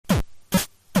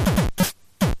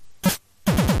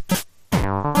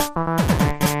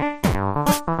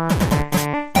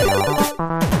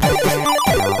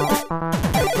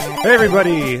Hey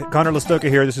everybody, Connor Listoka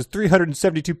here. This is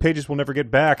 372 Pages We'll Never Get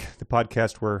Back, the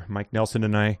podcast where Mike Nelson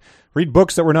and I read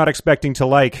books that we're not expecting to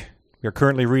like. We are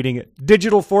currently reading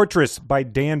Digital Fortress by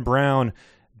Dan Brown,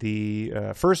 the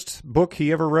first book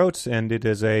he ever wrote, and it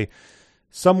is a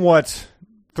somewhat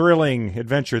thrilling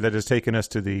adventure that has taken us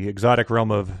to the exotic realm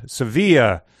of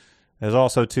Sevilla, as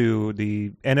also to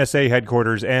the NSA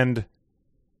headquarters, and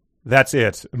that's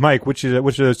it. Mike, which of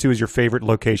those two is your favorite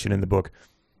location in the book?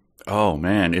 Oh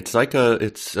man, it's at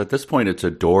this point it's a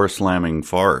door slamming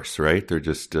farce, right? They're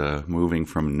just moving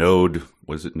from node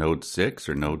 6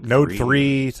 or node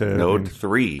 3 to node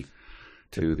 3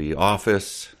 to the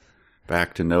office,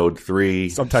 back to node 3.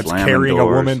 Sometimes carrying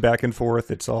doors. A woman back and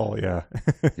forth. It's all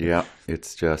yeah,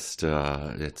 it's just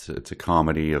it's a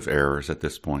comedy of errors at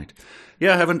this point.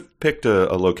 Yeah, I haven't picked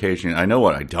a location. I know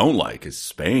what I don't like is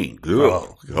Spain.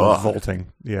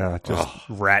 Revolting. Yeah, just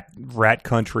rat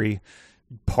country.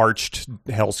 Parched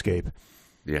hellscape.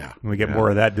 Yeah. We get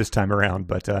more of that this time around.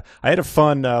 But I had a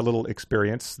fun little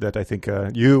experience that I think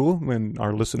you and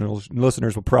our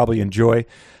listeners will probably enjoy.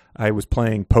 I was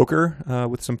playing poker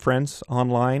with some friends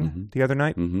online the other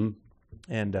night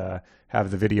and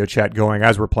have the video chat going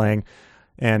as we're playing.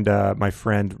 And my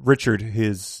friend Richard,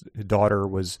 his daughter,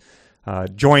 was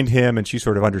joined him, and she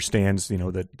sort of understands,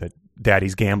 that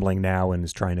daddy's gambling now and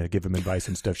is trying to give him advice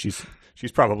and stuff.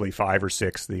 She's probably 5 or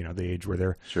 6, the age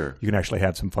where you can actually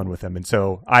have some fun with them. And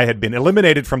so I had been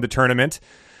eliminated from the tournament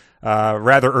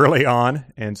rather early on,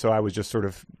 and so I was just sort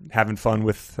of having fun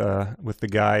with the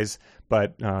guys,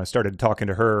 but started talking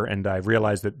to her, and I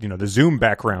realized that the Zoom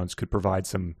backgrounds could provide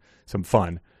some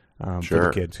fun for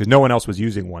the kids, because no one else was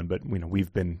using one, but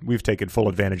we've taken full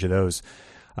advantage of those.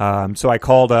 So I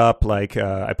called up,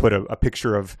 I put a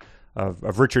picture of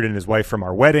Richard and his wife from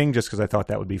our wedding, just because I thought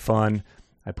that would be fun.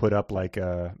 I put up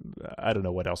I don't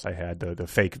know what else I had, the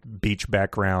fake beach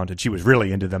background, and she was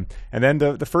really into them. And then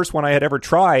the first one I had ever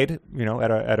tried, at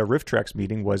a RiffTrax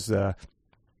meeting was the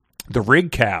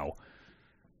rig cow.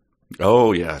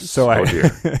 Oh yes. So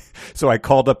dear. So I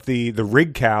called up the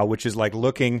rig cow, which is like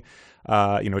looking,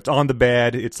 it's on the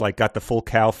bed. It's got the full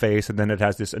cow face, and then it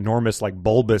has this enormous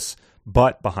bulbous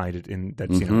butt behind it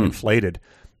that's inflated.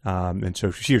 And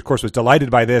so she, of course, was delighted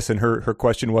by this, and her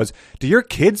question was, do your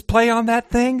kids play on that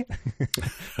thing?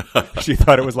 She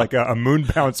thought it was like a moon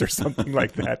bounce or something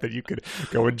like that you could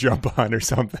go and jump on or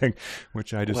something,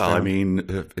 which I just Well, I mean,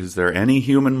 is there any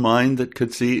human mind that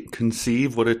could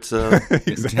conceive what its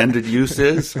intended use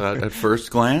is at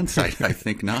first glance? I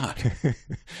think not.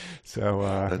 So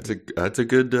that's a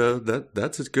good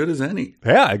that's as good as any.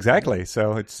 Yeah, exactly.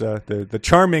 So it's the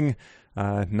charming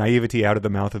naivety out of the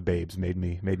mouth of babes made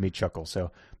me chuckle.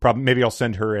 So maybe I'll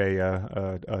send her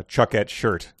a Chuckette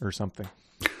shirt or something.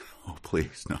 Oh,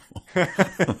 please, no.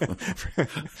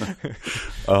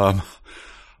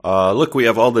 Look, we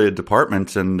have all the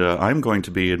departments, and I'm going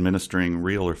to be administering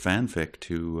real or fanfic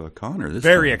to Connor this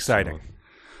Very time, exciting. So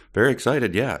very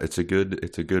excited. Yeah, it's a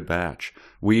good batch.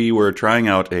 We were trying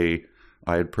out I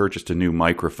had purchased a new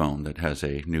microphone that has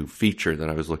a new feature that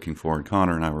I was looking for, and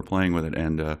Connor and I were playing with it,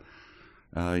 and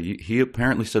he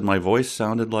apparently said my voice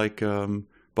sounded like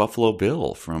Buffalo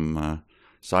Bill from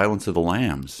Silence of the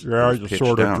Lambs. Yeah, I just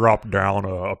sort of dropped down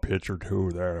a pitch or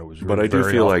two there. It was but I do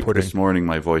feel like this morning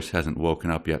my voice hasn't woken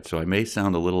up yet, so I may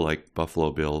sound a little like Buffalo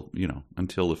Bill,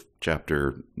 until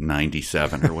chapter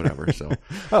 97 or whatever. So,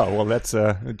 oh well, that's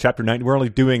chapter 90. We're only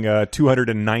doing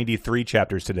 293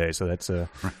 chapters today, so that's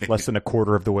less than a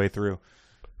quarter of the way through.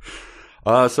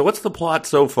 So what's the plot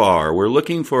so far? We're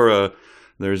looking for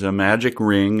There's a magic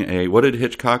ring. What did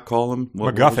Hitchcock call him?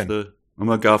 MacGuffin. A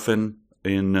MacGuffin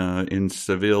in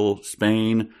Seville,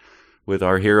 Spain, with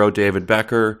our hero David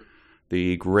Becker,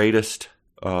 the greatest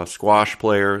squash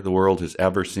player the world has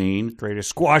ever seen. Greatest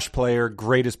squash player,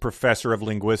 greatest professor of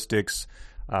linguistics,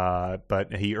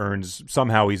 but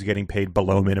somehow he's getting paid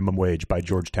below minimum wage by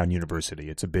Georgetown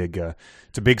University. It's a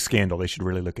big scandal. They should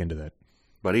really look into that.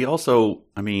 But he also,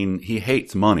 he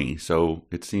hates money, so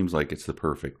it seems like it's the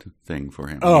perfect thing for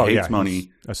him. Oh, he hates money. He's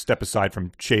a step aside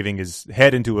from shaving his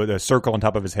head into a circle on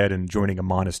top of his head and joining a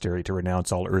monastery to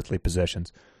renounce all earthly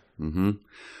possessions. Mm-hmm.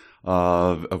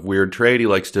 A weird trade. He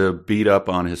likes to beat up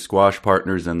on his squash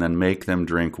partners and then make them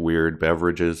drink weird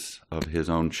beverages of his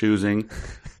own choosing.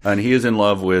 And he is in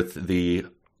love with the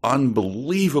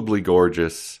unbelievably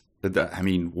gorgeous,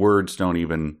 words don't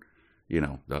even...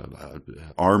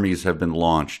 armies have been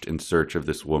launched in search of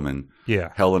this woman.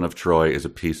 Yeah, Helen of Troy is a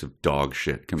piece of dog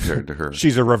shit compared to her.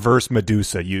 She's a reverse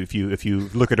Medusa. If you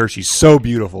look at her, she's so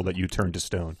beautiful that you turn to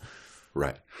stone.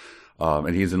 Right.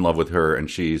 and he's in love with her, and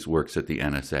she works at the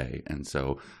NSA. And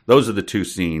so those are the two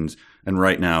scenes. And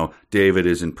right now, David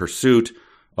is in pursuit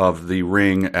of the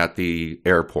ring at the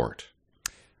airport.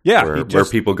 Yeah, where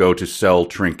people go to sell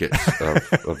trinkets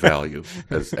of value,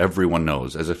 as everyone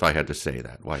knows. As if I had to say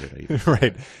that. Why did I? Even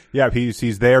right? Yeah,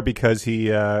 he's there because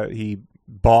he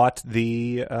bought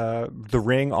the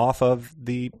ring off of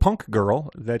the punk girl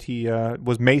that he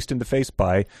was maced in the face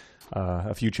by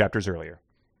a few chapters earlier.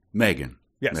 Megan.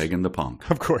 Yes, Megan the punk.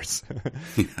 Of course.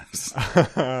 Yes.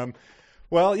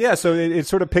 Well, yeah, so it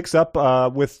sort of picks up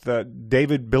with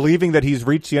David believing that he's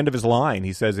reached the end of his line.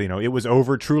 He says, it was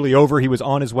over, truly over. He was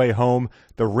on his way home.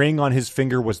 The ring on his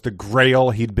finger was the grail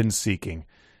he'd been seeking.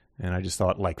 And I just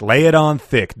thought, lay it on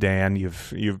thick, Dan.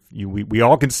 We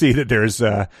all can see that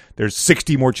there's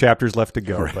 60 more chapters left to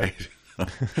go. Right.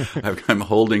 I'm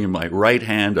holding in my right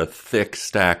hand a thick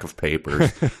stack of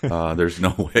papers. There's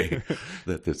no way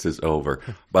that this is over.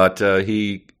 But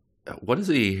he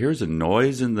hears a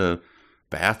noise in the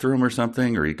bathroom or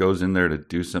something, or he goes in there to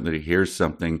do something, he hears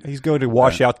something. He's going to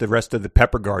wash out the rest of the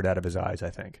pepper guard out of his eyes, I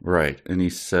think. Right. And he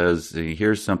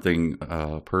hears something,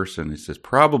 person. He says,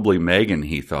 probably Megan,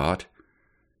 he thought.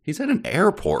 He's at an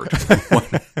airport.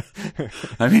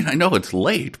 I mean, I know it's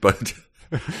late, but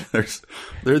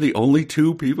they're the only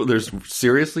two people. There's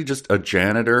seriously just a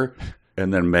janitor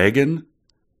and then Megan.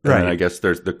 Right. And I guess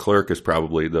the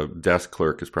desk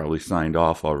clerk is probably signed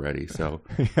off already. So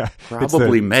yeah,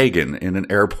 probably Megan in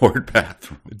an airport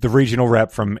bathroom. The regional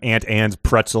rep from Aunt Anne's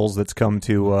Pretzels that's come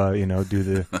to do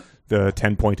the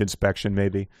 10-point inspection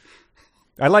maybe.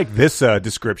 I like this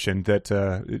description that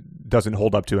doesn't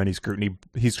hold up to any scrutiny.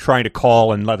 He's trying to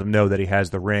call and let them know that he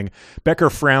has the ring. Becker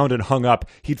frowned and hung up.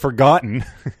 He'd forgotten.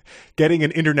 Getting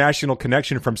an international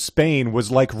connection from Spain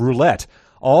was like roulette.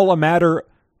 All a matter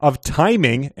of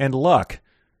timing and luck.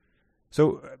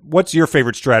 So what's your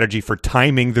favorite strategy for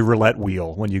timing the roulette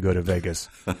wheel when you go to Vegas?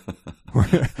 I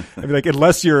mean,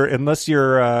 unless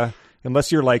you're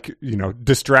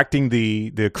distracting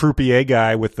the croupier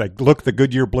guy with the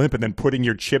Goodyear blimp and then putting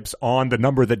your chips on the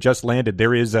number that just landed,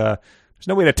 there's no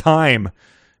way to time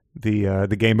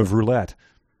the game of roulette.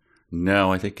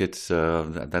 No, I think it's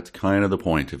that's kind of the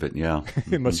point of it. Yeah,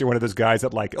 unless you're one of those guys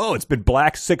that it's been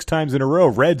black 6 times in a row.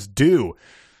 Reds do.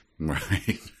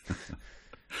 Right.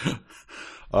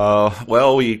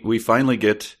 Well, we finally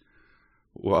get.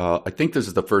 I think this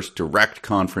is the first direct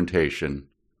confrontation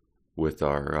with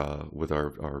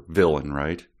our villain,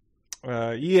 right?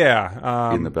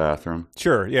 Yeah. In the bathroom.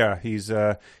 Sure. Yeah. He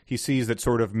sees that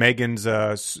sort of Megan's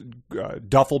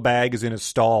duffel bag is in a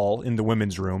stall in the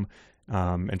women's room,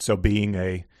 and so being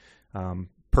a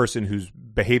person whose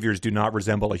behaviors do not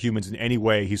resemble a human's in any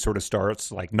way, he sort of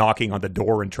starts knocking on the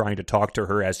door and trying to talk to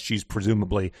her as she's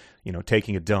presumably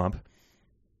taking a dump.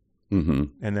 Mm-hmm.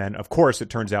 And then, of course, it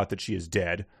turns out that she is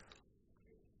dead.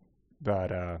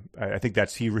 But I think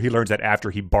he learns that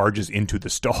after he barges into the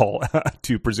stall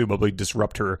to presumably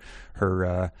disrupt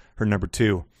her number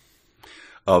 2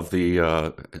 of the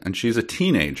and she's a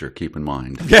teenager. Keep in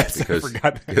mind, yes, I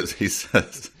forgot because he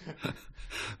says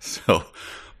so.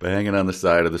 Banging on the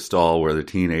side of the stall where the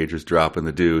teenager's dropping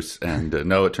the deuce, and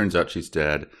no, it turns out she's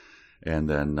dead. And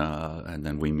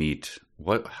then we meet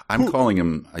what I'm calling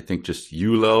him. I think just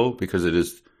Yulo because it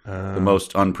is the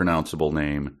most unpronounceable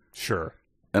name. Sure.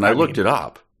 And I looked it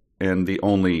up, and the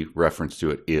only reference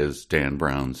to it is Dan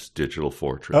Brown's Digital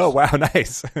Fortress. Oh, wow,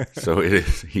 nice. So it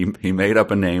is. He made up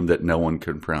a name that no one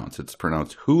can pronounce. It's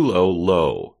pronounced Hulo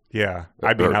Lo. Yeah,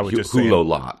 I would just say Hulo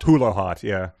Lot. Hulo Hot.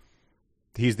 Yeah,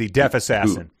 he's the deaf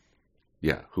assassin.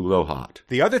 Yeah, Hulo Hot.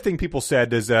 The other thing people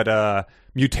said is that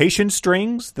mutation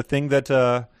strings, the thing that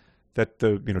the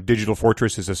Digital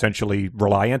Fortress is essentially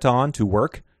reliant on to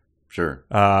work. Sure.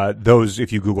 Those,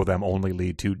 if you Google them, only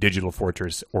lead to Digital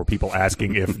Fortress or people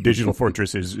asking if Digital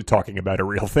Fortress is talking about a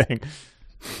real thing.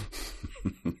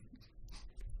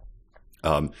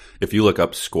 If you look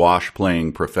up squash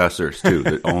playing professors too,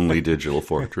 that only Digital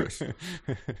Fortress.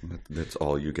 That's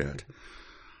all you get.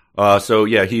 So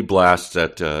yeah, he blasts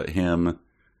at him,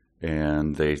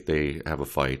 and they have a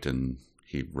fight, and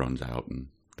he runs out, and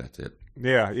that's it.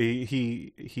 Yeah,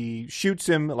 he shoots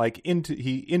him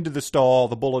into the stall.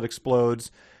 The bullet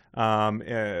explodes.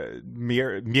 Mierda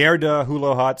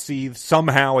Hulo Hot seethes.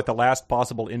 Somehow, at the last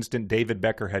possible instant, David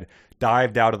Becker had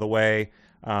dived out of the way.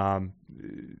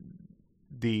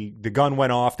 The gun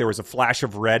went off. There was a flash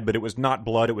of red, but it was not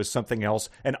blood. It was something else.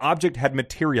 An object had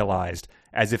materialized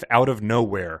as if out of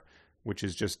nowhere, which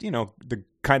is just, the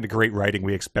kind of great writing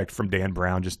we expect from Dan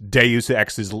Brown. Just Deus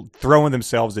Exes throwing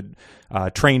themselves at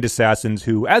trained assassins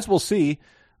who, as we'll see,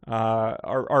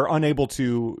 are unable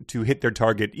to hit their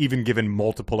target, even given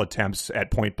multiple attempts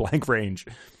at point blank range.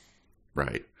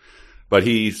 Right. But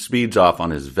he speeds off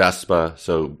on his Vespa,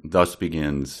 so thus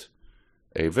begins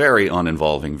a very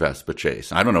uninvolving Vespa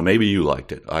chase. I don't know, maybe you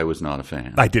liked it. I was not a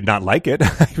fan. I did not like it.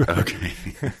 Okay.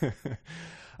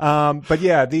 But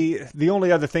yeah, the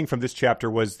only other thing from this chapter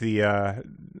was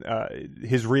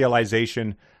his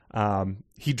realization.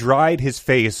 He dried his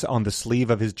face on the sleeve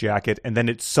of his jacket, and then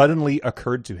it suddenly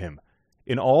occurred to him.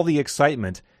 In all the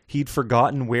excitement, he'd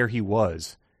forgotten where he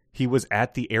was. He was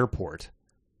at the airport.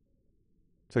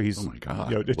 So he's, oh my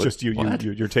God. It's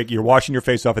you're washing your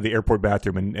face off at the airport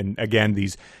bathroom, and again,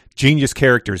 these genius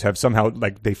characters have somehow,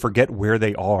 like, they forget where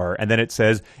they are, and then it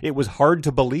says, it was hard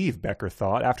to believe, Becker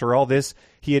thought. After all this,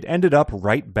 he had ended up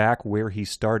right back where he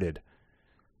started.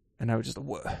 And I was just,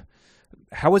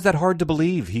 how is that hard to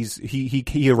believe?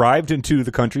 He arrived into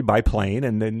the country by plane,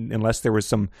 and then unless there was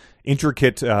some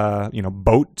intricate,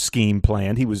 boat scheme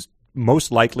planned, he was most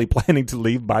likely planning to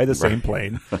leave by the same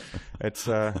plane. It's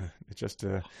just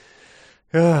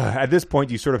at this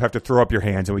point you sort of have to throw up your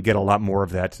hands, and we get a lot more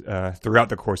of that throughout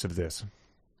the course of this.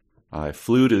 I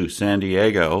flew to San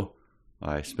Diego.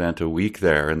 I spent a week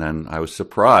there, and then I was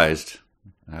surprised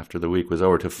after the week was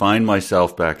over to find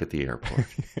myself back at the airport.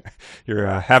 You're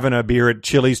having a beer at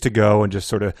Chili's to go and just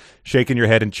sort of shaking your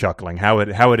head and chuckling how it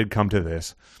had come to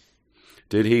this.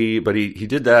 Did he? But he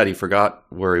did that. He forgot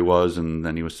where he was, and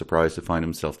then he was surprised to find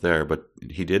himself there. But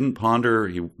he didn't ponder.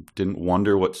 He didn't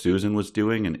wonder what Susan was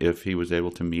doing and if he was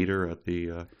able to meet her at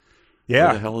the.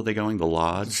 Where the hell are they going? The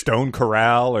lodge? Stone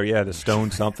Corral, or the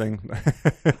Stone something.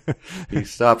 He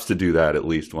stops to do that at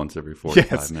least once every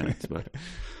 45 minutes. But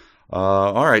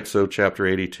all right, so chapter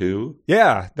 82.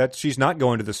 Yeah, she's not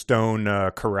going to the Stone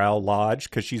Corral Lodge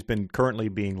because she's been currently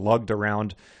being lugged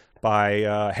around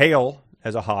by Hale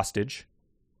as a hostage.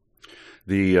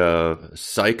 The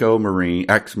psycho Marine,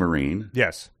 ex-Marine.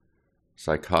 Yes.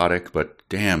 Psychotic, but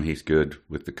damn, he's good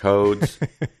with the codes.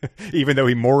 Even though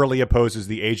he morally opposes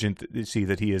the agent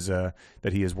that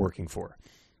he is working for.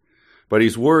 But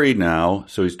he's worried now,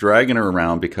 so he's dragging her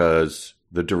around because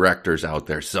the director's out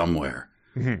there somewhere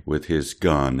with his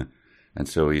gun. And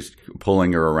so he's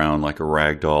pulling her around like a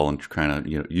rag doll and kind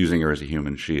of using her as a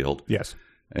human shield. Yes.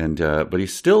 And but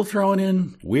he's still throwing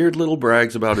in weird little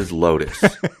brags about his Lotus,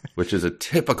 which is a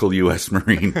typical U.S.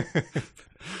 Marine.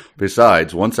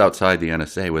 Besides, once outside the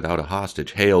NSA without a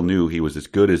hostage, Hale knew he was as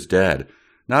good as dead.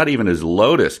 Not even his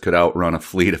Lotus could outrun a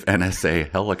fleet of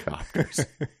NSA helicopters.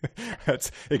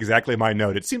 That's exactly my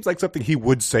note. It seems like something he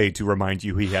would say to remind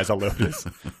you he has a Lotus.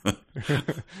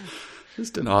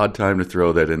 Just an odd time to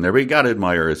throw that in there, but you got to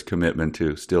admire his commitment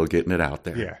to still getting it out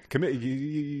there. Yeah,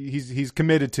 he's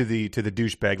committed to the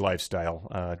douchebag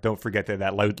lifestyle. Don't forget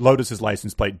that Lotus's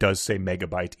license plate does say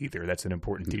megabyte either. That's an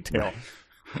important detail.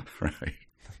 Right.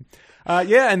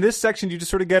 In this section you just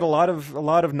sort of get a lot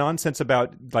of nonsense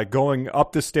about like going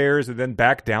up the stairs and then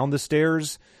back down the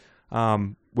stairs.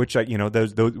 Which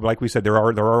those like we said, there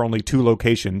are only two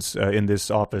locations in this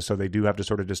office, so they do have to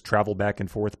sort of just travel back and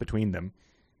forth between them.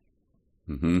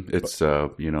 Mm-hmm. It's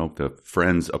the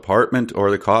friend's apartment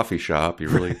or the coffee shop. You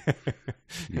really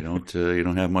you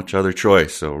don't have much other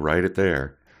choice. So write it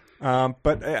there.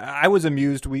 But I was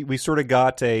amused. We sort of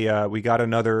got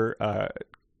another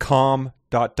calm ...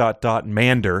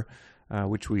 Mander,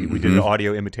 which we did the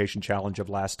audio imitation challenge of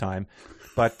last time.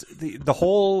 But the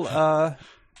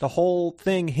whole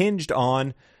thing hinged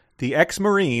on the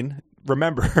ex-Marine.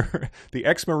 Remember, the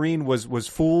ex-Marine was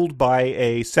fooled by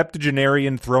a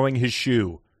septuagenarian throwing his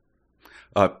shoe.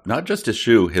 Not just his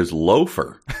shoe, his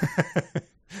loafer,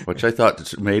 which I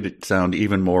thought made it sound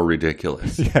even more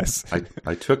ridiculous. Yes.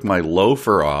 I took my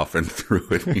loafer off and threw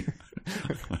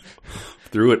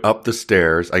it up the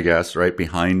stairs, I guess, right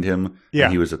behind him. Yeah.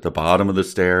 And he was at the bottom of the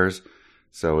stairs.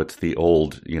 So it's the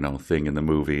old, thing in the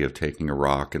movie of taking a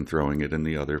rock and throwing it in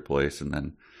the other place and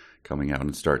then coming out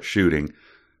and start shooting.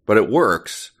 But it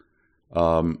works.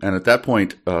 And at that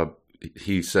point,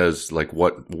 he says, like,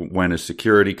 when is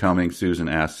security coming? Susan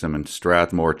asks him, and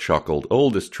Strathmore chuckled.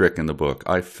 Oldest trick in the book.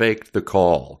 I faked the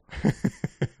call.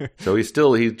 So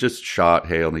he just shot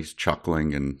Hale and he's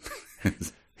chuckling. And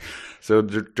so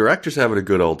the director's having a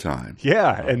good old time.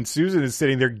 Yeah. And Susan is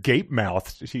sitting there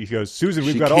gape-mouthed. She goes, Susan,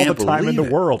 we've got all the time in the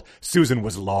world. Susan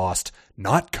was lost.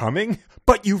 Not coming?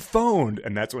 But you phoned.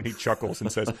 And that's when he chuckles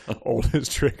and says,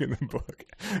 oldest trick in the book.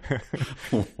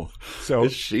 So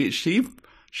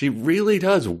she really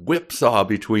does whipsaw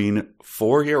between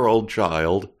 4-year-old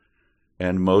child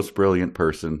and most brilliant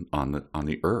person on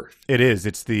the earth. It is.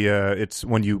 It's it's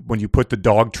when you put the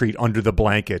dog treat under the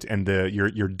blanket and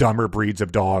your dumber breeds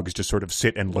of dogs just sort of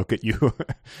sit and look at you.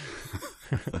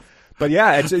 But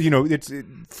yeah, it's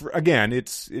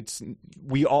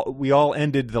we all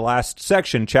ended the last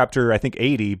section, chapter I think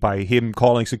 80, by him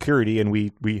calling security, and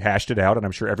we hashed it out, and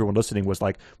I'm sure everyone listening was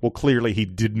like, well, clearly he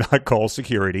did not call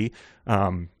security.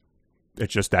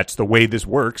 It's just that's the way this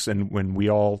works, and when we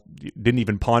all didn't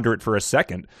even ponder it for a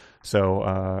second.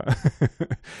 So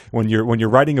when you're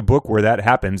writing a book where that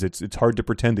happens, it's hard to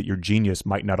pretend that your genius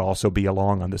might not also be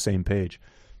along on the same page.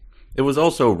 It was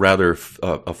also rather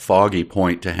a foggy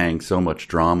point to hang so much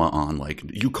drama on. Like,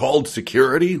 you called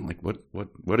security? Like,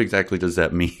 what exactly does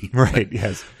that mean? Right.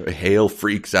 Yes. Hale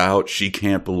freaks out. She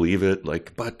can't believe it.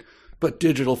 Like, but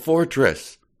Digital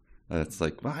Fortress. It's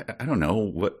like, I don't know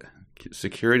what.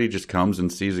 Security just comes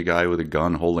and sees a guy with a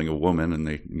gun holding a woman, and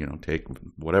they, take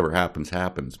whatever happens.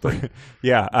 But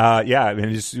yeah. I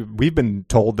mean, we've been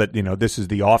told that this is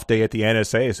the off day at the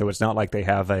NSA, so it's not like they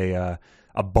have a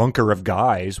bunker of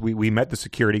guys. We met the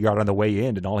security guard on the way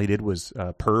in, and all he did was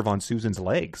perv on Susan's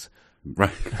legs,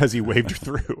 right, as he waved her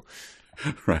through.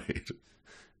 Right.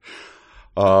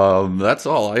 That's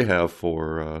all I have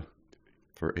for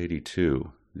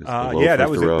 82. That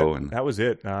was it. That was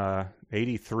it.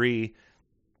 83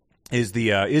 is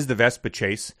the Vespa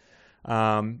chase.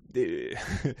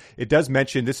 It does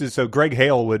mention this is so Greg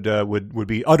Hale would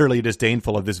be utterly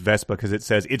disdainful of this Vespa because it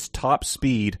says its top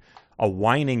speed, a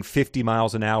whining 50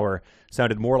 miles an hour,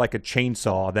 sounded more like a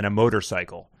chainsaw than a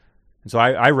motorcycle. And so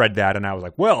I read that and I was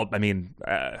like, well, I mean,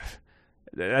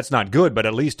 that's not good, but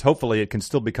at least hopefully it can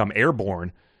still become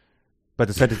airborne. But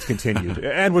the sentence continued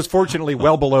and was fortunately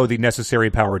well below the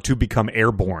necessary power to become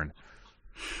airborne.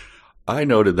 I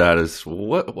noted that as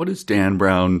what is Dan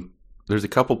Brown? There's a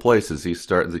couple places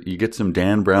you get some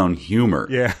Dan Brown humor,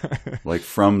 yeah, like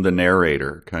from the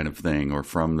narrator kind of thing, or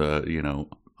from the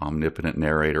omnipotent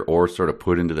narrator, or sort of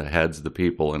put into the heads of the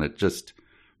people, and it just,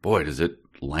 boy, does it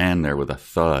land there with a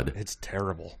thud. It's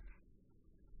terrible.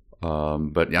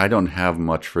 But I don't have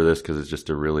much for this because it's just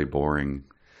a really boring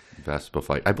Vespa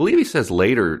fight. I believe he says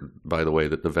later, by the way,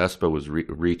 that the Vespa was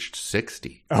reached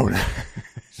 60. Oh, no.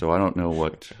 So I don't know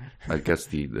what. I guess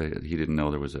he didn't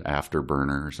know there was an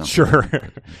afterburner or something. Sure.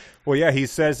 Well, yeah, he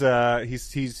says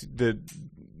he's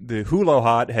the Hula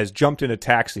Hot has jumped in a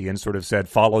taxi and sort of said,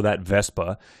 "Follow that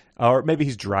Vespa." Or maybe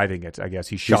he's driving it, I guess.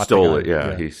 He stole it,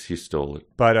 yeah. He stole it.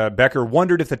 But Becker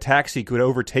wondered if the taxi could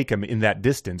overtake him in that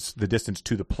distance, the distance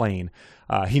to the plane.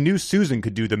 He knew Susan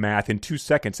could do the math in 2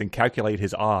 seconds and calculate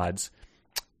his odds.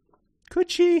 Could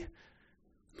she?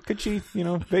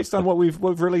 Based on what we've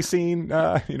really seen,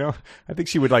 I think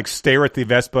she would stare at the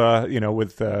Vespa,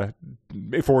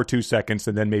 with for 2 seconds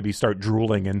and then maybe start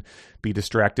drooling and be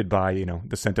distracted by,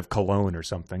 the scent of cologne or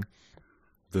something.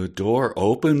 The door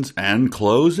opens and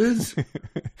closes?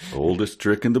 Oldest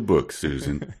trick in the book,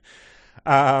 Susan.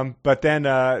 But then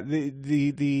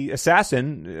the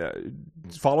assassin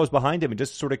follows behind him and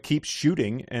just sort of keeps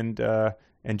shooting and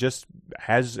just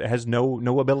has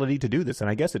no ability to do this. And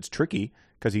I guess it's tricky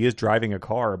because he is driving a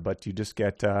car, but you just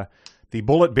get the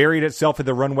bullet buried itself in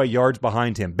the runway yards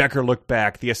behind him. Becker looked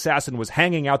back. The assassin was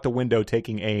hanging out the window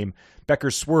taking aim. Becker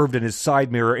swerved and his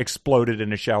side mirror exploded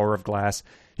in a shower of glass.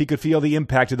 He could feel the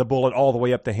impact of the bullet all the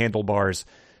way up the handlebars.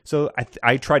 So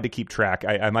I tried to keep track.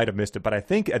 I might have missed it, but I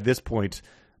think at this point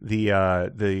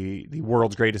the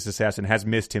world's greatest assassin has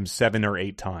missed him 7 or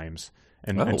 8 times.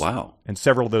 Wow. And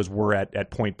several of those were at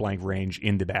point blank range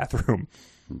in the bathroom.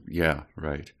 Yeah,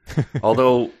 right.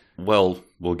 Although, well,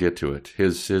 we'll get to it.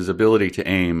 His ability to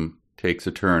aim takes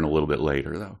a turn a little bit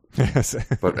later, though. Yes.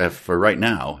 But for right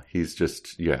now, he's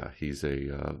he's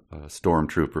a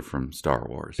stormtrooper from Star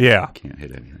Wars. Yeah. He can't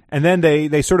hit anything. And then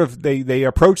they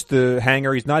approach the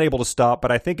hangar. He's not able to stop,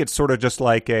 but I think it's sort of just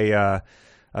like a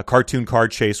cartoon car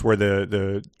chase where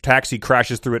the taxi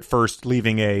crashes through it first,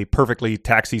 leaving a perfectly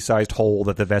taxi-sized hole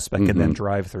that the Vespa can then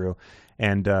drive through.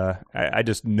 And I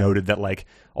just noted that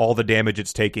all the damage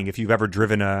it's taking, if you've ever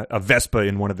driven a Vespa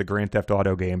in one of the Grand Theft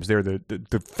Auto games, they're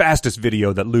the fastest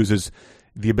video that loses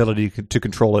the ability to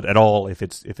control it at all if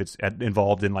it's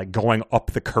involved in going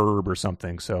up the curb or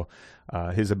something. So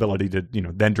his ability to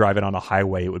then drive it on a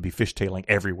highway, it would be fishtailing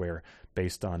everywhere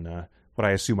based on what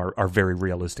I assume are very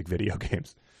realistic video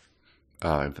games.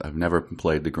 I've never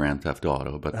played the Grand Theft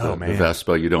Auto, but the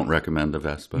Vespa, you don't recommend the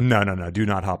Vespa? No. Do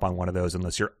not hop on one of those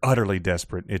unless you're utterly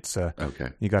desperate. It's okay.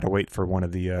 You got to wait for one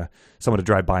of the someone to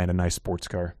drive by in a nice sports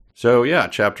car. So yeah,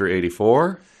 chapter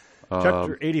 84.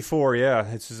 Chapter 84, yeah.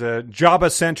 This is a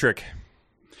Jabba-centric.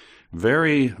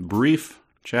 Very brief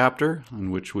chapter in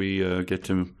which we get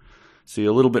to see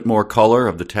a little bit more color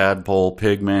of the tadpole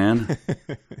pig man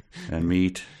and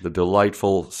meet the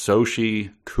delightful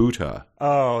Soshi Kuta.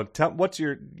 Oh, what's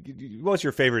your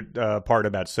favorite part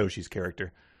about Soshi's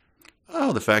character?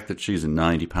 Oh, the fact that she's a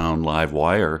 90-pound live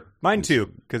wire. Mine too,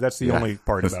 because that's the only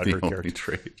part about her character.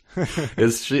 Trait.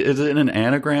 Is it an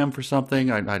anagram for something?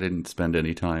 I didn't spend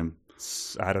any time.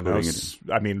 I don't know.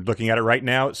 I mean, looking at it right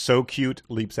now, so cute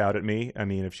leaps out at me. I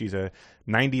mean, if she's a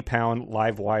 90-pound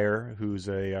live wire who's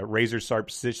a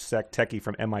razor-sharp six-sec techie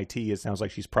from MIT, it sounds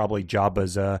like she's probably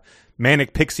Jabba's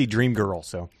manic pixie dream girl.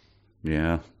 So,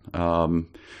 yeah.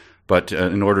 But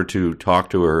in order to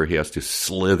talk to her, he has to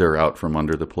slither out from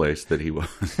under the place that he was.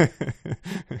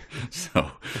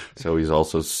 So he's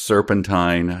also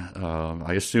serpentine.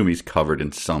 I assume he's covered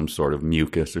in some sort of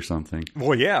mucus or something.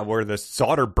 Well, yeah, where the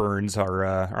solder burns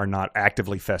are not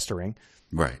actively festering.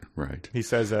 Right. He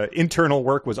says internal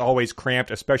work was always cramped,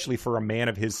 especially for a man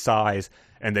of his size,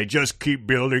 and they just keep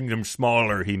building them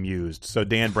smaller, he mused. So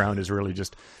Dan Brown is really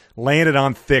just laying it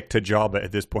on thick to Jabba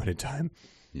at this point in time.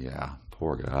 Yeah,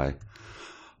 poor guy.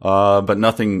 But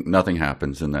nothing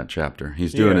happens in that chapter.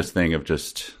 He's doing his thing of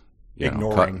just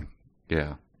ignoring.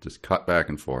 Just cut back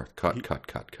and forth. Cut.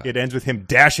 It ends with him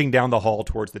dashing down the hall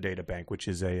towards the data bank, which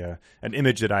is an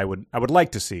image that I would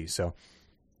like to see. So,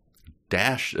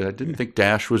 Dash. I didn't think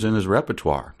Dash was in his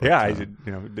repertoire. But, I did.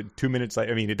 The 2 minutes.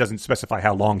 I mean, it doesn't specify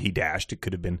how long he dashed. It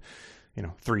could have been,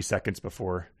 3 seconds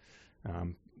before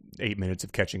 8 minutes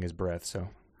of catching his breath. So.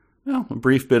 Well, a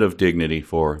brief bit of dignity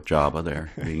for Jabba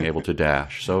there, being able to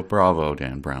dash. So bravo,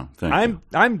 Dan Brown. Thank you.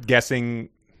 I'm guessing,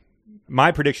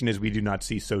 my prediction is we do not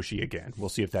see Soshi again. We'll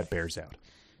see if that bears out.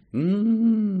 All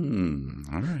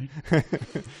right.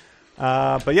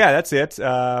 But yeah, that's it.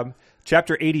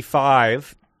 Chapter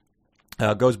 85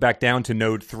 goes back down to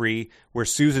Node 3, where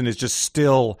Susan is just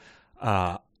still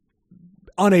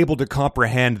unable to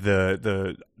comprehend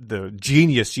the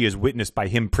genius she has witnessed by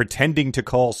him pretending to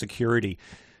call security.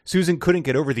 Susan couldn't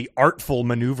get over the artful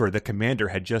maneuver the commander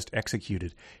had just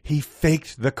executed. He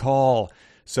faked the call.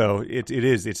 So it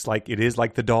is like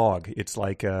the dog. It's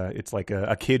like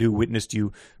a kid who witnessed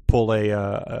you pull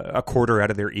a quarter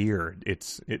out of their ear.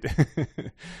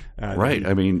 Right.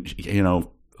 I mean,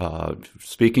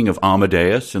 speaking of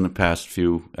Amadeus in the past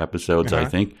few episodes, I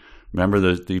think.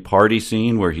 Remember the party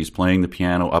scene where he's playing the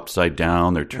piano upside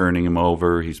down? They're turning him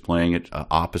over. He's playing it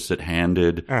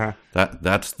opposite-handed.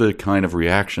 That's the kind of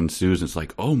reaction Susan's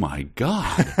like, oh my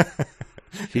God,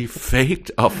 he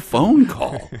faked a phone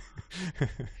call.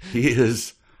 He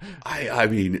is, I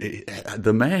mean,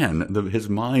 the man, his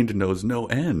mind knows no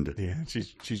end. Yeah,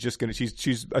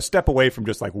 she's a step away from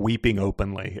just like weeping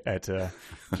openly at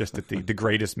the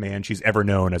greatest man she's ever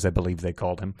known, as I believe they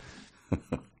called him.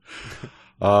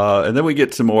 And then we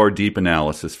get some more deep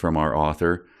analysis from our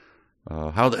author.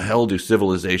 How the hell do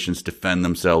civilizations defend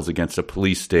themselves against a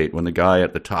police state when the guy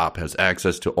at the top has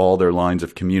access to all their lines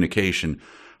of communication?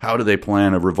 How do they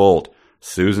plan a revolt?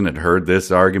 Susan had heard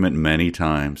this argument many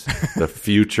times. The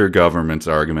future government's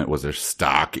argument was a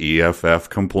stock EFF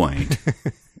complaint.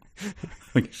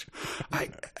 I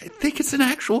think it's an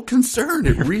actual concern.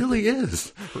 It really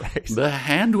is. Right. The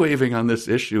hand-waving on this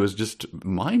issue is just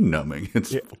mind-numbing.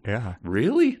 It's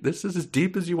really? This is as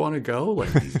deep as you want to go?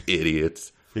 Like these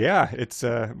idiots. Yeah, it's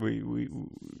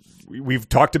we've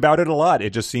talked about it a lot.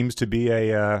 It just seems to be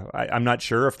I'm not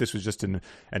sure if this was just an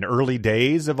early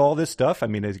days of all this stuff. I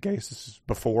mean, I guess this is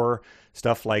before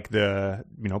stuff like the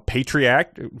Patriot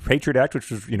Act,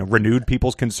 which was renewed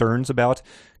people's concerns about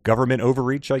government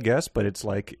overreach, I guess. But it's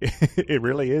like it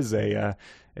really is a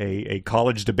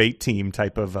college debate team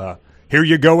type of here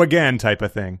you go again type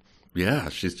of thing. Yeah,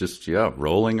 she's just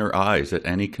rolling her eyes at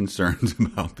any concerns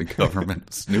about the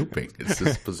government snooping. It's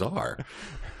just bizarre,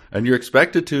 and you're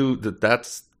expected to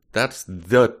that's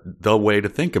the way to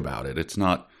think about it. It's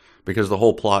not because the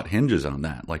whole plot hinges on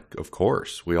that. Like, of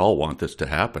course, we all want this to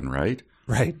happen, right?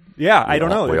 Right. Yeah, I don't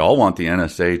know. We all want the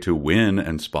NSA to win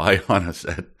and spy on us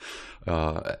at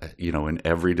in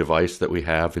every device that we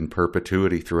have in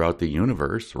perpetuity throughout the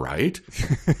universe, right?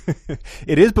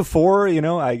 It is before,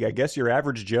 I guess your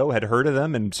average Joe had heard of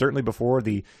them, and certainly before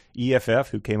the EFF,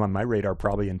 who came on my radar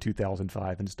probably in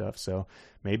 2005 and stuff. So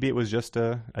maybe it was just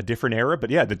a different era.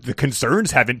 But yeah, the concerns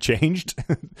haven't changed.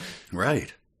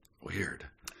 Right. Weird.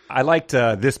 I liked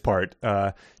this part.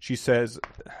 She says,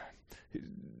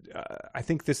 I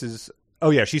think this is... Oh,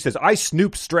 yeah, she says, I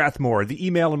snooped Strathmore. The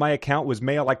email in my account was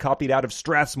mail I copied out of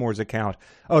Strathmore's account.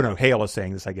 Oh, no, Hale is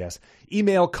saying this, I guess.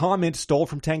 Email comment stole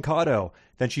from Tancado.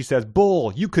 Then she says,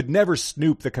 Bull, you could never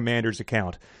snoop the commander's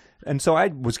account. And so I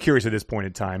was curious at this point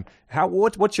in time,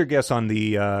 what's your guess on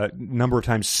the number of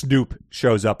times snoop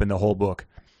shows up in the whole book?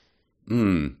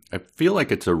 I feel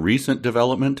like it's a recent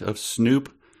development of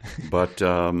Snoop, but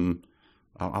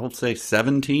I'll say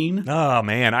 17. Oh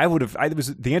man,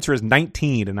 the answer is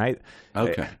 19, and I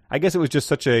guess it was just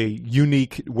such a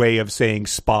unique way of saying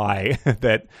spy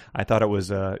that I thought it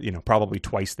was probably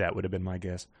twice that would have been my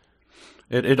guess.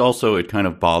 It also kind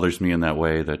of bothers me in that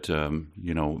way that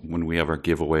when we have our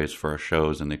giveaways for our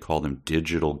shows and they call them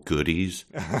digital goodies,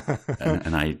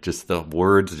 and the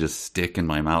words just stick in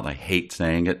my mouth. I hate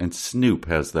saying it. And Snoop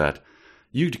has that.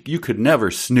 You could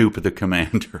never snoop the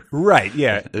commander. Right?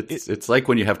 Yeah. It's like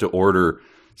when you have to order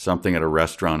something at a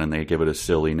restaurant and they give it a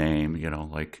silly name.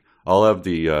 Like I'll have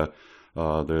the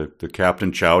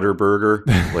Captain Chowder Burger,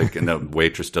 like, and the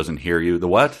waitress doesn't hear you. The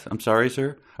what? I'm sorry,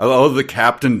 sir. Oh, the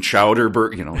Captain Chowder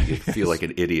Burger. You feel like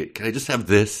an idiot. Can I just have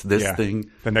this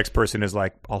thing? The next person is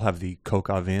like, I'll have the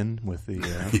Coke Avin with the.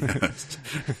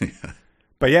 Yeah.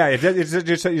 But yeah,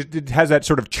 it has that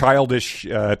sort of childish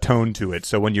tone to it.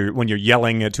 So when you're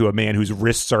yelling to a man whose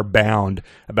wrists are bound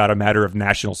about a matter of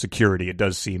national security, it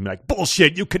does seem like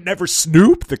bullshit. You could never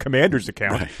snoop the commander's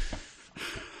account.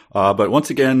 Right. But once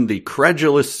again, the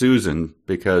credulous Susan,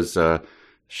 because they're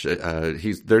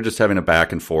just having a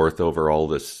back and forth over all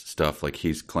this stuff, like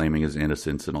he's claiming his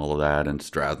innocence and all of that, and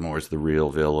Strathmore's the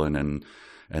real villain,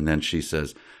 and then she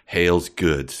says, "Hale's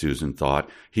good," Susan thought.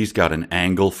 "He's got an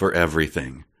angle for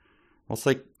everything." Well, it's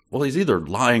like, well, he's either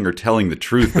lying or telling the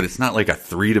truth, but it's not like a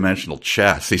three-dimensional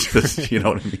chess. He's just, you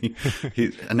know what I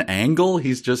mean? An angle,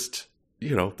 he's just,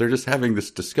 they're just having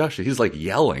this discussion. He's like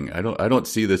yelling. I don't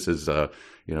see this as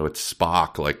it's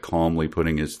Spock like calmly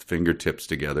putting his fingertips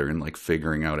together and like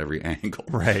figuring out every angle.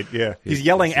 Right, yeah. He's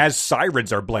yelling as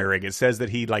sirens are blaring. It says that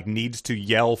he like needs to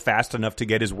yell fast enough to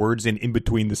get his words in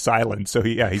between the silence. So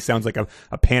he sounds like a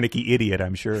panicky idiot,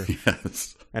 I'm sure.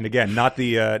 Yes. And again, not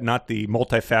the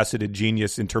multifaceted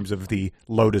genius in terms of the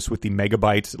Lotus with the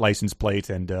megabyte license plate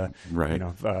and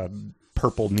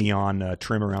purple neon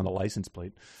trim around the license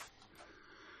plate.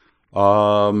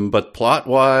 But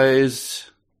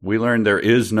plot-wise, we learned there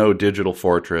is no digital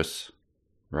fortress,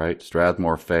 right?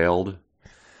 Strathmore failed.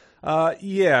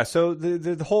 Yeah. So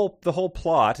the whole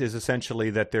plot is essentially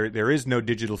that there is no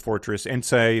digital fortress.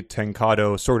 Ensei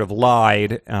Tenkado sort of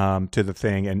lied to the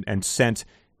thing and sent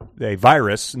a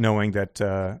virus, knowing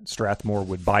that Strathmore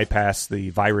would bypass the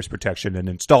virus protection and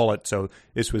install it. So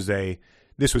this was Ensei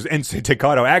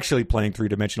Tenkado actually playing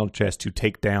three-dimensional chess to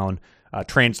take down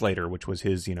Translator, which was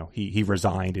his, he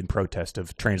resigned in protest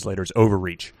of Translator's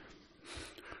overreach.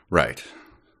 Right.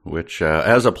 Which,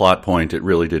 as a plot point, it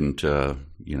really didn't,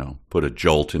 put a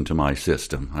jolt into my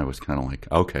system. I was kind of like,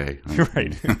 okay.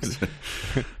 Right.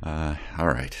 All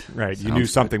right. Right. You knew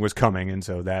something was coming, and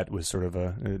so that was sort of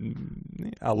a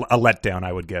letdown,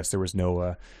 I would guess. There was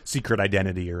no secret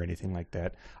identity or anything like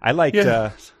that. I liked,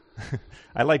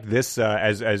 I like this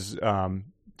as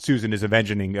Susan is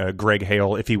avenging Greg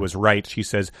Hale if he was right. She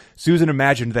says, Susan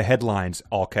imagined the headlines,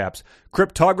 all caps.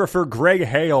 Cryptographer Greg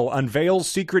Hale unveils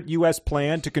secret U.S.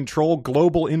 plan to control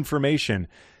global information.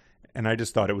 And I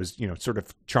just thought it was, sort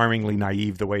of charmingly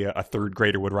naive the way a third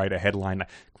grader would write a headline.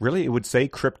 Really? It would say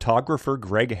cryptographer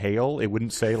Greg Hale? It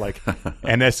wouldn't say like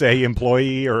NSA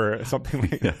employee or something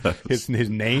like his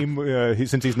name.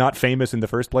 Since he's not famous in the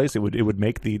first place, it would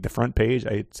make the front page.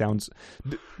 It sounds,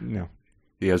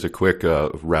 He has a quick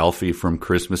Ralphie from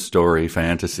Christmas Story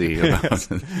fantasy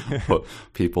about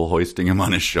people hoisting him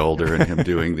on his shoulder and him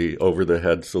doing the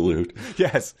over-the-head salute.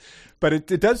 Yes, but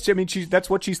it does. I mean, that's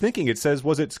what she's thinking. It says,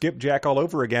 was it Skipjack all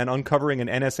over again? Uncovering an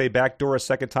NSA backdoor a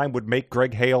second time would make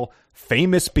Greg Hale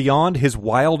famous beyond his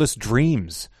wildest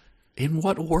dreams. In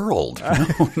what world?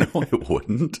 No, it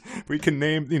wouldn't. We can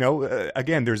name,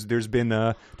 again, there's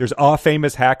a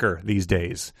famous hacker these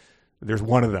days. There's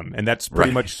one of them, and that's pretty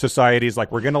much society's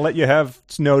like, we're going to let you have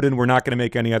Snowden. We're not going to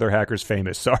make any other hackers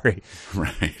famous. Sorry.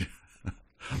 Right.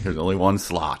 There's only one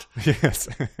slot. Yes.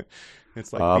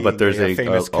 It's like but there's a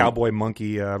famous cowboy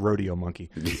monkey, rodeo monkey.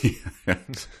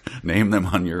 Name them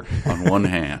on one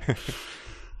hand.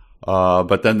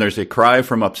 But then there's a cry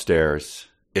from upstairs.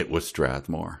 It was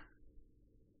Strathmore.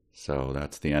 So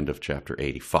that's the end of chapter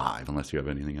 85, unless you have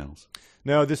anything else.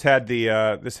 No, this had the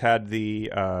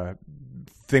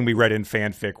thing we read in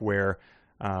fanfic where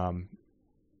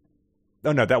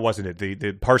no, that wasn't it.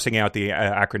 The parsing out the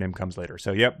acronym comes later.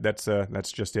 So yep, that's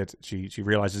just it. She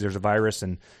realizes there's a virus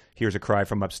and hears a cry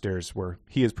from upstairs where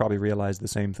he has probably realized the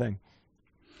same thing.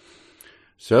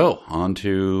 So on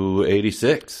to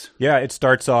 86. Yeah, it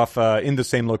starts off in the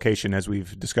same location as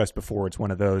we've discussed before. It's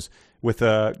one of those with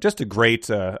just a great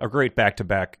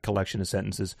back-to-back collection of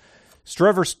sentences.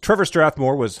 Trevor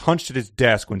Strathmore was hunched at his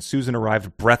desk when Susan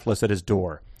arrived breathless at his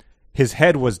door. His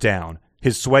head was down.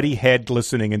 his sweaty head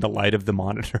glistening in the light of the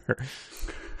monitor.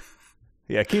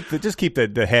 Yeah, keep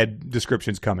the head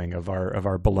descriptions coming of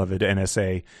our beloved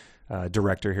NSA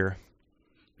director here.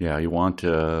 Yeah, you want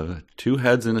 2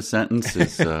 heads in a sentence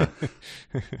is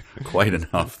quite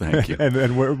enough. Thank you.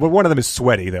 And one of them is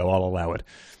sweaty, though. I'll allow it.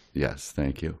 Yes,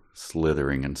 thank you.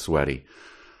 Slithering and sweaty.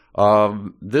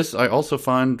 This I also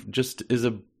find just is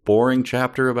a boring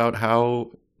chapter about how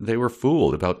they were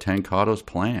fooled about Tankato's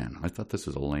plan. I thought this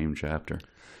was a lame chapter.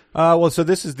 So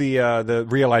this is the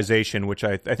realization, which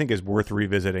I think is worth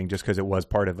revisiting just because it was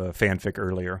part of a fanfic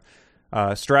earlier.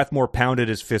 Strathmore pounded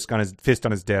his fist on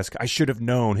his desk. I should have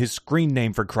known. His screen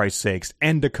name, for Christ's sakes.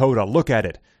 N-Dakota. Look at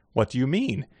it. What do you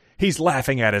mean? He's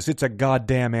laughing at us. It's a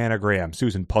goddamn anagram.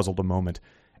 Susan puzzled a moment.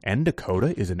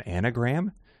 N-Dakota is an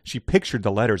anagram? She pictured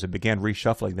the letters and began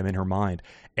reshuffling them in her mind.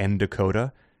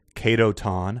 N-Dakota,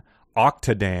 Cato-Ton,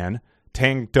 Octadan,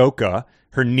 Tangdoka.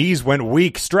 Her knees went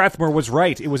weak. Strathmore was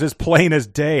right. It was as plain as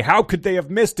day. How could they have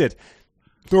missed it?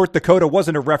 North Dakota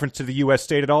wasn't a reference to the U.S.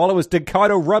 state at all. It was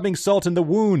Tangado rubbing salt in the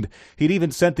wound. He'd even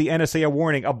sent the NSA a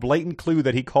warning, a blatant clue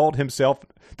that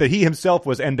he himself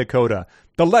was N-Dakota.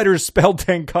 The letters spelled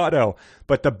Tangado,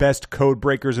 but the best code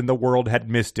breakers in the world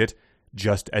had missed it,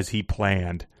 just as he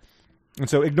planned. And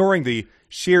so, ignoring the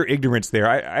sheer ignorance there,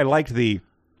 I liked the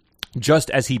just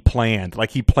as he planned.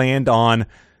 Like he planned on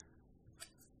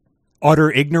utter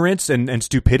ignorance and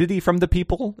stupidity from the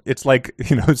people. It's like,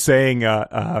 saying,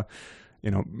 the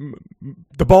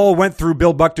ball went through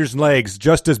Bill Buckner's legs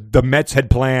just as the Mets had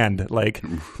planned. Like,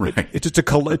 right. It's just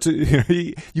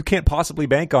you can't possibly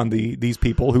bank on these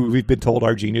people who we've been told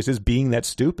are geniuses being that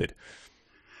stupid.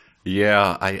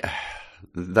 Yeah,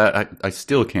 I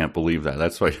still can't believe that.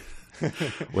 That's why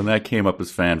when that came up as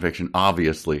fan fiction,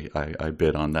 obviously I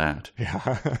bid on that.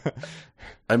 Yeah.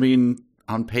 I mean,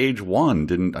 on page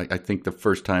 1, I think the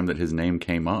first time that his name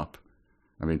came up.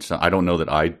 I mean, so I don't know that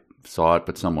I saw it,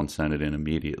 but someone sent it in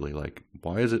immediately. Like,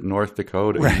 why is it North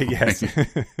Dakota? Right. Yes.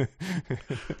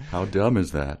 How dumb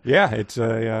is that? Yeah. It's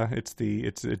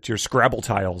your Scrabble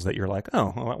tiles that you're like,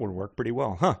 oh, well, that would work pretty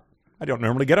well, huh? I don't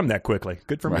normally get them that quickly.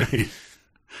 Good for me.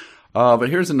 But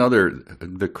here's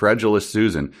the credulous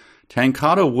Susan.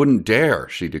 Tankado wouldn't dare,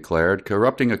 she declared,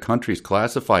 corrupting a country's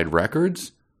classified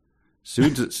records.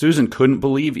 Susan couldn't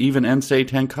believe even Ensei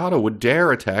Tankado would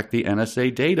dare attack the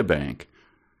NSA databank.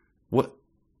 What?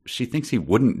 She thinks he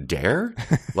wouldn't dare?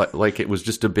 like it was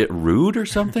just a bit rude or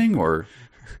something? Or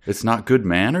it's not good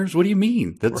manners? What do you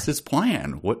mean? That's his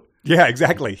plan. What? Yeah,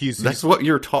 exactly. That's what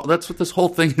that's what this whole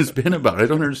thing has been about. I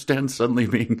don't understand suddenly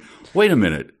being, wait a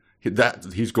minute,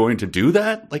 that he's going to do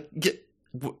that? Like,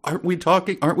 aren't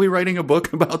we writing a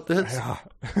book about this? Yeah.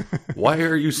 Why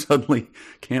are you suddenly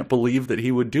can't believe that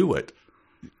he would do it?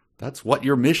 That's what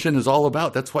your mission is all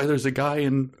about. That's why there's a guy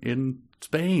in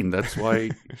Spain. That's why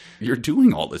you're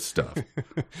doing all this stuff.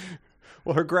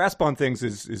 Well, her grasp on things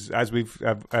is as we've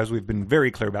been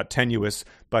very clear about, tenuous,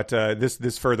 but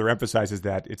this further emphasizes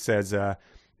that. It says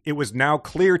it was now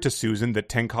clear to Susan that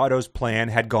Tankado's plan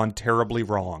had gone terribly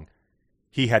wrong.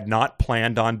 He had not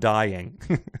planned on dying.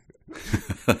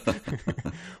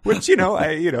 Which,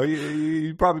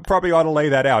 you probably ought to lay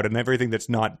that out, and everything that's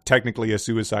not technically a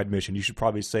suicide mission, you should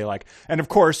probably say, like, and of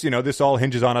course, this all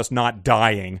hinges on us not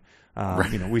dying.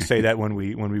 Right. We say that when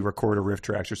we record a riff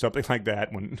tracks or something like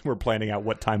that, when we're planning out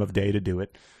what time of day to do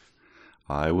it.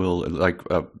 I will,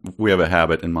 we have a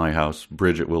habit in my house.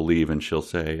 Bridget will leave and she'll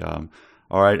say,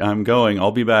 all right, I'm going,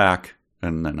 I'll be back.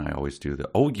 And then I always do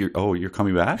you're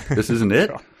coming back? This isn't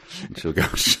it? And she'll go,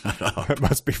 shut up. It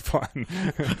must be fun.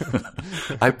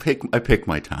 I pick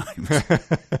my times.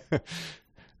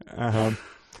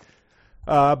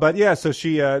 But yeah, so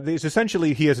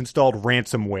essentially he has installed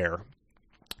ransomware.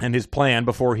 And his plan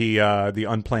before the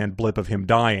unplanned blip of him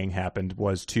dying happened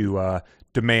was to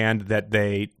demand that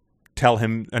they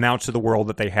announce to the world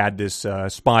that they had this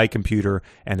spy computer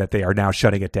and that they are now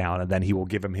shutting it down. And then he will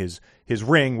give him his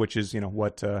ring, which is,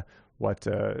 what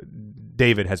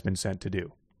David has been sent to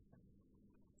do.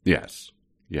 Yes.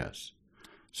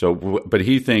 So, but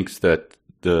he thinks that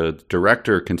the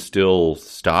director can still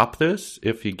stop this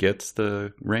if he gets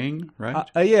the ring, right?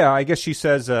 Yeah, I guess she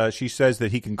says that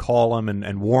he can call them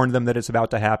and warn them that it's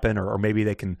about to happen, or maybe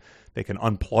they can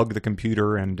unplug the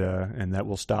computer and that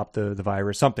will stop the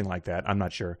virus, something like that. I'm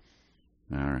not sure.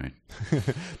 All right.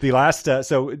 The last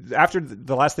so after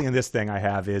the last thing in this thing I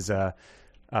have is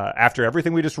after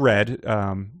everything we just read,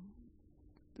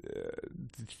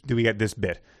 do we get this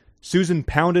bit? Susan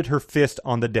pounded her fist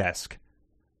on the desk.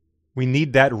 We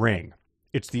need that ring.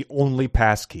 It's the only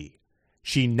passkey.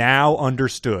 She now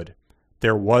understood.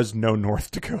 there was no North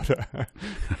Dakota.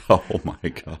 Oh my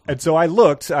God. And so I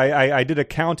looked, I did a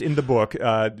count in the book,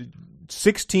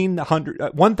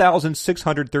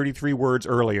 1,633 words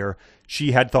earlier,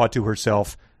 she had thought to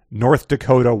herself, North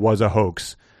Dakota was a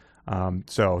hoax.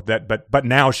 But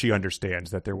now she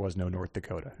understands that there was no North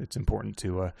Dakota. It's important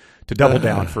to double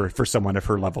down for someone of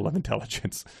her level of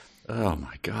intelligence. Oh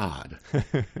my God.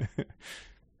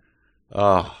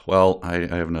 Well, I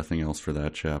have nothing else for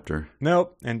that chapter.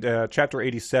 Nope. And chapter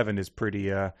 87 is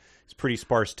pretty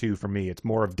sparse too for me. It's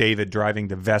more of David driving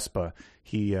the Vespa.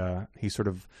 He sort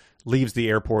of leaves the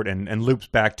airport and loops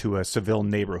back to a Seville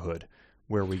neighborhood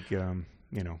where we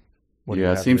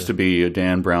it seems to be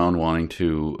Dan Brown wanting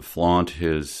to flaunt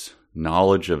his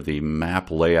knowledge of the map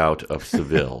layout of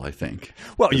Seville, I think.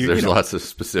 Well, there's lots of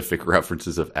specific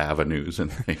references of avenues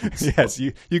and things. Yes,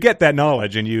 you get that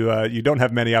knowledge, and you don't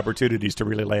have many opportunities to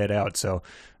really lay it out. So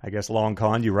I guess long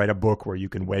con, you write a book where you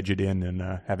can wedge it in and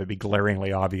have it be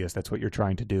glaringly obvious. That's what you're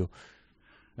trying to do.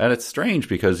 And it's strange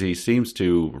because he seems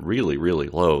to really, really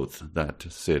loathe that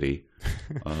city.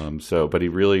 But he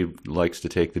really likes to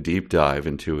take the deep dive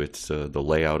into its the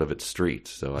layout of its streets.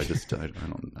 So I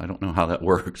don't know how that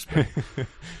works. But.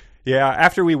 Yeah,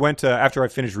 after I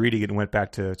finished reading it and went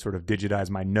back to sort of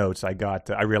digitize my notes, I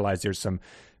realized there's some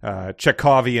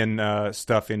Chekhovian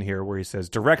stuff in here where he says,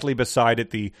 directly beside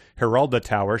it, the Giralda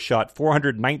Tower shot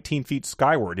 419 feet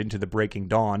skyward into the breaking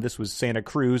dawn. This was Santa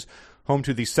Cruz, home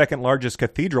to the second largest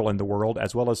cathedral in the world,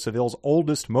 as well as Seville's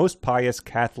oldest, most pious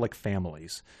Catholic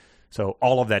families. So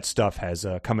all of that stuff has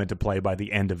come into play by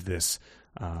the end of this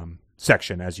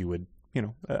section, as you would,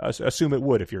 assume it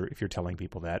would if you're telling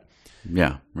people that.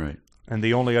 Yeah, right. And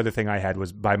the only other thing I had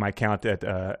was, by my count,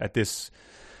 at this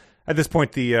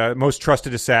point, the most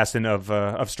trusted assassin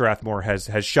of Strathmore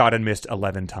has shot and missed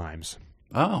 11 times.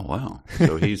 Oh, wow.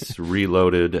 So he's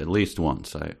reloaded at least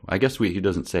once. I guess he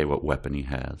doesn't say what weapon he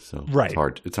has, so right.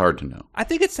 It's hard to know. I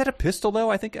think it said a pistol,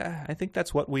 though. I think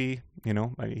that's what he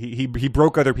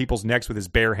broke other people's necks with his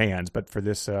bare hands, but for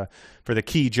this for the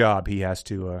key job, he has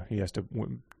to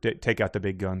take out the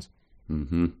big guns.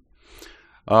 Mm-hmm.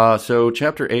 So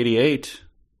chapter 88,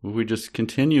 we just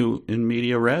continue in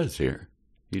media res here.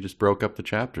 He just broke up the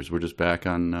chapters. We're just back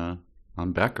on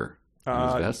Becker.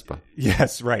 Vespa.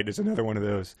 Yes, right. It's another one of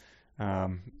those.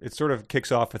 It sort of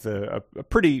kicks off with a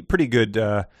pretty good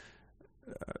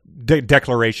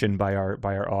declaration by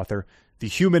our author. The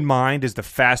human mind is the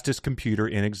fastest computer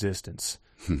in existence.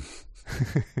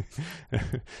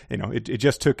 It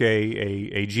just took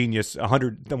a genius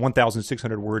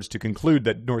 1,600 words to conclude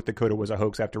that North Dakota was a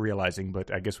hoax after realizing,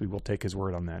 but I guess we will take his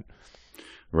word on that.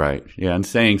 Right. Yeah, and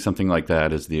saying something like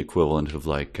that is the equivalent of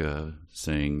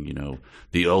saying,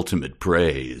 the ultimate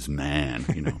prey is man.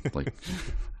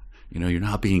 You're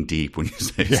not being deep when you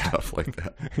say stuff like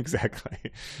that. Exactly.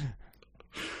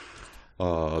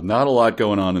 Not a lot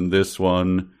going on in this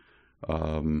one.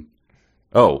 Oh,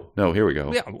 no, here we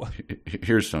go. Yeah.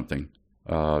 Here's something.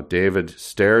 David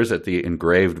stares at the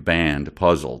engraved band,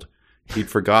 puzzled. He'd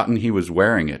forgotten he was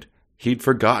wearing it. He'd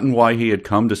forgotten why he had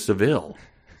come to Seville.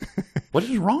 What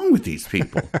is wrong with these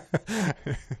people?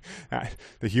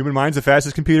 The human mind's the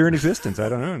fastest computer in existence. I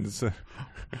don't know.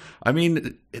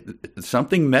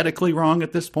 Something medically wrong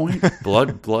at this point?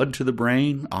 Blood to the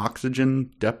brain,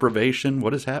 oxygen deprivation.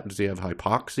 What has happened? Does he have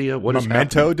hypoxia? What is happening?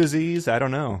 Memento disease? I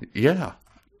don't know. Yeah.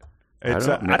 I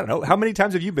don't know. How many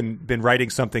times have you been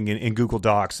writing something in Google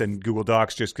Docs and Google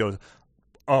Docs just goes,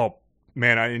 oh,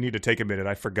 man, I need to take a minute.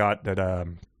 I forgot that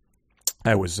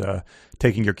I was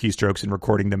taking your keystrokes and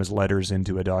recording them as letters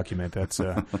into a document. That's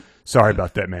sorry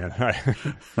about that, man.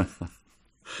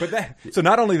 So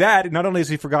not only has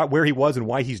he forgot where he was and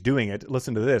why he's doing it.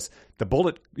 Listen to this: the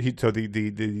bullet.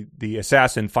 The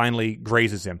assassin finally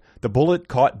grazes him. The bullet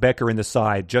caught Becker in the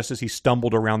side just as he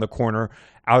stumbled around the corner,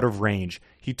 out of range.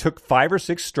 He took 5 or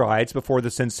 6 strides before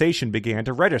the sensation began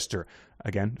to register.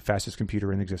 Again, fastest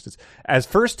computer in existence. At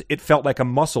first, it felt like a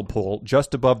muscle pull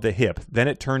just above the hip. Then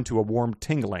it turned to a warm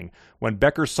tingling. When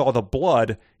Becker saw the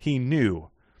blood, he knew.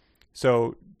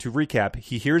 So, to recap,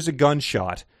 he hears a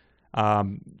gunshot,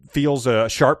 feels a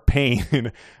sharp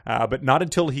pain, but not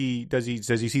until he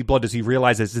see blood does he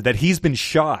realize that he's been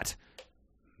shot.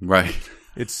 Right.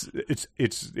 It's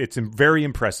very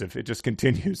impressive. It just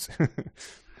continues.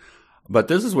 But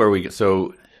this is where we get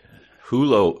Hulo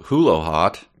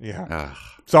hot. Yeah.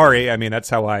 Sorry, that's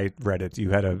how I read it.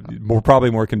 You had a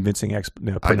probably more convincing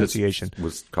pronunciation. I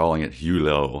was calling it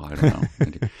Hulo. I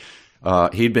don't know.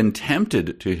 He'd been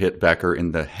tempted to hit Becker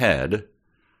in the head,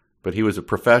 but he was a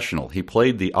professional. He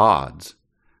played the odds.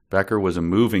 Becker was a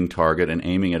moving target, and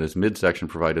aiming at his midsection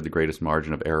provided the greatest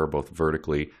margin of error both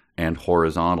vertically and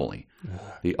horizontally.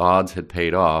 The odds had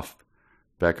paid off.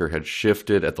 Becker had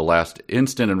shifted at the last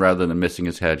instant, and rather than missing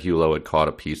his head, Hulot had caught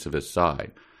a piece of his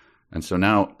side. And so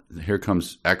now, here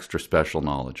comes extra special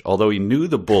knowledge. Although he knew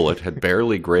the bullet had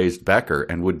barely grazed Becker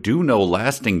and would do no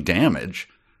lasting damage,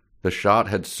 the shot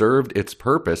had served its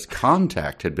purpose.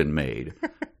 Contact had been made.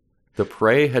 The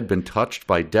prey had been touched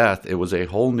by death. It was a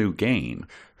whole new gain.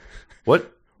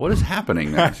 What is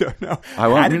happening there? I don't know.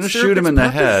 I'm going to shoot him in the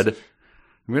head.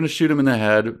 I'm going to shoot him in the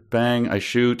head. Bang, I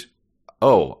shoot.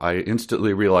 Oh, I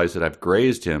instantly realize that I've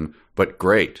grazed him, but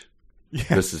great. Yes.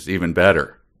 This is even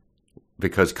better.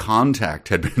 Because contact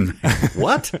had been made.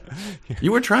 What?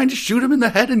 You were trying to shoot him in the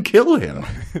head and kill him.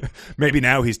 Maybe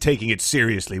now he's taking it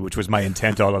seriously, which was my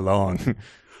intent all along.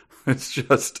 It's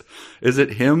just, is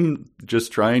it him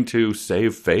just trying to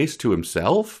save face to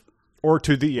himself? Or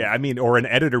to or an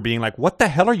editor being like, "What the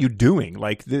hell are you doing?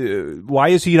 Like,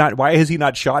 why has he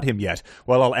not shot him yet?"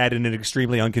 Well, I'll add in an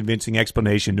extremely unconvincing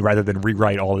explanation rather than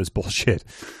rewrite all this bullshit.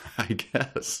 I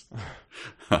guess.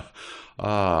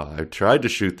 I tried to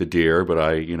shoot the deer, but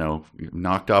I,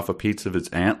 knocked off a piece of its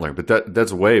antler. But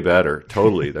that's way better.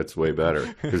 Totally, that's way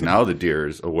better. Because now the deer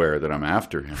is aware that I'm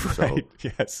after him. So. Right,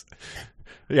 yes.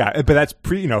 Yeah, but that's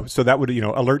so that would,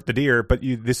 alert the deer. But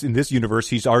in this universe,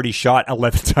 he's already shot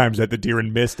 11 times at the deer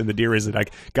and missed, and the deer has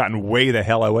gotten way the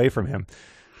hell away from him.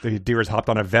 The deer has hopped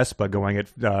on a Vespa going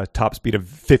at top speed of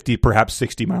 50, perhaps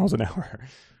 60 miles an hour.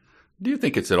 Do you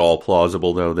think it's at all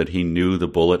plausible, though, that he knew the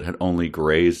bullet had only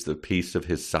grazed the piece of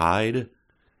his side?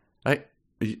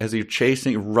 As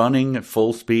you're running at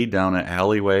full speed down an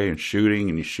alleyway and shooting,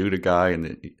 and you shoot a guy,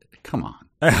 and come on.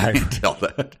 I can tell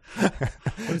that.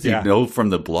 What does he know from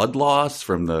the blood loss?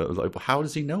 How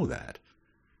does he know that?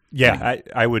 Yeah,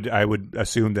 I would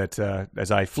assume that as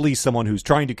I flee someone who's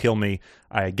trying to kill me,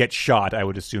 I get shot. I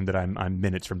would assume that I'm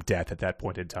minutes from death at that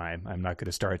point in time. I'm not going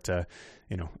to start,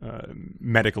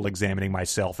 medical examining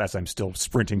myself as I'm still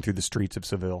sprinting through the streets of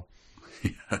Seville.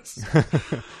 Yes,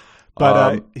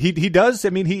 but he does.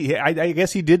 I mean, I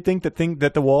guess he did think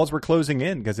that the walls were closing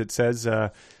in because it says.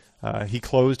 He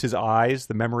closed his eyes.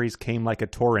 The memories came like a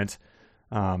torrent.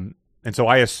 And so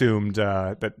I assumed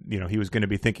that, he was going to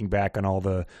be thinking back on all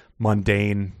the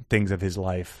mundane things of his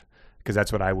life because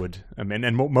that's what I would,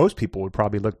 and most people would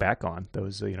probably look back on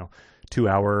those,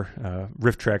 2-hour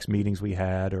Riff Tracks meetings we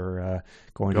had or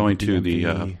going to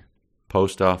the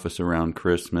post office around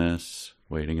Christmas,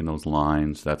 waiting in those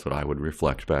lines. That's what I would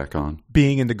reflect back on.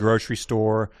 Being in the grocery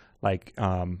store,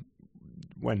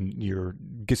 when you're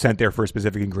sent there for a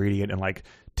specific ingredient and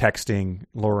texting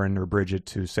Lauren or Bridget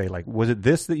to say was it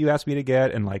this that you asked me to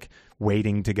get? And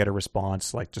waiting to get a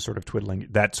response, just sort of twiddling,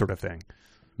 that sort of thing.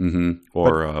 Mm-hmm.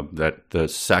 Or the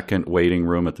second waiting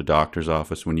room at the doctor's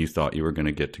office when you thought you were going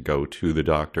to get to go to the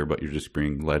doctor, but you're just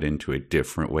being led into a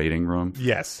different waiting room.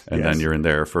 Yes. And then you're in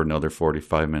there for another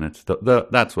 45 minutes.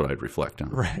 That's what I'd reflect on.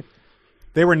 Right.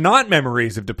 They were not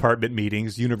memories of department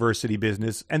meetings, university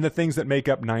business, and the things that make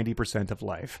up 90% of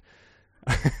life.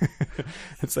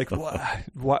 It's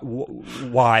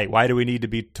why? Why do we need to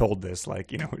be told this?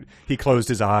 He closed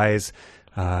his eyes.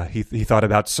 He thought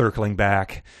about circling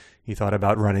back. He thought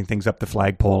about running things up the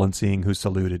flagpole and seeing who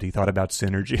saluted. He thought about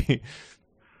synergy.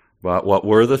 But what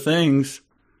were the things?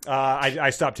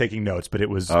 I stopped taking notes, but it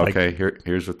was okay.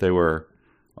 Here's what they were.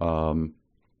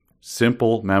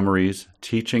 Simple memories,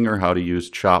 teaching her how to use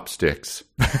chopsticks,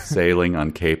 sailing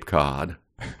on Cape Cod.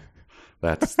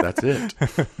 That's it.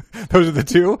 Those are the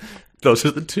two? Those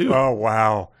are the two. Oh,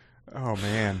 wow. Oh,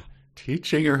 man.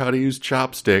 Teaching her how to use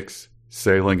chopsticks,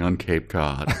 sailing on Cape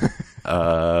Cod.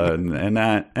 And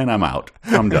I'm out.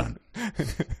 I'm done.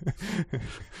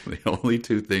 The only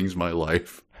two things my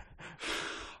life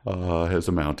has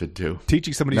amounted to.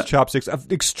 Teaching somebody to use chopsticks,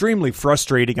 extremely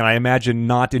frustrating and I imagine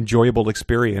not enjoyable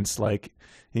experience.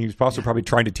 He was also probably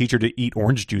trying to teach her to eat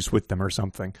orange juice with them or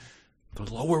something.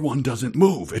 The lower one doesn't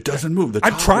move. It doesn't move.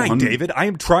 I'm trying, David. I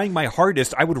am trying my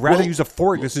hardest. I would rather use a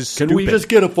fork. This is stupid. Can we just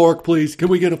get a fork, please? Can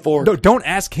we get a fork? No, don't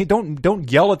ask.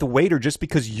 Don't yell at the waiter just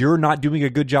because you're not doing a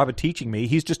good job at teaching me.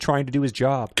 He's just trying to do his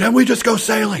job. Can we just go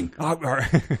sailing?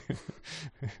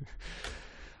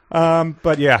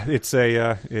 But yeah, it's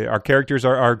our characters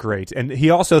are great, and he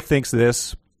also thinks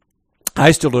this.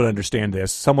 I still don't understand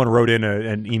this. Someone wrote in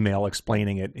an email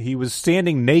explaining it. He was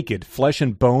standing naked, flesh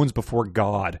and bones before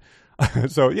God.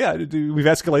 So yeah, we've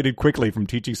escalated quickly from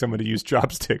teaching someone to use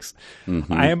chopsticks.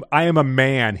 Mm-hmm. I am a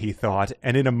man, he thought,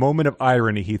 and in a moment of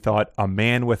irony, he thought, a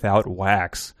man without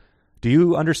wax. Do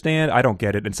you understand? I don't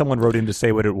get it. And someone wrote in to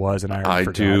say what it was, and I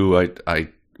forgot. Do. I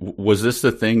was this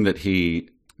the thing that he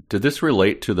did this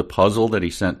relate to the puzzle that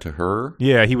he sent to her?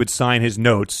 Yeah, he would sign his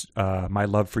notes. My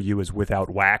love for you is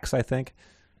without wax, I think.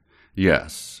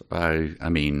 Yes. I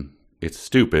mean, it's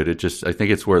stupid. I think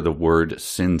it's where the word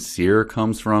sincere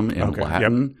comes from in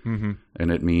Latin. Yep. Mm-hmm.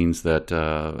 And it means that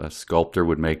a sculptor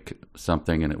would make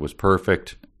something and it was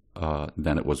perfect.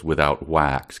 Then it was without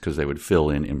wax because they would fill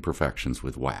in imperfections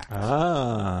with wax.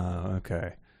 Ah,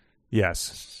 okay.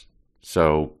 Yes.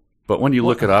 So, but when you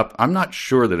look it up, I'm not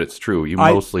sure that it's true. You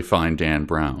mostly find Dan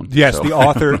Brown. Yes, so. the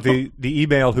author, the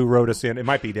email who wrote us in, it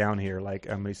might be down here. Like,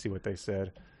 let me see what they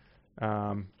said.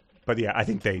 But yeah, I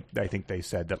think they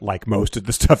said that, like most of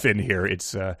the stuff in here,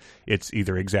 it's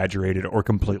either exaggerated or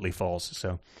completely false.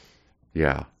 So.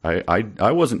 Yeah,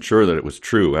 I wasn't sure that it was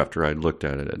true after I'd looked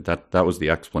at it. That was the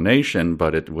explanation,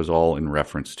 but it was all in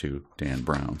reference to Dan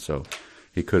Brown, so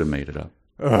he could have made it up.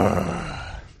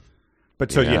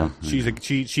 But so yeah, she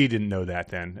didn't know that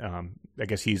then. I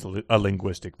guess he's a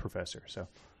linguistic professor. So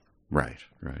right.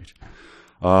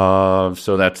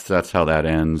 So that's how that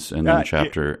ends, and then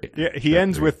chapter. He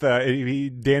ends with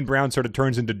Dan Brown sort of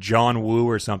turns into John Woo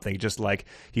or something, just like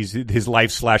his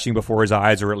life's flashing before his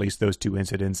eyes, or at least those two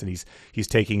incidents, and he's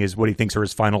taking his what he thinks are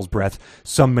his final breath.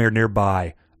 Somewhere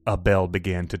nearby, a bell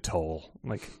began to toll.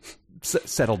 Like,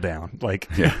 settle down. Like,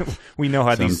 we know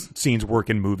how these scenes work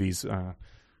in movies.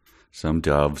 Some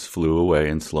doves flew away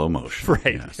in slow motion.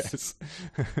 Right. Yes.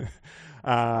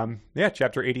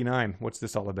 Chapter 89. What's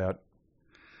this all about?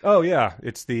 Oh yeah,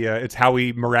 it's how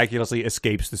he miraculously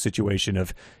escapes the situation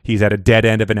of he's at a dead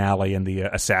end of an alley and the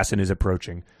assassin is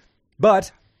approaching.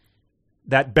 But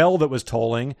that bell that was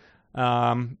tolling,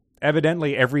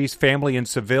 evidently every family in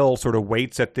Seville sort of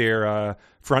waits at their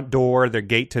front door, their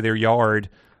gate to their yard,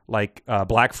 like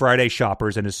Black Friday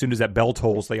shoppers. And as soon as that bell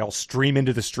tolls, they all stream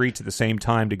into the streets at the same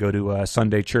time to go to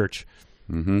Sunday church.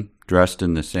 Mm-hmm. Dressed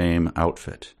in the same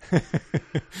outfit.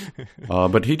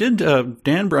 But he did.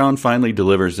 Dan Brown finally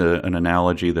delivers an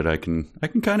analogy that I can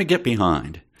kind of get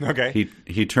behind. Okay.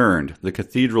 He turned. The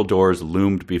cathedral doors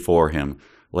loomed before him,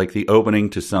 like the opening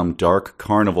to some dark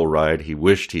carnival ride he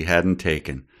wished he hadn't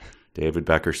taken. David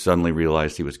Becker suddenly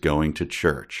realized he was going to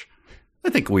church. I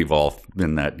think we've all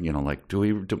been that, like,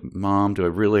 Mom, do I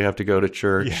really have to go to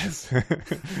church? Yes.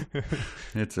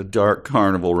 It's a dark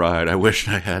carnival ride I wish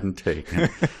I hadn't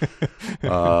taken.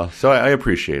 So I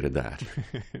appreciated that.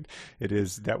 It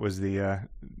is. That was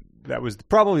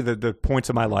probably the points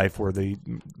of my life where the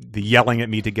yelling at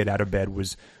me to get out of bed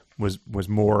was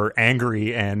more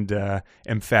angry and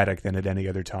emphatic than at any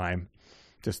other time.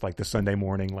 Just like the Sunday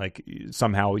morning, like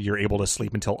somehow you're able to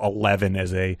sleep until 11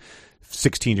 as a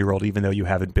 16-year-old, even though you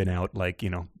haven't been out, like,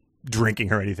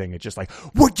 drinking or anything. It's just like,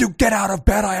 would you get out of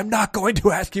bed? I am not going to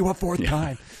ask you a fourth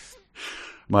time.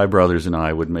 My brothers and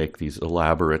I would make these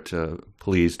elaborate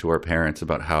pleas to our parents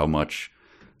about how much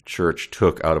church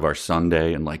took out of our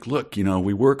Sunday, and like, look,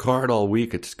 we work hard all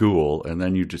week at school, and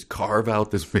then you just carve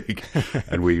out this big,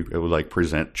 and it would like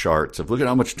present charts of look at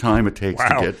how much time it takes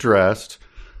to get dressed.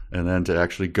 And then to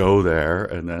actually go there,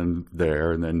 and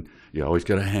then you always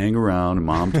got to hang around, and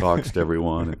Mom talks to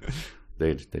everyone. And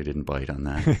they didn't bite on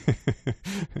that.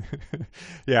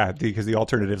 Yeah, because the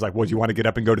alternative is like, well, do you want to get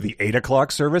up and go to the 8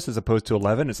 o'clock service as opposed to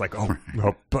 11? It's like,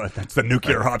 but that's the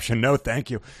nuclear option. No, thank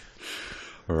you.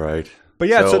 All right. But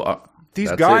yeah, so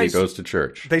these guys, he goes to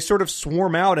church. They sort of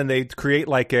swarm out and they create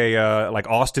like a like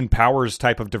Austin Powers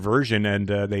type of diversion, and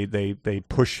they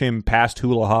push him past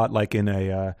Hula Hot like in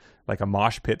a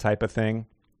mosh pit type of thing.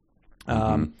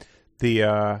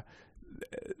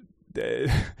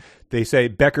 They say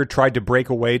Becker tried to break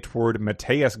away toward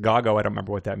Mateus Gago. I don't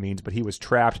remember what that means, but he was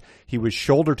trapped. He was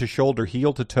shoulder to shoulder,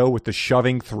 heel to toe with the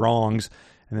shoving throngs.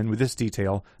 And then with this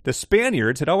detail, the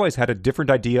Spaniards had always had a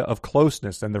different idea of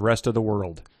closeness than the rest of the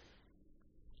world.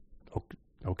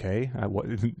 Okay,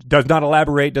 does not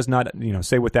elaborate, does not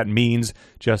say what that means.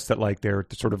 Just that like they're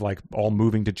sort of like all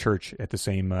moving to church at the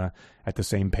same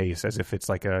pace, as if it's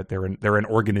like they're an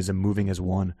organism moving as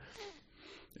one.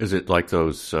 Is it like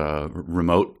those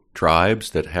remote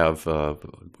tribes that have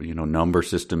number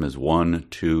system is 1,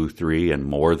 2, 3, and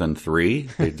more than 3?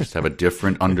 They just have a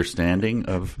different understanding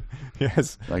of.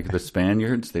 Yes, like the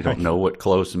Spaniards, they don't know what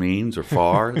close means or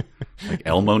far. Like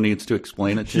Elmo needs to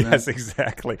explain it to them. Yes,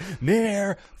 exactly.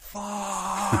 Near,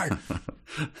 far.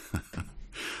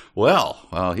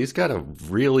 Well, he's got a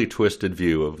really twisted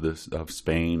view of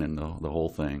Spain and the whole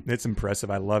thing. It's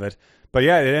impressive. I love it. But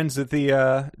yeah, it ends at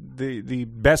the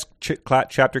best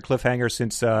chapter cliffhanger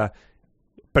since.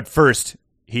 But first,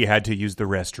 he had to use the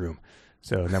restroom.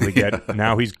 So then we get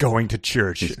now he's going to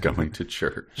church. He's going to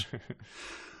church.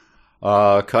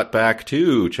 Cut back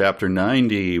to chapter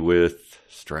 90 with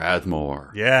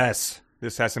Strathmore. Yes.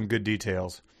 This has some good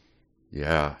details.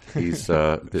 Yeah, he's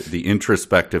the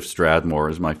introspective Strathmore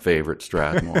is my favorite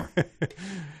Strathmore.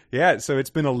 Yeah, so it's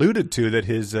been alluded to that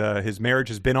his marriage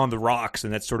has been on the rocks,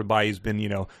 and that's sort of why he's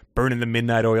been, burning the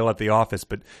midnight oil at the office.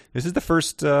 But this is the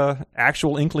first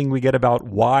actual inkling we get about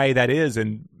why that is,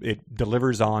 and it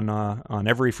delivers on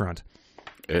every front.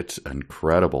 It's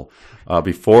incredible.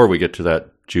 Before we get to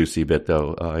that juicy bit,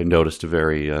 though, I noticed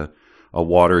a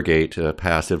Watergate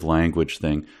passive language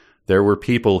thing. There were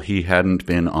people he hadn't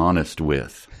been honest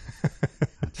with.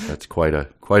 That's quite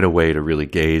a way to really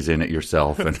gaze in at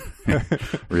yourself and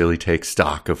really take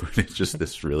stock of it. It's just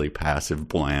this really passive,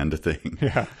 bland thing.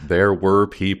 Yeah. There were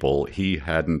people he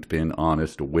hadn't been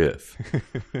honest with.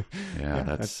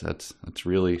 Yeah, that's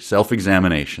really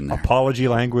self-examination there. Apology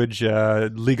language,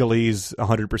 legalese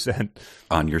 100%.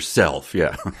 On yourself,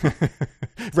 yeah.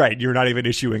 Right, you're not even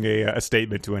issuing a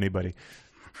statement to anybody.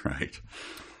 Right.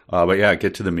 But yeah,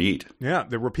 get to the meat. Yeah,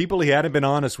 there were people he hadn't been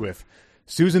honest with.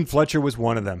 Susan Fletcher was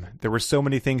one of them. There were so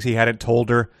many things he hadn't told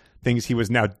her, things he was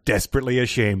now desperately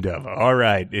ashamed of. All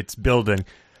right, it's building.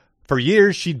 For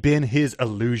years, she'd been his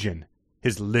illusion,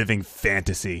 his living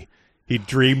fantasy. He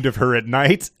dreamed of her at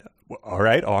night. All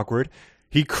right, awkward.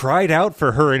 He cried out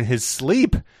for her in his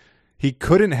sleep. He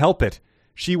couldn't help it.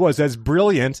 She was as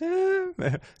brilliant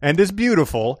and as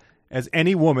beautiful as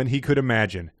any woman he could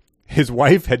imagine. His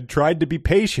wife had tried to be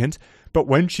patient, but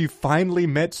when she finally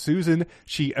met Susan,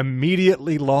 she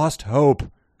immediately lost hope.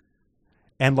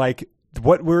 And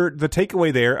what were the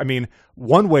takeaway there? I mean,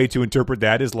 one way to interpret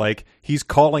that is he's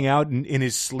calling out in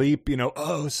his sleep,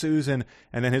 oh, Susan.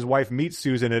 And then his wife meets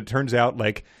Susan, and it turns out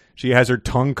she has her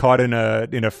tongue caught in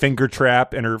a finger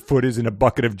trap, and her foot is in a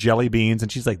bucket of jelly beans.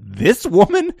 And she's like, this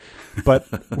woman? But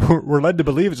we're led to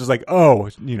believe it's just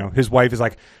his wife is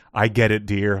like, I get it,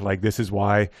 dear. This is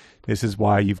why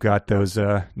you've got those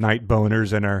night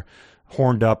boners and are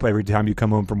horned up every time you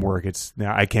come home from work.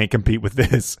 I can't compete with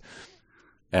this.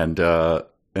 And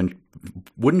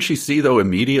wouldn't she see, though,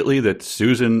 immediately that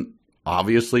Susan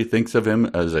obviously thinks of him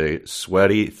as a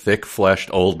sweaty, thick-fleshed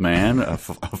old man, a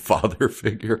father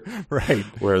figure, right?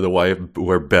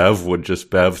 Where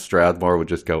Bev Strathmore would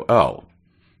just go, oh,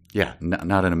 yeah,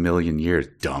 not in a million years,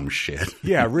 dumb shit.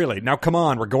 Yeah, really. Now, come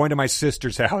on, we're going to my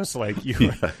sister's house.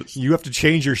 You have to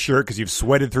change your shirt because you've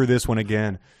sweated through this one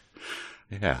again.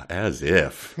 Yeah, as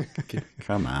if.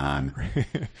 Come on.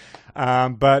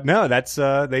 But no, that's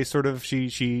they sort of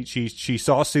she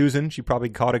saw Susan. She probably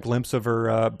caught a glimpse of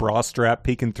her bra strap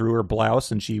peeking through her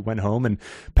blouse, and she went home and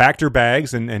packed her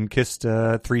bags and kissed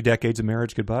 3 decades of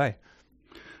marriage goodbye.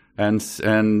 And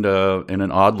in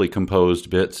an oddly composed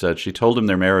bit said she told him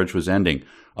their marriage was ending.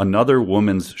 Another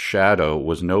woman's shadow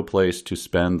was no place to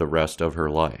spend the rest of her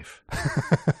life.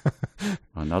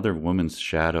 Another woman's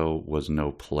shadow was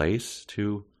no place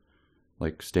to,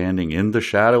 standing in the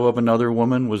shadow of another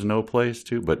woman was no place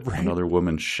to, but right. Another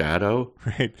woman's shadow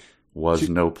was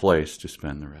no place to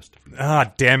spend the rest of her life.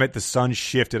 Ah, damn it, the sun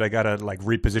shifted. I gotta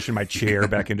reposition my chair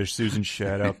back into Susan's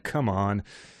shadow. Come on.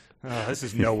 This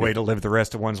is no way to live the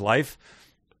rest of one's life.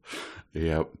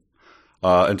 Yep.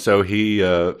 And so he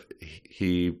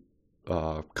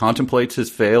contemplates his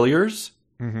failures,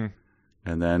 mm-hmm.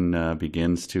 and then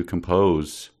begins to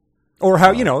compose. Or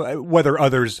how whether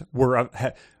others were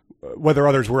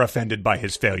offended by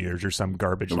his failures or some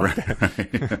garbage like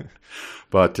that.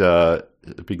 But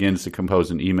begins to compose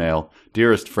an email.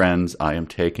 Dearest friends, I am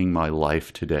taking my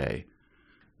life today.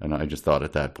 And I just thought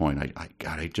at that point,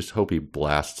 I just hope he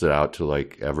blasts it out to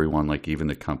everyone, even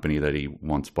the company that he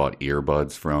once bought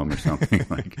earbuds from or something.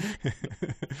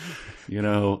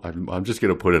 I'm just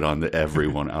going to put it on the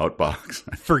everyone outbox.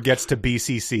 Forgets to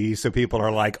BCC, so people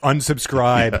are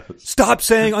unsubscribe. Yes. Stop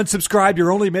saying unsubscribe.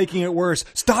 You're only making it worse.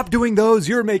 Stop doing those.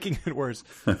 You're making it worse.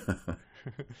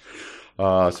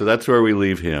 So that's where we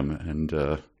leave him. And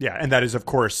and that is, of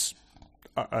course,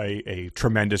 a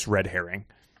tremendous red herring.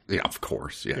 Yeah, of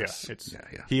course. Yes.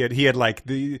 Yeah, He had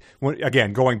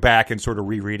again, going back and sort of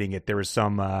rereading it. There was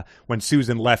some when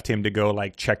Susan left him to go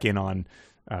check in on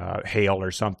Hale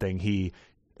or something.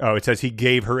 It says he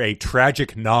gave her a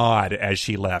tragic nod as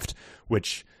she left,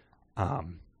 which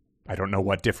I don't know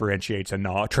what differentiates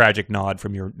a tragic nod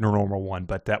from your normal one,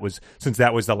 but since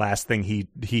that was the last thing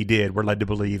he did, we're led to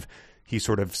believe he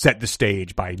sort of set the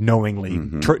stage by knowingly,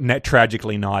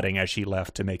 tragically nodding as she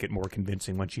left to make it more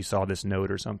convincing when she saw this note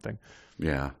or something.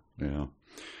 Yeah.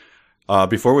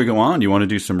 Before we go on, you want to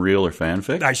do some real or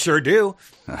fanfic? I sure do.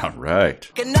 All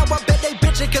right. And now I bet they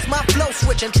bitching cause my flow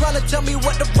switching, trying to tell me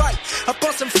what to write.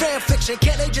 About some fan fiction,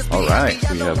 can't they just be all right,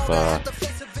 we have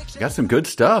got some good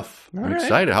stuff. I'm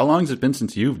excited. How long has it been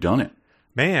since you've done it?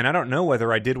 Man, I don't know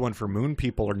whether I did one for Moon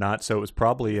People or not, so it was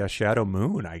probably a Shadow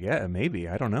Moon, I guess. Maybe.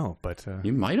 I don't know. But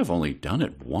you might have only done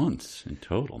it once in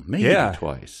total. Maybe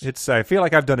twice. I feel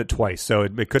like I've done it twice, so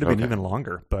it could have been even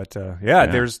longer. But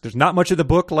there's not much of the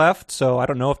book left, so I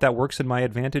don't know if that works in my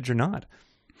advantage or not.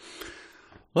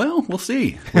 Well, we'll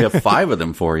see. We have 5 of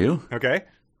them for you. Okay.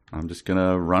 I'm just going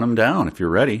to run them down if you're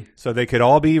ready. So they could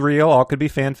all be real, all could be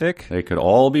fanfic? They could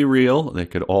all be real. They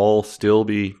could all still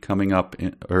be coming up,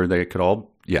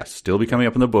 still be coming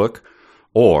up in the book.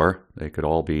 Or they could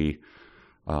all be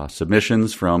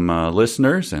submissions from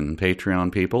listeners and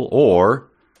Patreon people. Or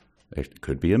it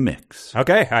could be a mix.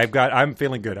 Okay, I'm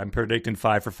feeling good. I'm predicting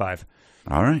 5 for 5.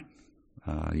 All right.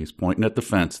 He's pointing at the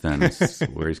fence then,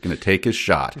 where he's going to take his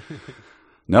shot.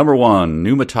 Number 1,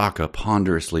 Numitaka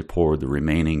ponderously poured the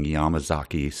remaining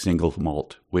Yamazaki single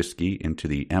malt whiskey into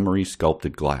the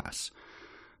emery-sculpted glass.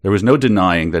 There was no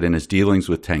denying that in his dealings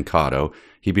with Tenkado,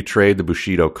 he betrayed the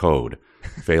Bushido code,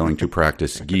 failing to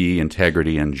practice gi,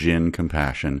 integrity, and jin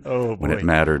compassion when it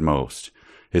mattered most.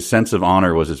 His sense of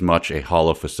honor was as much a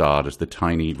hollow facade as the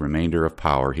tiny remainder of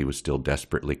power he was still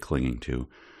desperately clinging to.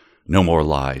 No more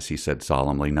lies, he said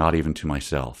solemnly, not even to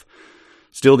myself.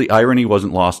 Still, the irony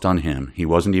wasn't lost on him. He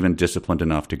wasn't even disciplined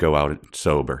enough to go out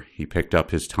sober. He picked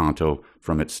up his tanto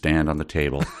from its stand on the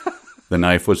table. The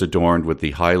knife was adorned with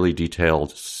the highly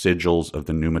detailed sigils of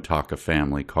the Numitaka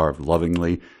family carved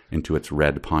lovingly into its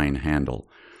red pine handle.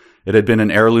 It had been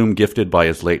an heirloom gifted by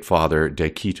his late father,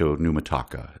 Deikito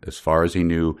Numitaka. As far as he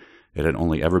knew, it had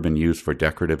only ever been used for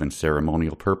decorative and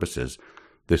ceremonial purposes.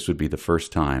 This would be the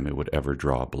first time it would ever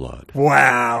draw blood.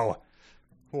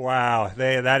 Wow,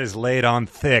 that is laid on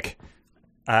thick.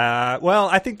 Well,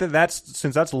 I think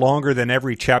since that's longer than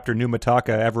every chapter Numitaka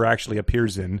ever actually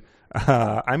appears in,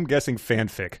 I'm guessing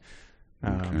fanfic.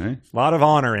 Okay. A lot of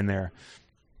honor in there.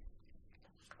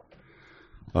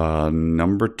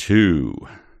 Number 2. It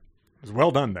was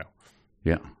well done, though.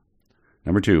 Yeah.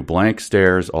 Number 2, blank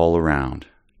stares all around.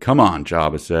 Come on,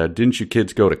 Jabba said. Didn't you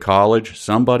kids go to college?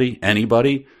 Somebody?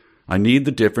 Anybody? I need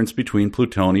the difference between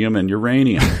plutonium and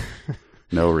uranium.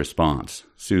 No response.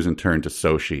 Susan turned to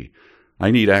Soshi.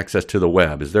 I need access to the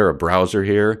web. Is there a browser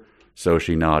here?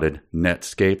 Soshi nodded.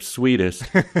 Netscape's sweetest.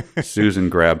 Susan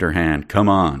grabbed her hand. Come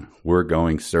on. We're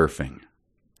going surfing.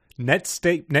 What does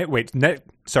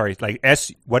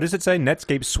it say?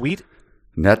 Netscape Suite?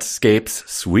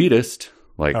 Netscape's sweetest.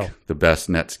 The best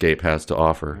Netscape has to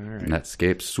offer. Right.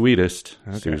 Netscape's sweetest.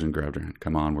 Okay. Susan grabbed her hand.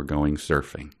 Come on. We're going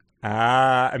surfing.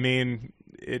 I mean,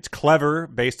 it's clever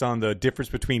based on the difference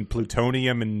between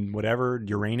plutonium and whatever,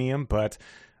 uranium, but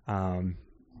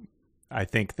I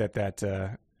think that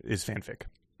is fanfic.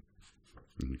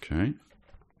 Okay.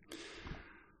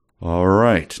 All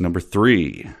right. Number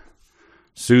 3.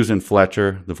 Susan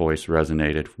Fletcher, the voice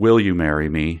resonated. Will you marry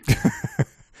me?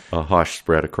 A hush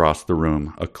spread across the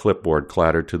room. A clipboard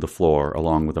clattered to the floor,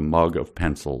 along with a mug of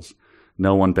pencils.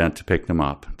 No one bent to pick them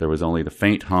up. There was only the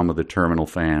faint hum of the terminal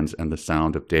fans and the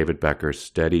sound of David Becker's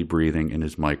steady breathing in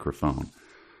his microphone.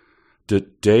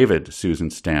 David, Susan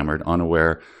stammered,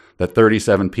 unaware that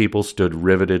 37 people stood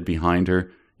riveted behind her.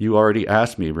 You already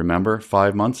asked me, remember?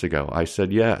 5 months ago. I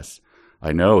said yes.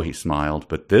 I know, he smiled,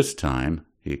 but this time,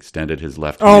 he extended his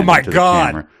left hand into the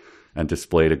camera and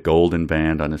displayed a golden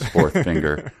band on his 4th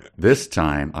finger. This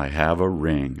time, I have a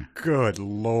ring. Good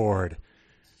Lord.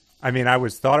 I mean,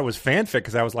 thought it was fanfic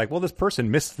because I was like, well, this person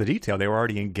missed the detail. They were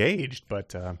already engaged,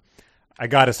 but I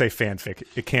got to say fanfic.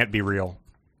 It can't be real.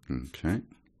 Okay.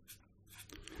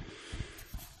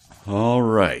 All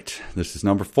right. This is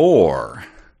number 4.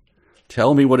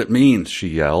 Tell me what it means, she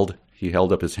yelled. He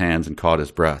held up his hands and caught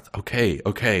his breath. Okay,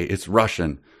 it's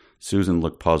Russian. Susan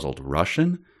looked puzzled.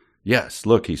 Russian? Yes,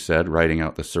 look, he said, writing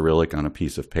out the Cyrillic on a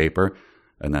piece of paper.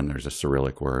 And then there's a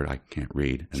Cyrillic word I can't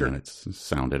read. And then it's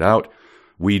sounded out.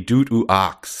 We doot u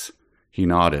ox. He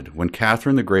nodded. When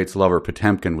Catherine the Great's lover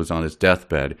Potemkin was on his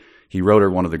deathbed, he wrote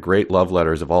her one of the great love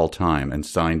letters of all time and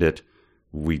signed it,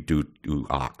 We doot u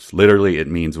ox. Literally, it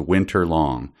means winter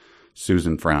long.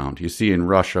 Susan frowned. You see, in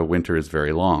Russia, winter is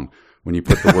very long. When you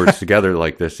put the words together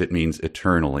like this, it means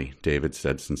eternally, David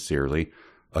said sincerely.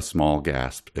 A small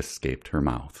gasp escaped her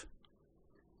mouth.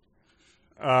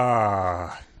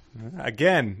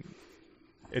 Again,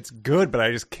 it's good, but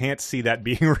I just can't see that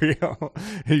being real.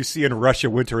 You see, in Russia,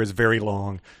 winter is very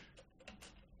long.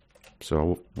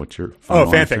 So, what's your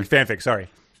final answer? Fanfic, sorry.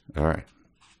 All right.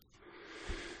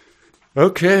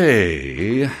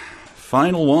 Okay,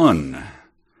 final one.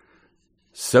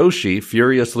 Soshi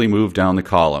furiously moved down the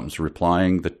columns,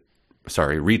 retyping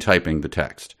the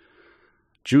text.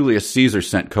 Julius Caesar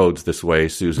sent codes this way,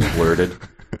 Susan blurted.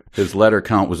 His letter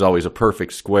count was always a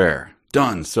perfect square.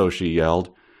 Done, Soshi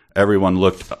yelled. Everyone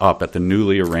looked up at the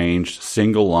newly arranged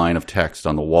single line of text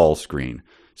on the wall screen.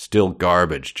 Still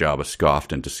garbage, Jabba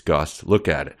scoffed in disgust. Look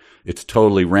at it. It's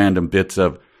totally random bits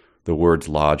of... The words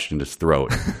lodged in his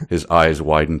throat. His eyes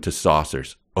widened to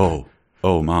saucers. Oh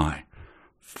my.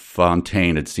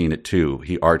 Fontaine had seen it too.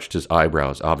 He arched his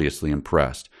eyebrows, obviously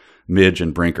impressed. Midge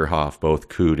and Brinkerhoff both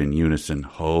cooed in unison.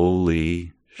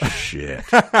 Holy shit.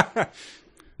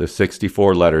 The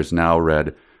 64 letters now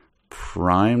read,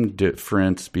 prime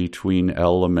difference between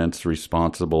elements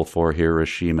responsible for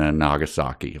Hiroshima and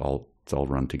Nagasaki. It's all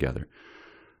run together.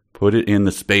 Put it in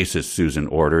the spaces, Susan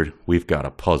ordered. We've got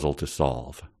a puzzle to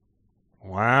solve.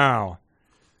 Wow.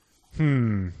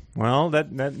 Well,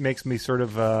 that makes me sort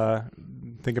of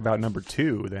think about number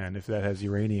 2 then, if that has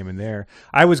uranium in there.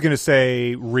 I was going to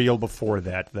say real before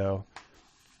that, though.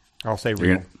 I'll say real.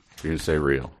 You're going to say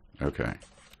real. Okay.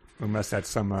 Unless that's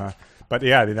some... but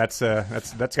yeah, that's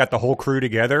got the whole crew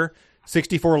together.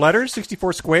 64 letters,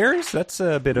 64 squares. That's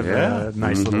a bit of a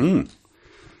nice little...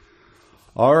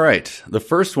 All right. The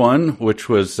first one, which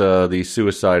was the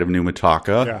suicide of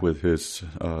Numitaka with his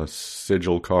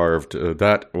sigil carved,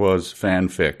 that was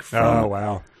fanfic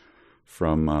from,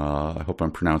 from I hope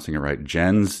I'm pronouncing it right,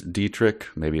 Jens Dietrich.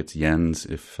 Maybe it's Jens,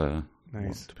 if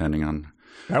nice. Depending on...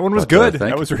 That one was good.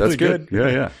 That was really good.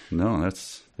 Yeah. No,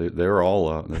 they were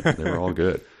all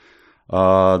good.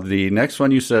 The next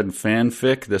one you said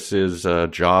fanfic. This is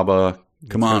Jabba.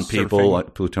 Come on, people!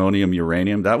 Plutonium,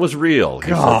 uranium. That was real. You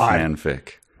said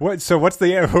fanfic. What? So what's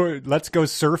the? Let's go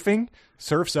surfing.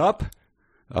 Surfs up.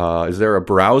 Is there a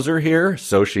browser here?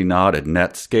 Soshi nodded.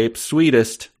 Netscape,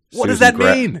 sweetest. What does that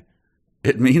mean?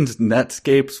 It means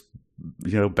Netscape's,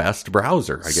 best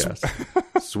browser, I guess.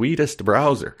 Sweetest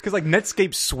browser. Because like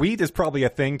Netscape Suite is probably a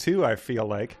thing too. I feel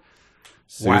like.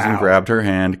 Susan grabbed her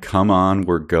hand. Come on,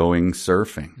 we're going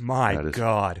surfing. My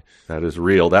God. That is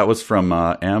real. That was from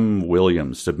M.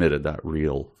 Williams submitted that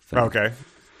real thing. Okay.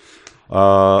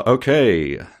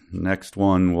 Okay. Next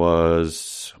one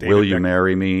was David Will You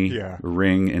Marry Me? Yeah.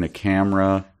 Ring in a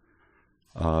camera.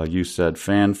 You said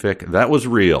fanfic. That was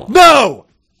real. No!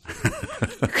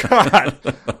 God.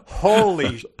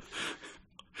 Holy.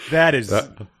 That is...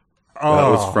 That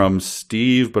was from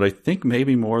Steve, but I think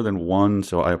maybe more than one,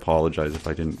 so I apologize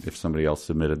if somebody else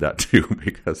submitted that too,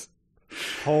 because...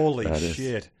 Holy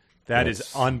shit. That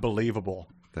is unbelievable.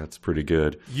 That's pretty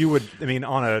good. You would,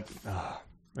 on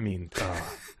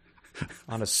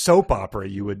a soap opera,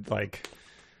 you would like...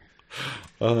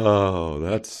 Oh,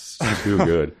 that's too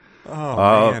good.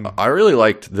 Man. I really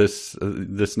liked this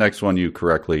next one you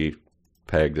correctly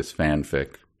pegged as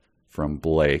fanfic from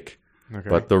Blake. Okay.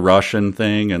 But the Russian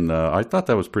thing I thought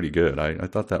that was pretty good. I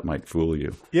thought that might fool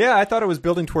you. Yeah, I thought it was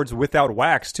building towards Without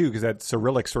Wax too, because that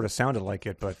Cyrillic sort of sounded like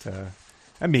it. But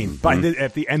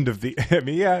at the end of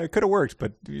it could have worked.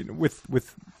 But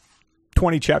with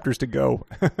 20 chapters to go,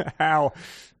 how?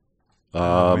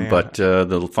 But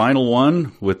the final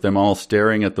one with them all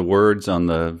staring at the words on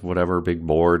the whatever big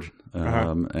board,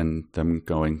 and them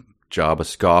going Jabba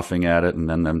scoffing at it, and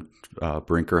then them.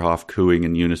 Brinkerhoff cooing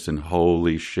in unison.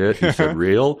 Holy shit! You said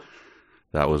real.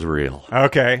 That was real.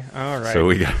 Okay, all right. So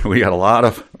we got a lot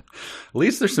of. At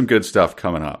least there's some good stuff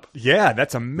coming up. Yeah,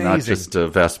 that's amazing. Not just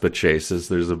Vespa chases.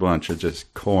 There's a bunch of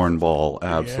just cornball,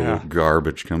 absolute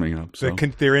garbage coming up. So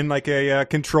they're in like a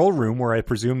control room where I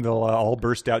presume they'll all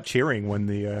burst out cheering when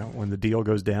the deal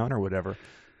goes down or whatever.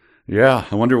 Yeah,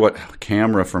 I wonder what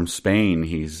camera from Spain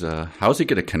he's... how's he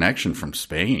get a connection from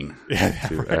Spain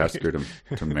to ask her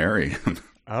to marry him?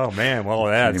 Oh, man. Well,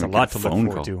 that's a lot to look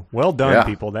forward to. Well done,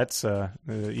 people. That's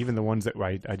even the ones that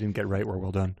I didn't get right were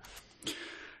well done.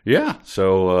 Yeah,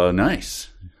 so nice.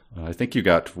 I think you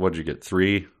got, what did you get,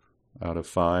 3 out of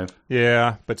 5?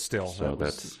 Yeah, but still. So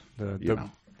that's,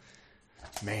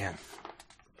 man.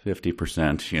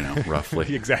 50%,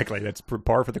 roughly. Exactly. That's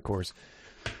par for the course.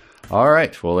 All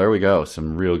right. Well, there we go.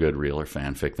 Some real good reeler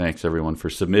fanfic. Thanks, everyone,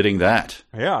 for submitting that.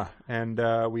 Yeah. And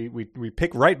we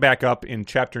pick right back up in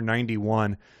Chapter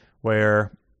 91,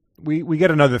 where we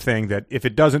get another thing that if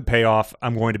it doesn't pay off,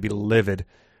 I'm going to be livid,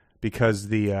 because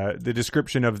the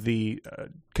description of the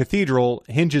cathedral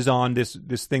hinges on this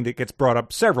thing that gets brought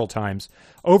up several times.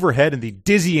 Overhead in the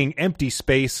dizzying empty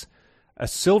space, a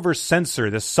silver censer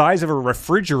the size of a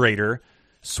refrigerator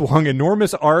swung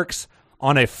enormous arcs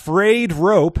on a frayed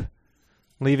rope,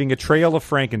 leaving a trail of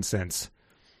frankincense.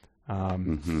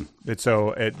 It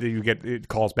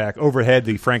calls back. Overhead,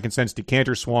 the frankincense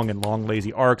decanter swung in long,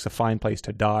 lazy arcs, a fine place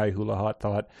to die, Hula Hot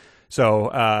thought.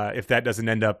 So if that doesn't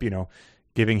end up,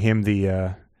 giving him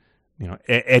the,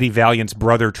 Eddie Valiant's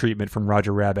brother treatment from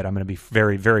Roger Rabbit, I'm going to be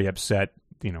very, very upset.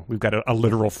 We've got a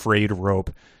literal frayed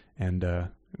rope And I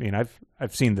mean,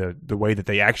 I've seen the way that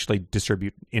they actually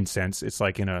distribute incense. It's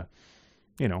like in a,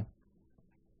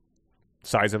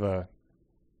 size of a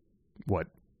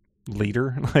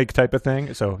liter like type of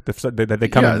thing. So they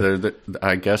come. Yeah,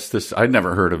 I guess this. I'd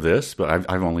never heard of this, but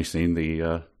I've only seen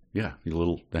the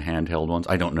handheld ones.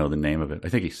 I don't know the name of it. I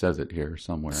think he says it here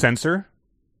somewhere. Censer.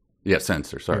 Yeah,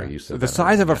 censer. Sorry, you said the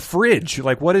size of a fridge.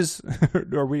 Like, what is?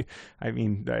 Are we? I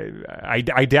mean, I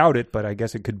doubt it, but I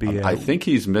guess it could be. I think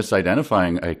he's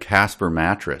misidentifying a Casper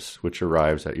mattress, which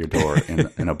arrives at your door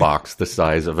in a box the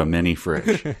size of a mini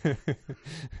fridge.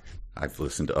 I've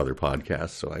listened to other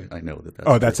podcasts, so I know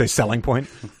that. That's a selling point.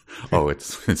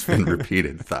 It's been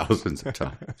repeated thousands of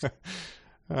times.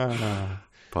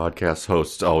 Podcast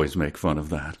hosts always make fun of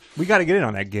that. We got to get in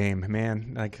on that game,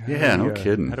 man. Like, no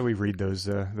kidding. How do we read those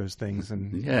things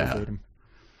and translate them?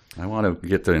 I want to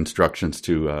get the instructions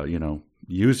to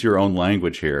use your own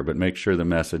language here, but make sure the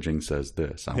messaging says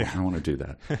this. I want to do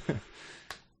that.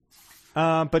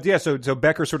 But yeah, so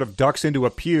Becker sort of ducks into a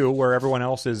pew where everyone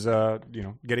else is,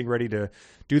 getting ready to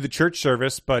do the church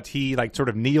service, but he like sort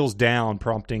of kneels down,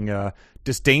 prompting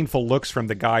disdainful looks from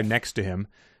the guy next to him.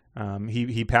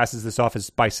 He passes this off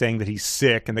by saying that he's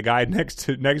sick, and the guy next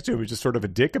to him is just sort of a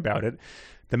dick about it.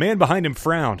 The man behind him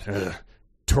frowned.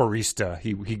 Tourista,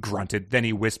 he grunted. Then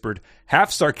he whispered,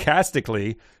 half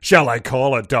sarcastically, "Shall I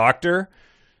call a doctor?"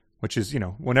 Which is,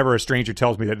 whenever a stranger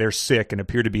tells me that they're sick and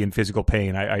appear to be in physical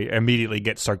pain, I immediately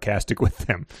get sarcastic with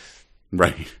them.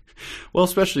 Right. Well,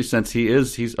 especially since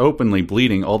he's openly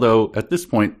bleeding, although at this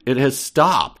point it has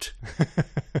stopped.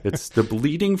 It's the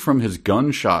bleeding from his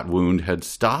gunshot wound had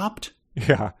stopped.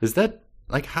 Yeah. Is that,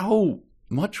 like, how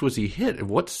much was he hit?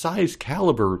 What size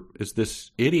caliber is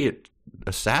this idiot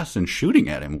assassin shooting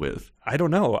at him with? I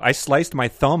don't know. I sliced my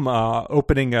thumb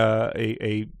opening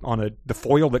the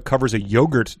foil that covers a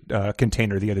yogurt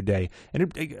container the other day,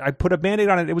 and I put a Band-Aid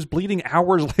on it. It was bleeding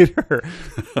hours later.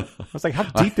 I was like, how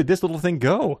deep did this little thing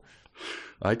go?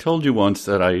 I told you once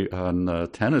that on the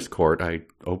tennis court,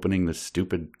 opening this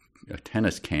stupid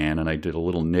tennis can, and I did a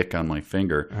little nick on my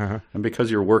finger, and because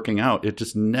you're working out, it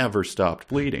just never stopped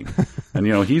bleeding. And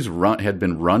he's had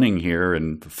been running here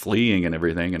and fleeing and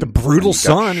everything, and the brutal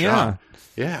sun, yeah.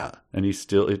 Yeah, and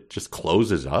it just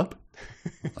closes up.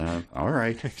 All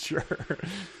right.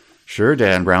 Sure,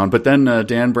 Dan Brown. But then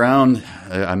Dan Brown,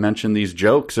 I mentioned these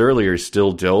jokes earlier,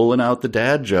 still doling out the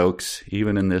dad jokes,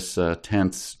 even in this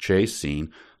tense chase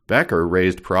scene. Becker,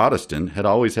 raised Protestant, had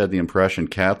always had the impression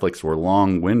Catholics were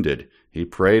long-winded. He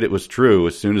prayed it was true.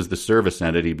 As soon as the service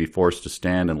ended, he'd be forced to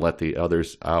stand and let the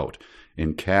others out.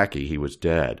 In khaki, he was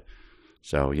dead.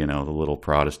 So, the little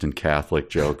Protestant Catholic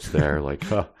jokes there, like,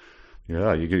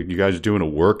 yeah, you guys doing a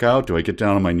workout? Do I get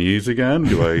down on my knees again?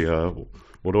 Do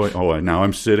I, now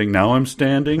I'm sitting, now I'm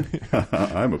standing?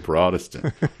 I'm a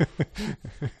Protestant.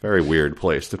 Very weird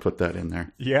place to put that in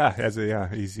there. Yeah,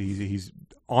 he's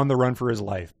on the run for his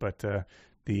life, but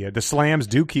the slams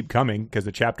do keep coming because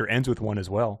the chapter ends with one as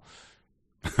well.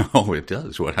 Oh, it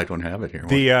does. What? I don't have it here.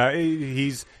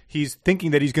 He's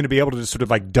thinking that he's going to be able to just sort of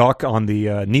like duck on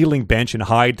the kneeling bench and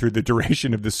hide through the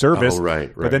duration of the service. Oh,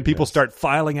 right. But then people start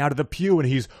filing out of the pew, and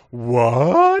he's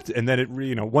what? And then it,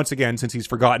 once again, since he's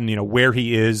forgotten, where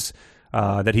he is,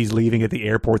 that he's leaving at the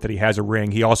airport, that he has a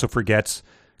ring, he also forgets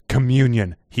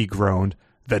communion. He groaned.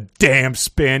 The damn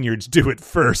Spaniards do it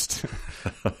first.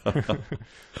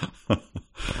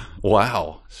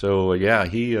 Wow. So yeah,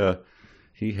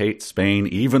 he hates Spain,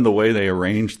 even the way they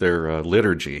arrange their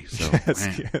liturgy. So,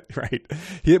 yes, yeah,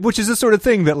 right. Which is the sort of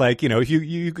thing that, like, if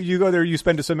you go there, you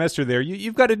spend a semester there,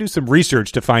 you've got to do some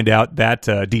research to find out that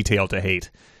detail to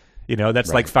hate. That's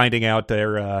right. Like finding out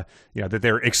that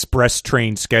their express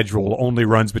train schedule only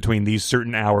runs between these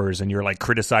certain hours, and you're like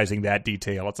criticizing that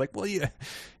detail. It's like, well,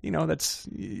 that's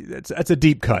a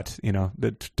deep cut.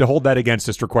 To hold that against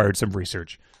us required some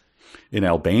research. In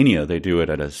Albania, they do it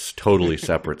at a totally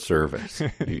separate service.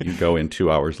 You go in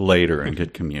 2 hours later and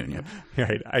get communion.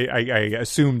 Right. I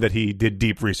assume that he did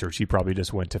deep research. He probably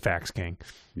just went to Fax King.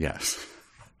 Yes.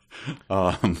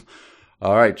 All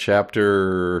right,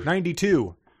 chapter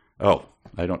 92. Oh,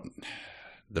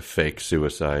 the fake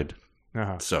suicide.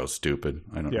 So stupid.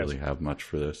 I don't really have much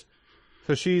for this.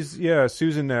 So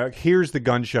Susan hears the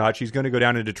gunshot. She's going to go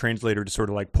down into Translator to sort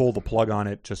of like pull the plug on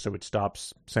it just so it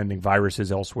stops sending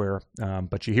viruses elsewhere.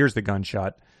 But she hears the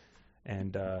gunshot.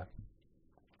 And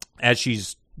as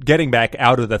she's getting back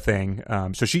out of the thing,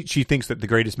 so she thinks that the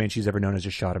greatest man she's ever known has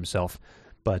just shot himself.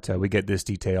 But we get this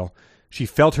detail. She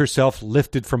felt herself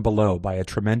lifted from below by a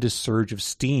tremendous surge of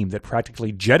steam that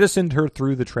practically jettisoned her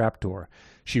through the trapdoor.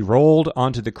 She rolled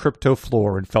onto the crypto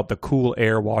floor and felt the cool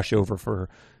air wash over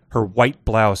Her white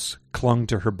blouse clung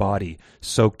to her body,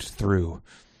 soaked through.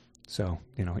 So,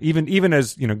 even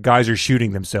as, guys are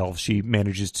shooting themselves, she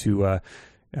manages to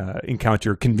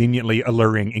encounter conveniently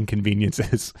alluring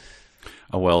inconveniences.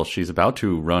 Oh, well, she's about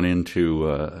to run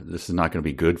into, this is not going to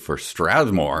be good for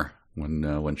Strathmore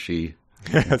when she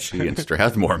and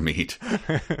Strathmore meet.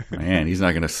 Man, he's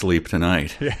not going to sleep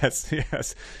tonight.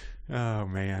 Yes. Oh,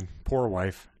 man. Poor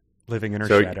wife living in her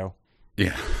shadow.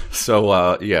 Yeah.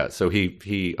 So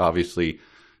he obviously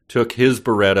took his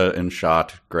Beretta and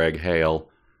shot Greg Hale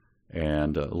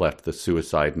and left the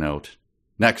suicide note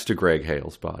next to Greg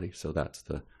Hale's body. So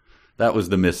that was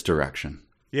the misdirection.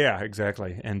 Yeah,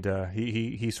 exactly. And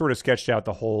he sort of sketched out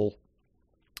the whole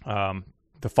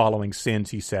the following sins,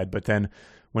 he said, but then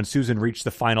when Susan reached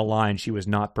the final line, she was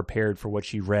not prepared for what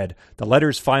she read. The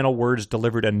letter's final words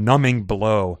delivered a numbing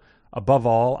blow. Above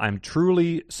all, I'm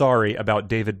truly sorry about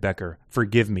David Becker.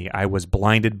 Forgive me. I was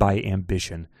blinded by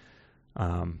ambition.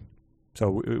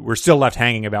 So we're still left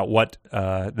hanging about what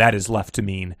that is left to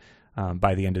mean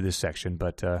by the end of this section.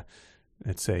 But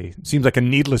it seems like a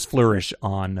needless flourish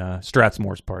on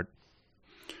Strathmore's part.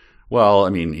 Well, I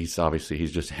mean, he's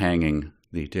just hanging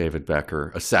the David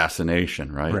Becker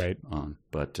assassination, right? Right.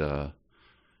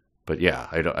 But yeah,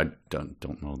 I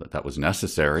don't know that was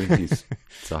necessary. It's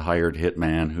a hired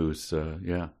hitman who's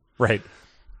right.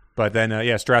 But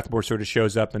then Strathmore sort of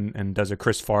shows up and does a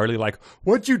Chris Farley like,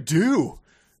 "What'd you do?"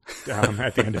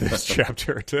 At the end of this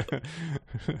chapter to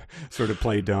sort of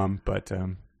play dumb, but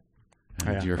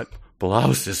your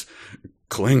blouse is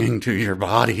clinging to your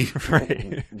body,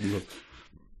 right?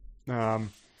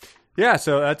 Yeah,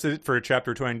 so that's it for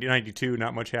chapter 92.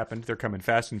 Not much happened. They're coming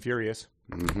fast and furious.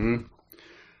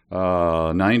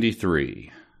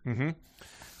 93.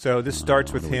 So this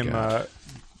starts with him.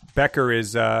 Becker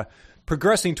is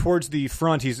progressing towards the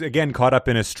front. He's again caught up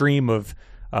in a stream of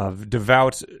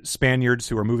devout Spaniards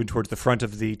who are moving towards the front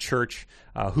of the church.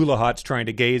 Hula Hot's trying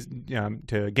to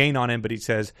gain on him, but he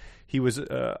says he was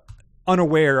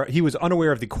unaware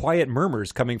of the quiet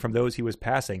murmurs coming from those he was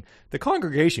passing. The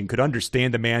congregation could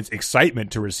understand the man's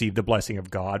excitement to receive the blessing of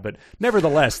God, but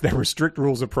nevertheless, there were strict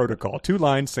rules of protocol. 2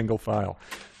 lines, single file.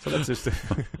 So that's just...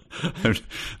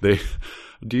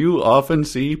 Do you often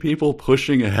see people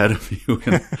pushing ahead of you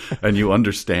and you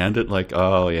understand it? Like,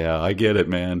 oh, yeah, I get it,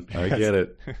 man. I get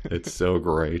it. It's so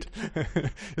great.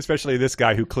 Especially this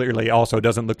guy who clearly also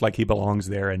doesn't look like he belongs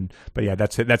there. But yeah,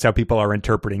 that's how people are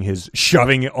interpreting his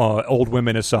shoving old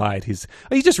women aside. He's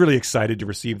just really excited to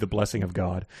receive the blessing of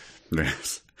God.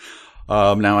 Yes.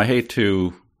 Now, I hate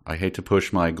to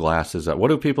push my glasses up. What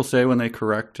do people say when they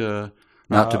correct...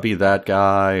 Not to be that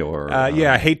guy, or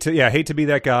I hate to be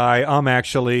that guy.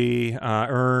 Actually, but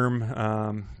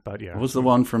yeah. What was the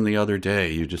one from the other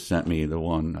day? You just sent me the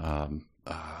one.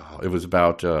 It was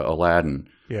about Aladdin.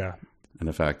 Yeah, and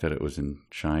the fact that it was in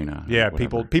China. Yeah,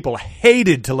 people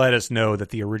hated to let us know that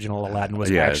the original Aladdin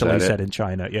was actually set in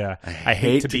China. Yeah, I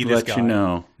hate to be this guy. You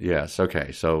know. Yes.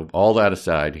 Okay. So all that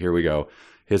aside, here we go.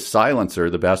 His silencer,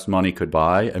 the best money could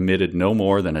buy, emitted no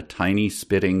more than a tiny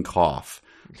spitting cough.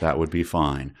 That would be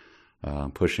fine.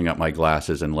 Pushing up my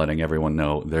glasses and letting everyone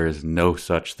know there is no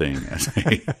such thing as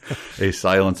a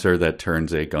silencer that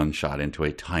turns a gunshot into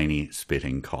a tiny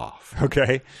spitting cough.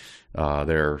 Okay.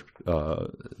 They're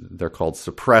called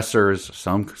suppressors.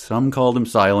 Some call them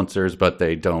silencers, but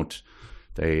they don't.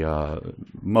 They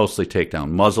mostly take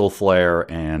down muzzle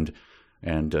flare and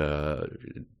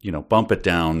bump it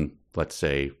down. Let's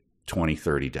say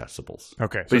 20-30 decibels.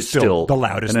 Okay, so it's still the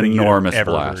loudest an thing enormous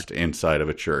ever blast heard. Inside of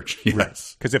a church.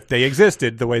 Yes, because if they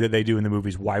existed the way that they do in the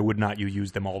movies, why would not you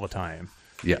use them all the time?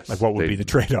 Yes, like what would be the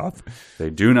trade-off?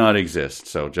 They do not exist.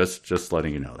 So just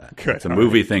letting you know that. Good. It's a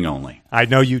movie thing only. I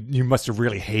know you must have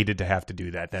really hated to have to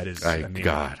do that. That is,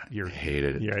 God, I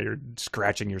hated it. Yeah, you're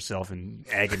scratching yourself in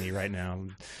agony right now.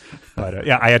 But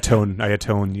I atone.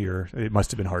 It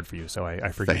must have been hard for you, so I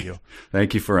forgive you.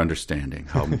 Thank you for understanding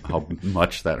how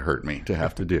much that hurt me to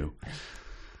have to do.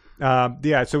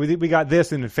 So we got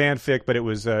this in the fanfic, but it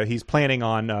was he's planning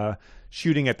on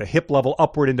shooting at the hip level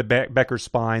upward into Becker's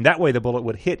spine. That way the bullet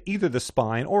would hit either the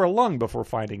spine or a lung before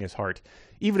finding his heart.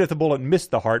 Even if the bullet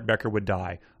missed the heart, Becker would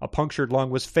die. A punctured lung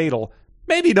was fatal.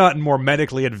 Maybe not in more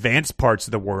medically advanced parts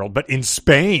of the world, but in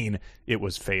Spain, it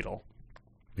was fatal.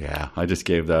 Yeah, I just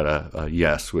gave that a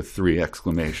yes with 3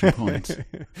 exclamation points.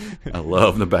 I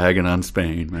love the bagging on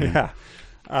Spain, man.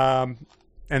 Yeah.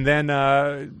 And then,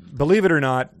 believe it or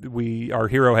not, our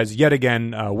hero has yet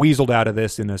again weaseled out of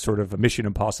this in a sort of a Mission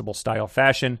Impossible style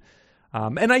fashion.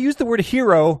 And I use the word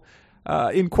hero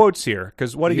in quotes here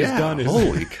because what he has done is...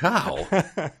 Holy cow.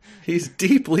 He's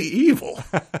deeply evil.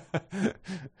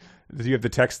 Do you have the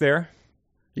text there?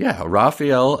 Yeah,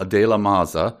 Rafael de la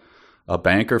Maza, a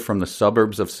banker from the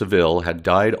suburbs of Seville, had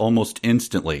died almost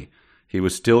instantly. He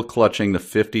was still clutching the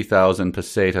 50,000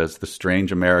 pesetas the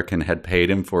strange American had paid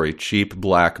him for a cheap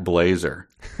black blazer.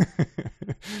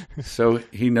 So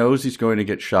he knows he's going to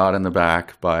get shot in the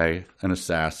back by an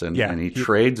assassin, and he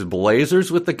trades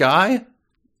blazers with the guy?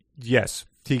 Yes.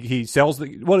 He sells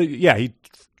he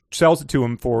sells it to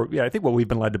him for, I think what we've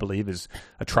been led to believe is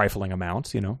a trifling amount,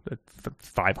 $500,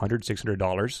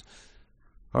 $600.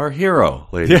 Our hero,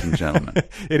 ladies and gentlemen.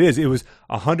 It is. It was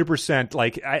 100%.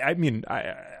 Like, I mean,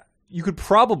 you could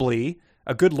probably,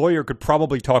 a good lawyer could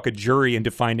probably talk a jury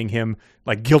into finding him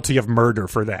like guilty of murder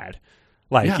for that.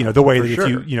 Like, the way that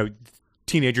if you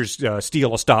teenagers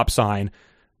steal a stop sign,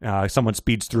 someone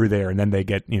speeds through there and then they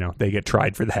get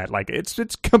tried for that. Like,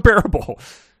 it's comparable.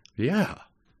 Yeah.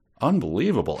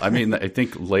 Unbelievable. I mean, I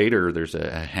think later there's a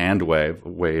hand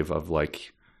wave of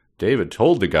like, David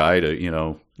told the guy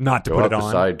to, not to go put out it on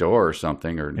the side door or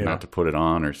something, or not to put it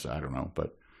on, or I don't know,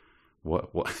 but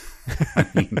what? I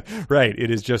mean, right.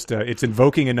 It is just it's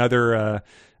invoking another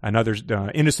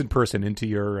innocent person into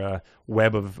your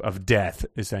web of death,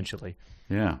 essentially.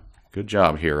 Yeah. Good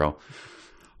job, hero.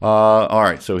 All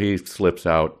right. So he slips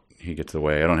out. He gets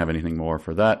away. I don't have anything more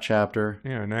for that chapter.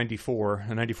 Yeah, 94.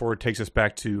 94 takes us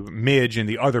back to Midge and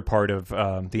the other part of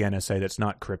the NSA that's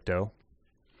not crypto.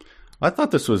 I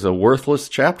thought this was a worthless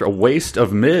chapter, a waste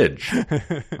of Midge.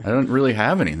 I don't really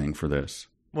have anything for this.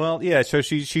 Well, yeah, so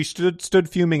she stood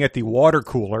fuming at the water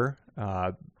cooler,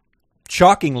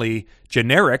 shockingly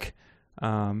generic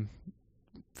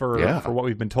for what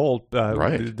we've been told,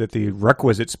 right. that the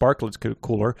requisite sparklets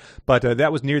cooler, but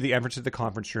that was near the entrance to the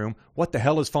conference room. What the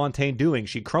hell is Fontaine doing?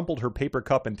 She crumpled her paper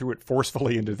cup and threw it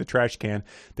forcefully into the trash can.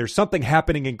 There's something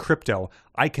happening in crypto.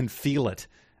 I can feel it.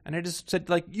 And I just said,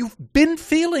 like, you've been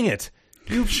feeling it.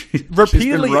 You've repeatedly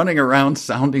she's been running around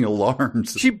sounding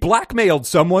alarms. She blackmailed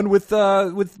someone with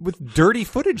dirty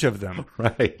footage of them.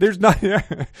 Right. There's not.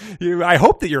 I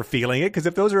hope that you're feeling it, because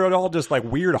if those are all just like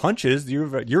weird hunches,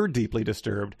 you're deeply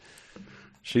disturbed.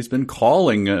 She's been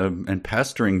calling and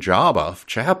pestering Jabba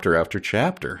chapter after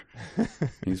chapter.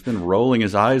 He's been rolling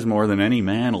his eyes more than any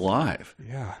man alive.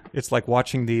 Yeah, it's like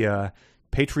watching the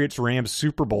Patriots-Rams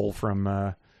Super Bowl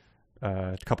from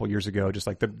a couple years ago. Just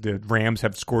like the Rams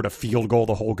have scored a field goal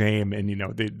the whole game, and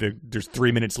there's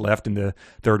 3 minutes left in the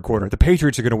third quarter. The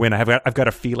Patriots are going to win. I've got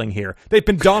a feeling here. They've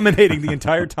been dominating the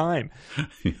entire time.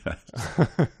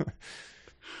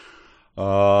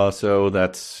 So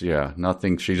that's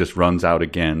nothing. She just runs out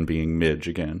again, being Midge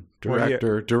again.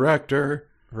 Director.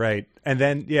 Right, and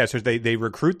then so they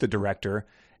recruit the director,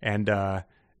 and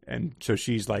so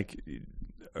she's like.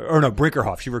 Or no,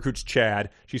 Brinkerhoff. She recruits Chad.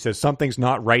 She says something's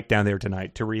not right down there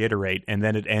tonight, to reiterate, and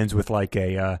then it ends with like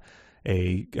a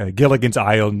Gilligan's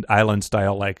Island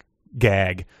style like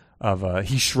gag of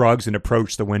he shrugs and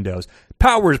approached the windows.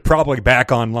 Power's probably back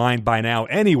online by now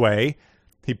anyway.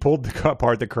 He pulled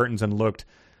apart the curtains and looked.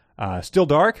 Still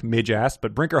dark? Midge asked,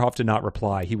 but Brinkerhoff did not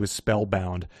reply. He was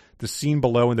spellbound. The scene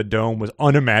below in the dome was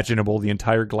unimaginable. The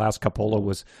entire glass cupola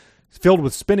was filled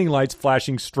with spinning lights,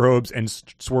 flashing strobes, and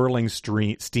swirling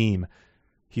steam.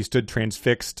 He stood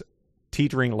transfixed,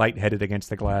 teetering lightheaded against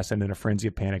the glass, and in a frenzy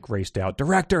of panic raced out,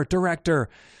 Director! Director!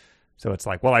 So it's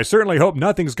like, well, I certainly hope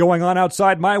nothing's going on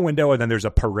outside my window. And then there's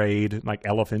a parade, like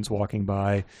elephants walking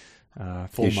by,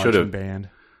 full marching band.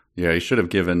 Yeah, he should have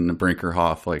given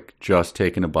Brinkerhoff, like, just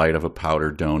taken a bite of a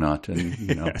powdered donut and,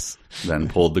 yes. Then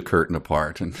pulled the curtain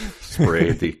apart and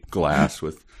sprayed the glass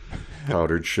with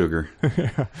powdered sugar.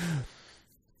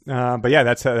 But yeah,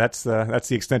 that's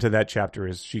the extent of that chapter.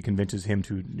 Is she convinces him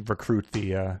to recruit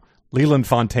the Leland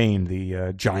Fontaine,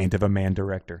 the giant of a man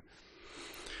director.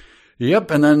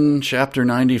 Yep, and then chapter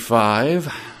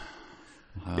 95.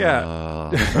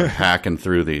 Yeah, start hacking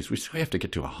through these. We have to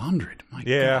get to 100. My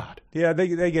God. Yeah,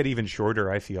 they get even shorter,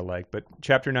 I feel like. But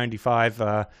chapter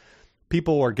 95.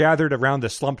 People are gathered around the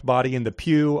slumped body in the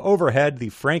pew. Overhead, the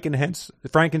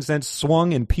frankincense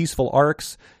swung in peaceful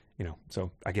arcs.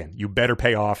 So again, you better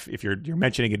pay off if you're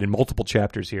mentioning it in multiple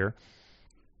chapters here.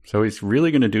 So he's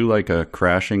really going to do like a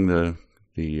crashing the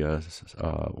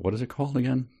what is it called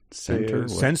again?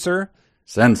 Censor.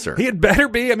 He had better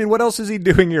be. I mean, what else is he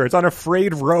doing here? It's on a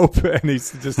frayed rope, and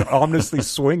he's just ominously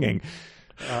swinging.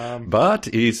 But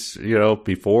he's,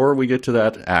 before we get to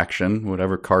that action,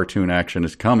 whatever cartoon action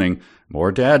is coming,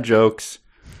 more dad jokes.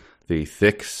 The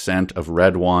thick scent of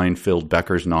red wine filled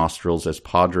Becker's nostrils as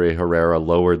Padre Herrera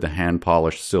lowered the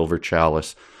hand-polished silver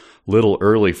chalice. Little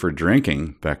early for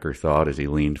drinking, Becker thought as he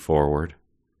leaned forward.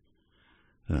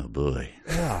 Oh, boy.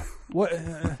 Yeah. What?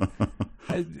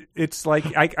 It's like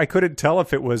I couldn't tell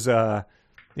if it was,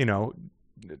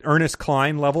 Ernest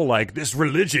Cline level, like this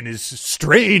religion is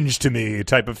strange to me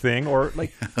type of thing, or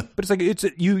like, but it's like it's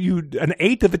you an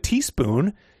eighth of a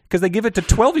teaspoon because they give it to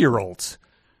 12-year-olds.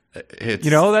 It's,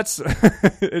 That's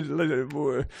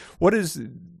what is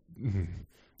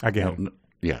again.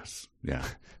 Yes, yeah.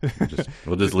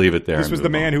 We'll just leave it there. This was the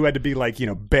man who had to be like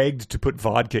begged to put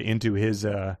vodka into his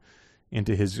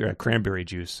cranberry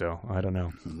juice. So I don't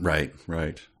know. Right.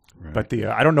 But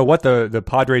I don't know what the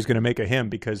Padre's going to make of him,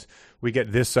 because we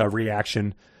get this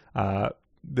reaction.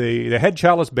 The head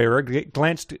chalice bearer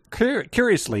glanced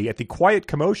curiously at the quiet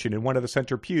commotion in one of the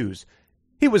center pews.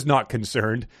 He was not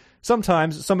concerned.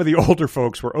 Sometimes some of the older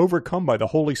folks were overcome by the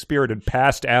Holy Spirit and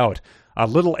passed out. A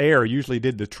little air usually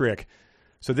did the trick.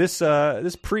 So this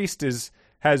priest has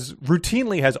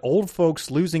routinely old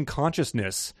folks losing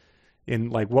consciousness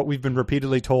in like what we've been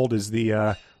repeatedly told is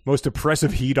the most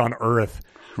oppressive heat on earth.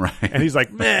 Right. And he's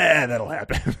like, man, that'll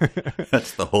happen.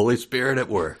 That's the Holy Spirit at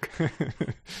work.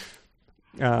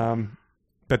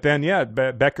 But then,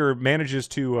 Becker manages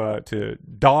to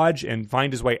dodge and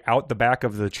find his way out the back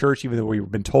of the church, even though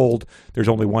we've been told there's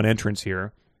only one entrance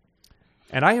here.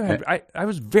 And I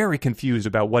was very confused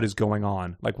about what is going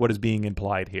on, like what is being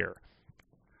implied here.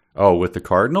 Oh, with the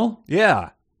cardinal?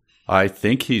 Yeah. I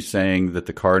think he's saying that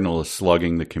the cardinal is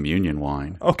slugging the communion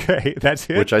wine. Okay, that's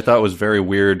it. Which I thought was very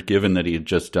weird, given that he had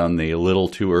just done the a little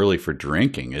too early for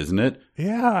drinking, isn't it?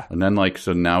 Yeah. And then,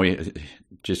 so now he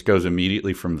just goes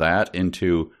immediately from that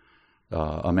into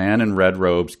a man in red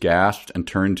robes gasped and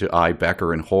turned to eye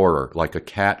Becker in horror. Like a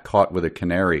cat caught with a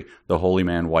canary, the holy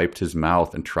man wiped his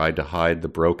mouth and tried to hide the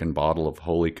broken bottle of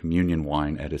Holy Communion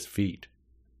wine at his feet.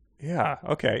 Yeah,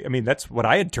 okay. I mean, that's what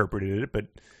I interpreted it, but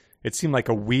it seemed like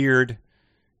a weird...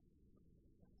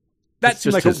 That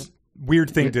seemed like a weird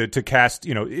thing to cast.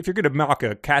 If you're going to mock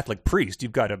a Catholic priest,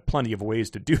 you've got plenty of ways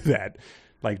to do that.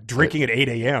 Like drinking at 8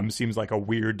 a.m. seems like a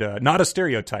weird, not a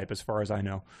stereotype as far as I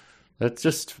know. That's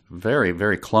just very,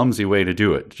 very clumsy way to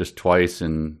do it. Just twice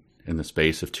in the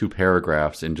space of 2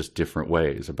 paragraphs in just different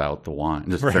ways about the wine.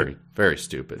 Just very, very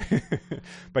stupid.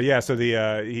 But yeah, so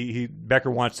the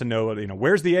Becker wants to know,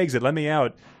 where's the exit? Let me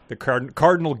out. The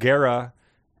Cardinal Guerra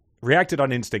reacted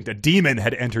on instinct. A demon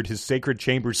had entered his sacred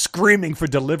chamber, screaming for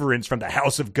deliverance from the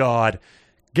house of God.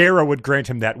 Guerra would grant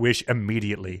him that wish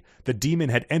immediately. The demon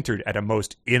had entered at a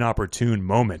most inopportune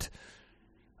moment.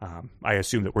 I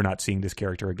assume that we're not seeing this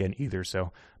character again either, so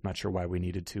I'm not sure why we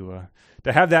needed to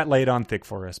have that laid on thick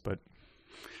for us. But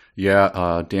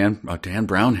yeah, Dan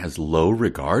Brown has low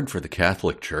regard for the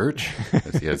Catholic Church.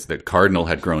 As the cardinal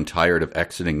had grown tired of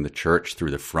exiting the church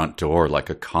through the front door like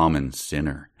a common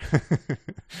sinner.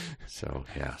 So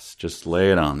yes, just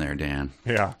lay it on there, Dan.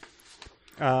 Yeah.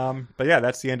 But yeah,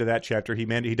 that's the end of that chapter. He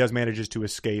manages to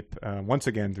escape once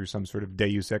again through some sort of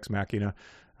Deus Ex Machina.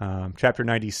 Chapter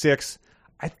 96.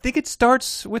 I think it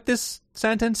starts with this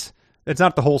sentence. It's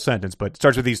not the whole sentence, but it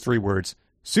starts with these 3 words.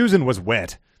 Susan was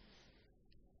wet.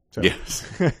 So.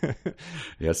 Yes.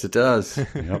 Yes, it does.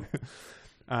 Yep.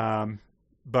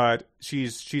 But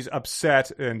she's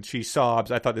upset and she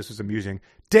sobs. I thought this was amusing.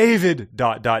 David ...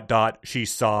 she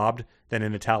sobbed. Then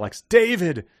in italics,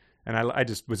 David. And I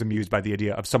just was amused by the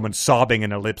idea of someone sobbing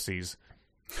in ellipses.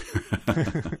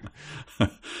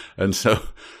 And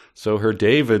so her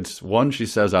David's, one she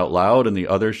says out loud, and the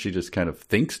other she just kind of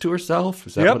thinks to herself.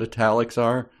 Is that what italics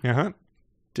are? Uh-huh.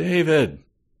 David.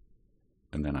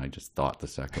 And then I just thought the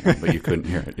second one, but you couldn't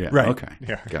hear it. Yeah. Right. Okay.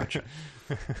 Yeah. Gotcha.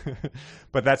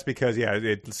 But that's because,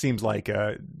 it seems like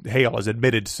Hale has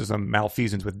admitted to some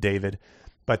malfeasance with David.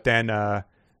 But then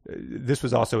this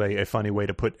was also a funny way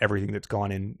to put everything that's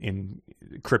gone in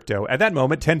crypto. At that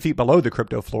moment, 10 feet below the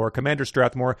crypto floor, Commander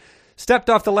Strathmore stepped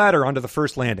off the ladder onto the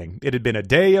first landing. It had been a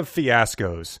day of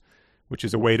fiascos, which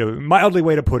is mildly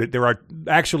way to put it. There are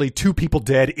actually 2 people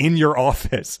dead in your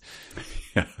office.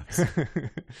 Yes.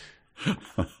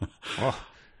 Oh.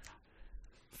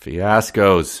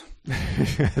 Fiascos.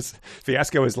 Yes.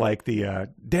 Fiasco is like the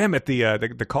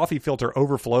coffee filter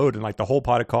overflowed and like the whole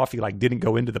pot of coffee like didn't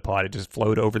go into the pot. It just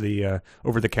flowed over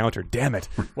the counter. Damn it.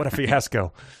 What a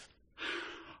fiasco.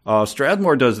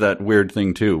 Strathmore does that weird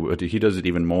thing too. He does it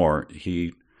even more.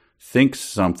 He thinks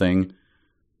something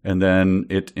and then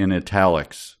it in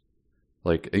italics.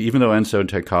 Like, even though Enzo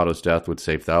Teccato's death would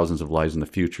save thousands of lives in the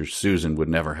future, Susan would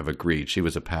never have agreed. She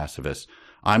was a pacifist.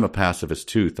 I'm a pacifist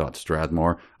too, thought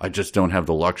Strathmore. I just don't have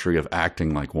the luxury of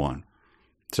acting like one.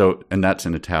 So, and that's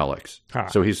in italics. Huh.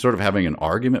 So he's sort of having an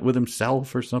argument with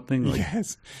himself or something. Like,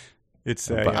 yes. It's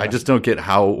but I just don't get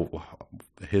how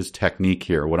his technique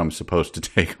here, what I'm supposed to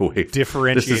take away.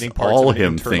 Differentiating this is parts all of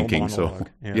him internal thinking. monologue.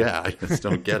 So yeah, I just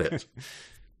don't get it.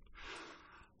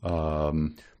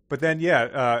 But then,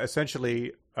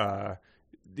 essentially,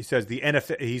 he says the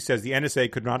NSA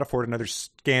could not afford another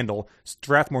scandal.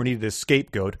 Strathmore needed a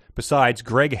scapegoat. Besides,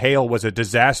 Greg Hale was a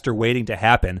disaster waiting to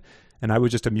happen. And I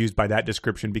was just amused by that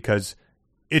description because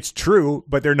it's true,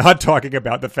 but they're not talking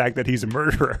about the fact that he's a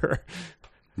murderer.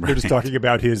 They're just talking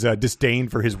about his disdain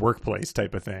for his workplace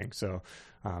type of thing. So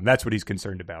that's what he's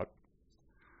concerned about.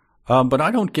 But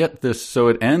I don't get this. So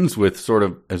it ends with sort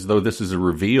of as though this is a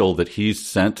reveal that he's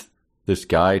sent this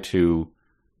guy to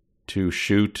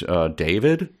shoot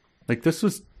David. Like this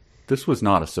was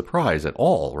not a surprise at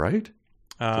all, right?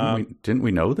 Didn't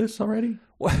we know this already?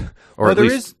 Or at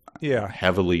least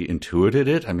heavily intuited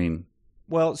it. I mean,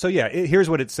 well, so here's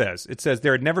what it says. It says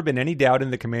there had never been any doubt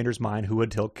in the commander's mind who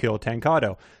would kill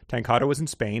Tancado. Tancado was in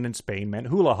Spain, and Spain meant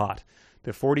Hula Hot.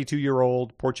 The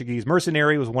 42-year-old Portuguese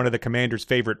mercenary was one of the commander's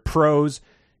favorite pros.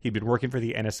 He'd been working for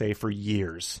the NSA for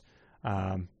years.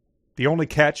 The only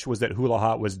catch was that Hula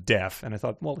Hot was deaf, and I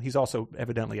thought, well, he's also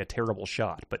evidently a terrible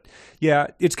shot. But yeah,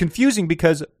 it's confusing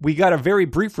because we got a very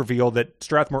brief reveal that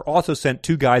Strathmore also sent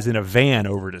 2 guys in a van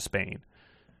over to Spain.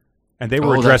 And they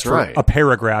were addressed for a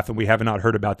paragraph, and we have not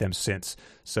heard about them since.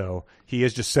 So he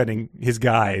is just sending his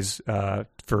guys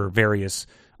for various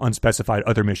unspecified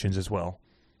other missions as well.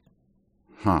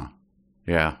 Huh.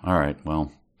 Yeah. All right.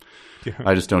 Well,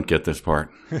 I just don't get this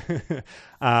part.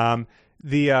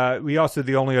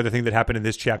 The only other thing that happened in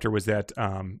this chapter was that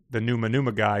the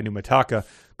Numa guy, Numataka,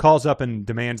 calls up and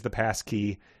demands the pass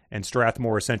key, and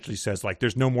Strathmore essentially says, like,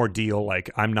 there's no more deal,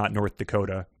 like, I'm not North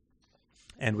Dakota.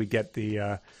 And we get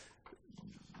the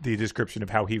description of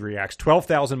how he reacts.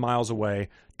 12,000 miles away,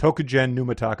 Tokugen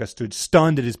Numataka stood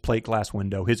stunned at his plate glass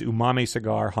window. His umami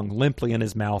cigar hung limply in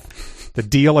his mouth. The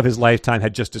deal of his lifetime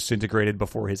had just disintegrated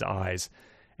before his eyes.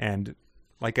 And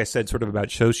like I said, sort of about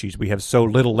Shoshi's, we have so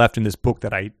little left in this book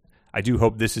that I do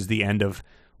hope this is the end of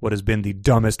what has been the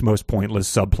dumbest, most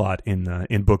pointless subplot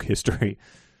in book history.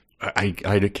 I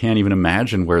can't even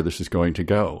imagine where this is going to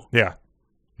go. Yeah.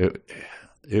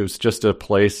 It was just a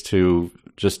place to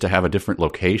have a different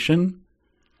location.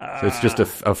 So it's just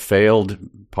a failed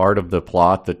part of the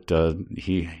plot that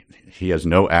he has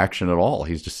no action at all.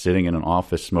 He's just sitting in an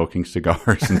office smoking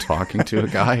cigars and talking to a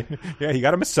guy. Yeah, he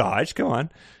got a massage. Come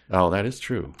on. Oh, that is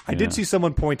true. I did see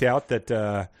someone point out that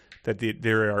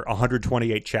there are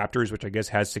 128 chapters, which I guess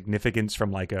has significance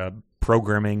from like a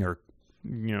programming or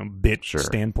bit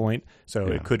standpoint. So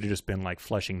it could have just been like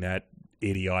fleshing that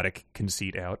idiotic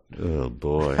conceit out. Oh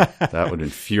boy, that would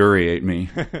infuriate me.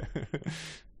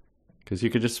 Because you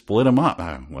could just split them up.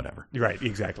 Whatever. Right,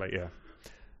 exactly,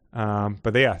 yeah.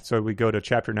 But yeah, so we go to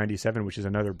chapter 97, which is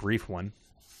another brief one.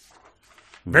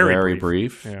 Very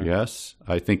brief. Yeah. Yes.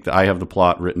 I think I have the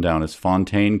plot written down as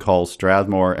Fontaine calls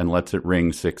Strathmore and lets it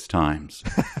ring 6 times.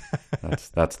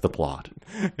 That's the plot.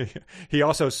 He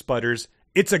also sputters,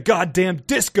 "It's a goddamn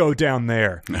disco down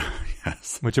there."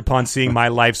 Yes. Which, upon seeing my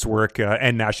life's work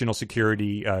and national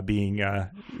security being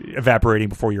evaporating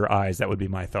before your eyes, that would be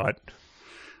my thought.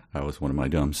 That was one of my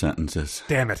dumb sentences.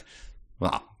 Damn it.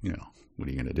 Well, what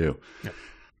are you going to do? Yep.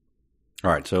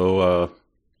 All right, so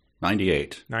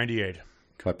 98. 98.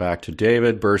 Cut back to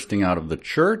David bursting out of the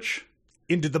church.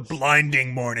 Into the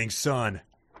blinding morning sun.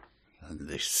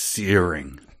 The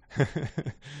searing,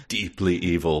 deeply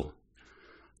evil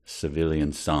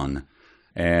civilian sun.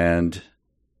 And,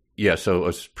 yeah, so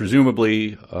it's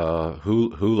presumably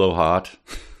Hula Hot,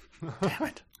 damn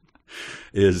it,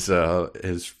 is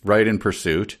right in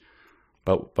pursuit.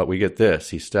 But we get this.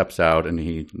 He steps out and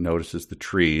he notices the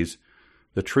trees.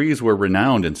 The trees were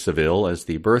renowned in Seville as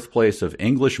the birthplace of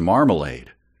English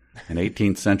marmalade. An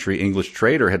 18th century English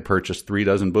trader had purchased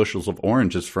 36 bushels of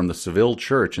oranges from the Seville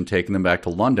church and taken them back to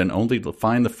London, only to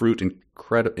find the fruit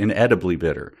inedibly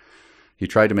bitter. He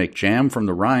tried to make jam from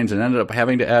the rinds and ended up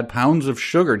having to add pounds of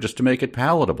sugar just to make it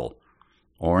palatable.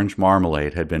 Orange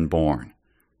marmalade had been born.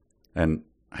 And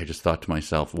I just thought to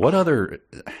myself, what other...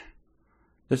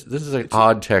 This is an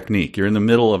odd technique. You're in the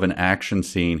middle of an action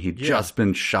scene. He'd just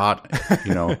been shot.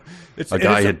 A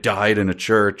guy had died in a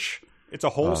church. It's a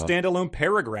whole standalone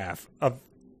paragraph of,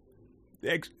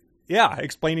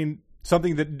 explaining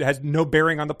something that has no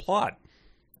bearing on the plot.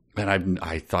 And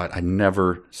I thought I'd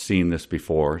never seen this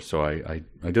before, so I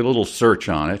did a little search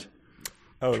on it.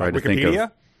 Oh, like Wikipedia?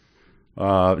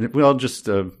 Just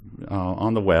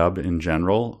on the web in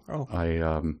general. Oh.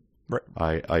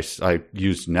 I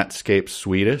used Netscape's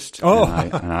Sweetest,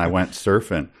 and I went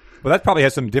surfing. Well, that probably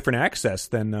has some different access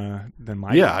than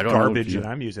my garbage that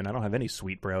I'm using. I don't have any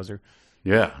sweet browser.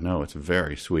 Yeah, no, it's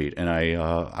very sweet. And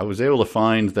I was able to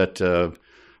find that,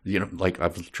 I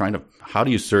was trying to, how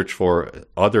do you search for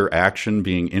other action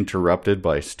being interrupted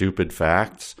by stupid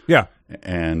facts? Yeah.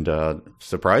 And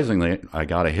surprisingly, I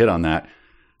got a hit on that.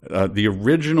 The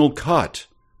original cut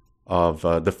of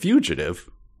The Fugitive,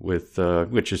 with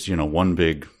which is, one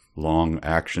big long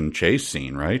action chase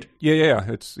scene, right? Yeah.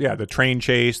 It's the train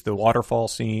chase, the waterfall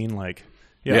scene,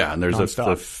 and there's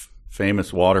the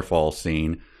famous waterfall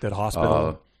scene. That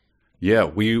hospital.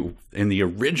 In the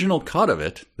original cut of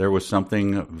it, there was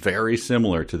something very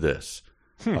similar to this.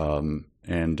 And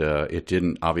it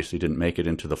didn't make it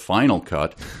into the final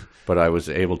cut, but I was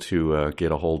able to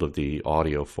get a hold of the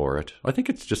audio for it. I think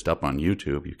it's just up on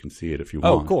YouTube. You can see it if you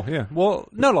want. Oh, cool. Yeah. Well,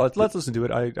 no, let's listen to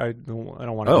it. I don't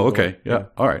want to. Oh, okay. Yeah.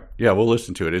 All right. Yeah, we'll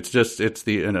listen to it.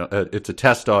 It's a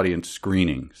test audience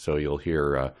screening, so you'll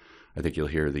hear. I think you'll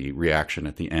hear the reaction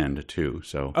at the end too.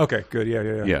 So. Okay. Good.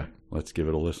 Yeah. Yeah. Let's give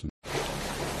it a listen.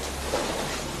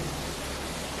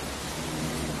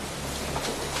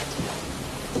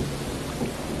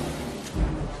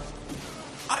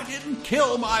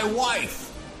 Kill my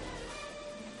wife.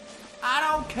 I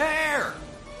don't care.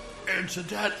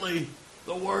 Incidentally,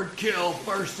 the word kill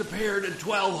first appeared in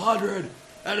 1200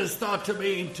 and is thought to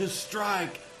mean to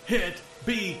strike, hit,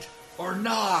 beat, or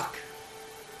knock.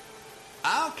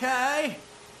 Okay.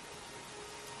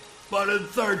 But in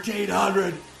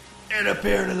 1300, it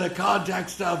appeared in the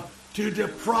context of to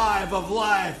deprive of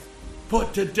life,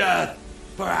 put to death,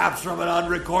 perhaps from an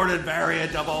unrecorded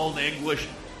variant of Old English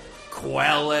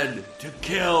quellen, to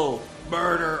kill,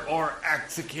 murder, or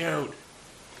execute.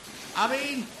 I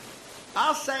mean,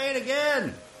 I'll say it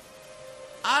again.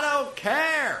 I don't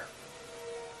care.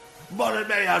 But it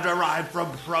may have derived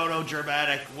from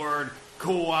Proto-Germanic word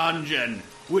quangen,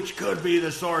 which could be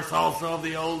the source also of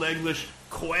the Old English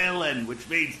quellen, which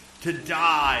means to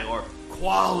die, or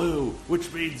qualu,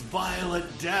 which means violent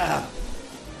death.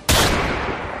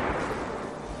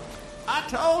 I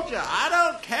told you, I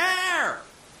don't care.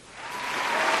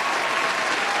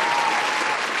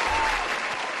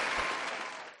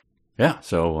 Yeah.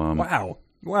 So.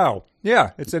 Wow.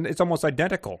 Yeah. It's almost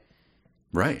identical.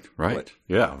 Right. What?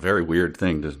 Yeah. Very weird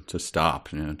thing to stop.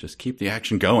 Just keep the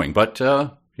action going. But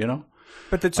But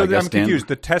I'm confused.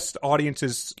 The test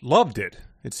audiences loved it.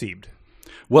 It seemed.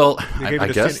 Well, I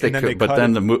guess they could, but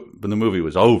then the movie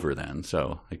was over then,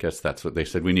 so I guess that's what they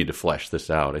said. We need to flesh this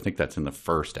out. I think that's in the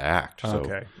first act. So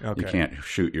okay. You can't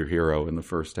shoot your hero in the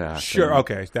first act. Sure.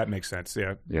 Okay, that makes sense.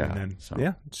 Yeah. Yeah. And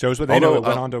then, it shows what they know. It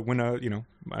went on to win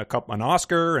an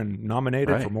Oscar and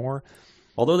nominated for more.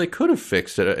 Although they could have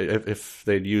fixed it if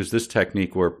they'd used this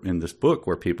technique in this book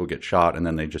where people get shot and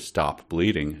then they just stop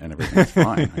bleeding and everything's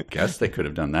fine. I guess they could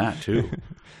have done that too.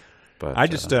 But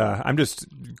I'm just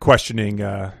questioning.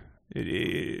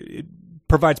 It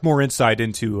provides more insight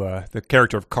into the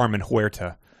character of Carmen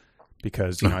Huerta,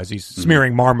 because as he's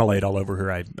smearing marmalade all over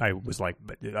her, I was like,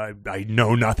 but I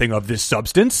know nothing of this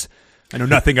substance. I know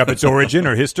nothing of its origin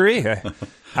or history.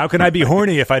 How can I be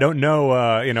horny if I don't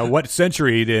know what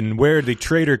century and where the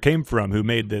traitor came from who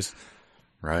made this?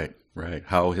 Right.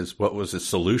 What was his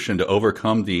solution to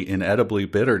overcome the inedibly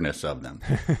bitterness of them?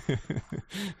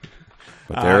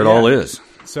 But there it all is.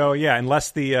 So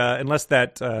unless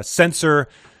that sensor,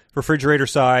 refrigerator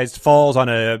sized, falls on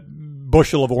a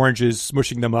bushel of oranges,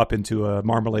 smushing them up into a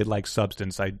marmalade-like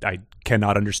substance, I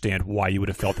cannot understand why you would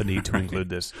have felt the need to include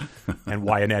this, and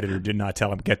why an editor did not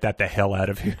tell him, get that the hell out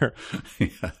of here.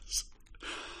 Yes.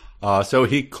 So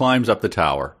he climbs up the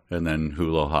tower, and then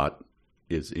Hulahat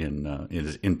is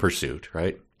in pursuit,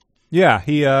 right? Yeah,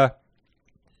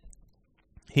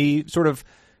 he sort of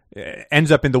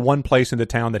ends up in the one place in the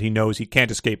town that he knows he can't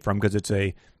escape from because it's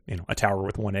a tower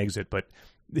with one exit. But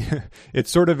it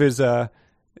sort of is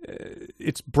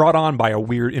it's brought on by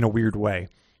in a weird way.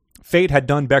 Fate had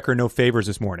done Becker no favors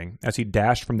this morning. As he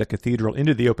dashed from the cathedral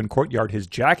into the open courtyard, his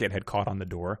jacket had caught on the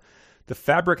door. The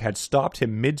fabric had stopped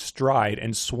him mid-stride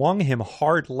and swung him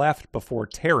hard left before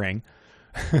tearing.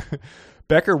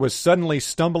 Becker was suddenly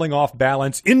stumbling off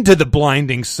balance into the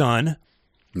blinding sun.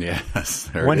 Yes,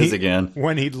 there it is again.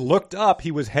 When he looked up,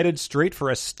 he was headed straight for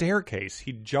a staircase.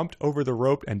 He jumped over the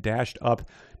rope and dashed up.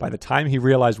 By the time he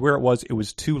realized where it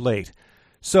was too late.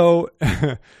 So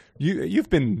you've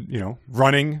been,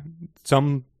 running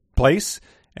some place,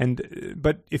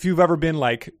 but if you've ever been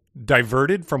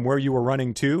diverted from where you were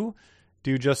running to,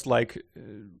 do you just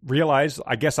realize,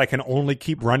 I guess I can only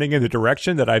keep running in the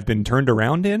direction that I've been turned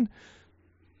around in?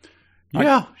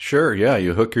 Yeah, sure. Yeah,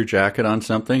 you hook your jacket on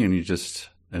something and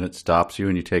and it stops you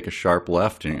and you take a sharp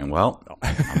left and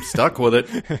I'm stuck with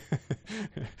it.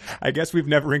 I guess we've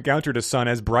never encountered a sun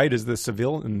as bright as the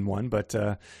civilian one, but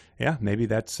maybe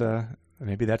that's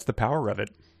the power of it.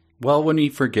 Well, when he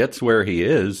forgets where he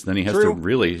is, then he has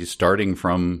to he's starting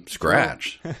from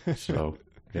scratch. So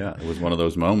Yeah, it was one of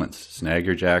those moments. Snag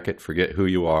your jacket, forget who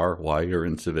you are, why you're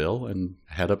in Seville, and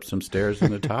head up some stairs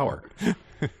in the tower.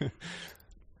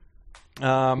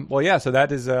 Well, yeah, so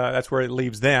that's where it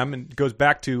leaves them, and goes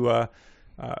back to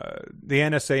the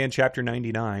NSA in Chapter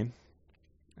 99.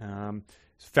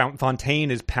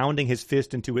 Fontaine is pounding his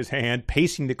fist into his hand,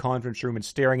 pacing the conference room and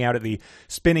staring out at the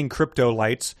spinning crypto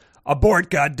lights. Abort,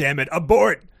 goddammit,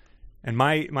 abort! And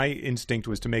my instinct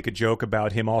was to make a joke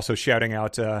about him also shouting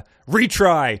out,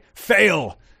 retry,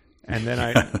 fail! And then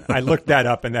I looked that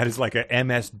up, and that is like a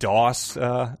MS-DOS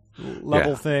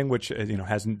level thing, which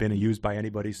hasn't been used by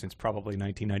anybody since probably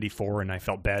 1994, and I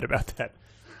felt bad about that.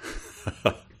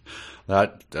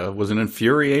 That was an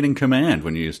infuriating command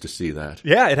when you used to see that.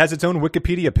 Yeah, it has its own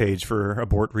Wikipedia page for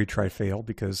abort, retry, fail,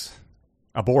 because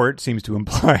abort seems to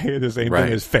imply the same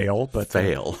thing as fail. But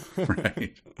fail,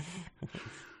 right.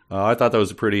 I thought that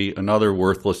was another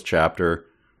worthless chapter,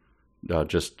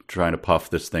 just trying to puff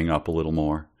this thing up a little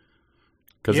more.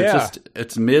 Because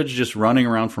it's Midge just running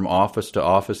around from office to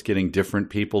office getting different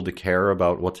people to care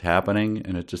about what's happening,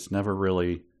 and it just never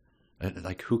really,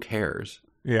 who cares?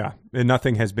 Yeah, and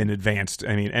nothing has been advanced.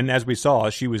 I mean, and as we saw,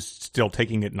 she was still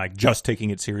taking it, just taking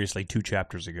it seriously 2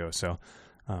 chapters ago. So,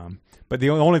 but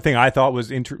the only thing I thought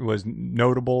was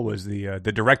notable was the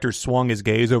director swung his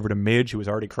gaze over to Midge, who was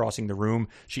already crossing the room.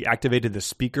 She activated the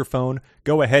speakerphone.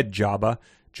 "Go ahead, Jabba."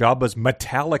 Jabba's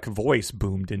metallic voice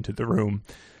boomed into the room.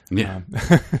 Yeah,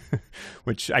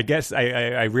 which I guess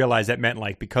I realized that meant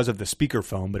because of the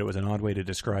speakerphone, but it was an odd way to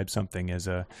describe something as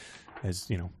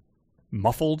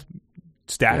muffled.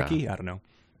 Staticky? Yeah. I don't know.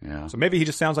 Yeah. So maybe he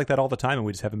just sounds like that all the time, and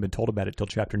we just haven't been told about it till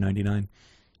Chapter 99.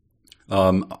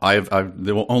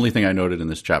 The only thing I noted in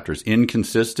this chapter is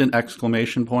inconsistent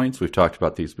exclamation points. We've talked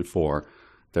about these before.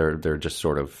 They're just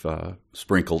sort of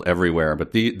sprinkled everywhere,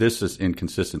 but this is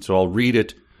inconsistent. So I'll read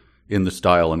it in the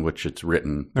style in which it's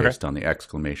written based on the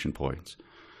exclamation points.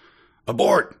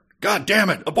 "Abort! God damn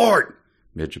it! Abort!"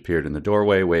 Midge appeared in the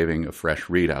doorway, waving a fresh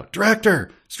readout.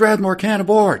 "Director! Strathmore can't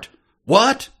abort!"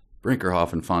 "What?"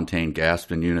 Brinkerhoff and Fontaine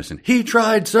gasped in unison. "He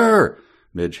tried, sir!"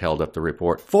 Midge held up the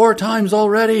report. 4 times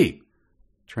already!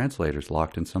 Translators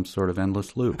locked in some sort of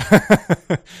endless loop.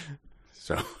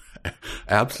 So,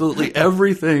 absolutely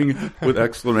everything with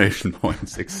exclamation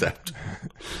points except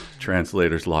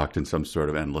translators locked in some sort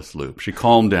of endless loop. She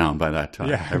calmed down by that time.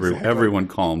 Yeah, Everyone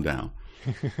calmed down.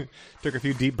 Took a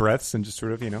few deep breaths and just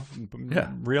sort of,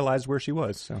 realized where she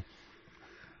was, so...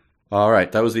 All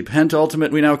right, that was the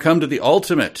penultimate. We now come to the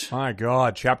ultimate. My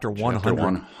God, Chapter 100. Chapter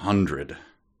 100.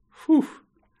 Whew.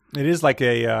 It is like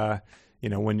a,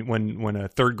 when a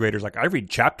third grader's like, I read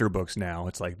chapter books now.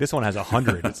 It's like, this one has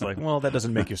 100. It's like, well, that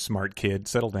doesn't make you smart, kid.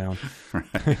 Settle down.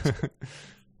 Right.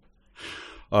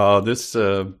 This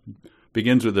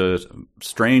begins with a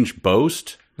strange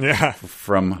boast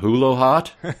from Hula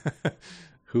Hot.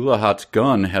 Hula Hot's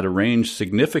gun had a range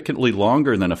significantly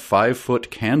longer than a 5-foot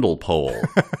candle pole.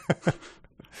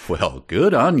 Well,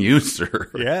 good on you, sir.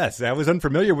 Yes, I was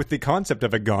unfamiliar with the concept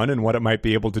of a gun and what it might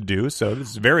be able to do, so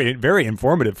this is very, very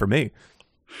informative for me.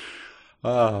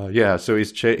 So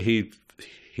he's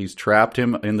trapped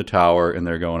him in the tower, and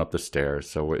they're going up the stairs.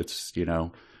 So it's,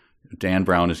 Dan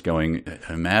Brown is going,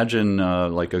 imagine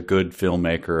like a good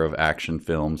filmmaker of action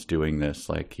films doing this,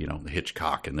 like,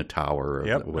 Hitchcock in the tower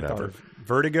or whatever.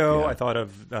 Vertigo, I thought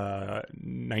of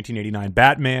 1989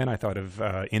 Batman, I thought of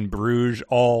In Bruges,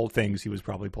 all things he was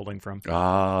probably pulling from.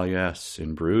 Ah, yes,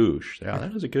 In Bruges. Yeah,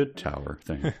 that is a good tower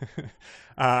thing.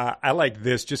 I like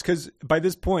this just because by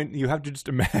this point you have to just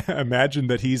imagine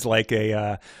that he's like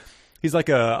a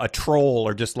troll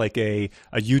or just like a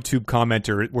YouTube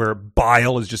commenter where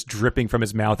bile is just dripping from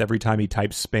his mouth every time he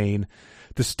types Spain.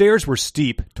 The stairs were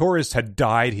steep. Tourists had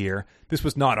died here. This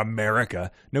was not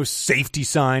America. No safety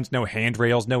signs, no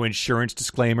handrails, no insurance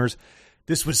disclaimers.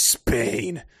 This was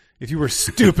Spain. If you were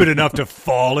stupid enough to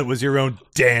fall, it was your own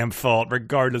damn fault,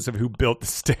 regardless of who built the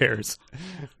stairs.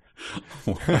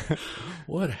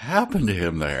 What happened to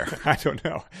him there? I don't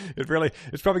know. It's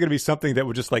probably going to be something that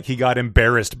would just like he got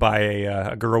embarrassed by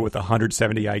a girl with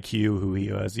 170 IQ who he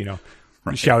was,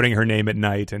 shouting her name at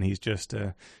night, and he's just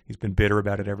he's been bitter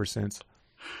about it ever since.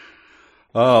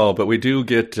 Oh, but we do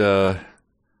get the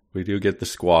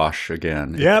squash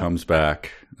again. It comes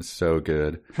back. It's so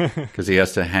good because he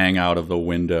has to hang out of the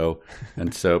window,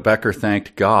 and so Becker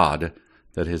thanked God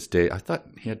that his day. I thought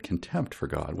he had contempt for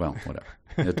God. Well, whatever.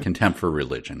 He had contempt for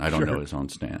religion. I don't know his own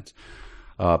stance.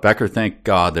 Becker thanked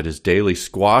God that his daily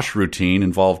squash routine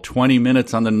involved 20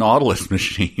 minutes on the Nautilus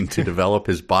machine to develop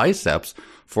his biceps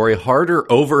for a harder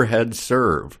overhead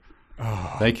serve.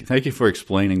 Thank you for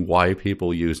explaining why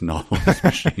people use novelist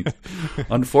machines.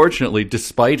 Unfortunately,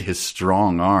 despite his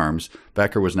strong arms,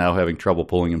 Becker was now having trouble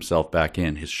pulling himself back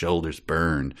in. His shoulders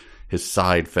burned. His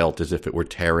side felt as if it were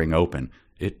tearing open.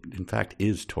 It, in fact,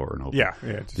 is torn open. Yeah.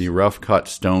 The rough-cut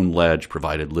stone ledge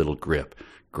provided little grip,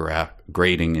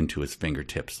 grating into his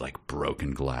fingertips like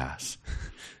broken glass.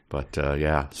 But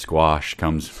squash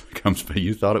comes.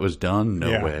 You thought it was done?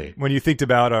 No way. When you think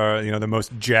about the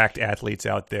most jacked athletes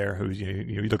out there, who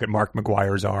you look at Mark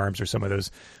McGuire's arms or some of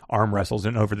those arm wrestles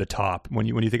and over the top. When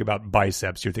you think about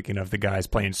biceps, you're thinking of the guys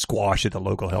playing squash at the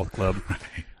local health club.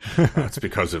 That's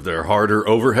because of their harder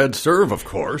overhead serve, of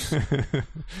course. The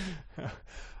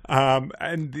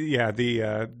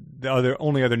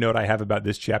only other note I have about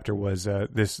this chapter was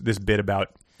this bit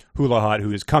about Hula Hot,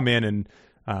 who has come in and.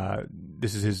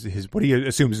 This is his what he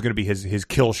assumes is going to be his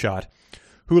kill shot.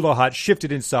 Hula Hot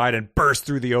shifted inside and burst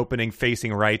through the opening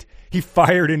facing right. He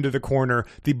fired into the corner.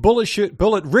 The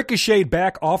bullet ricocheted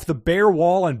back off the bare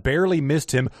wall and barely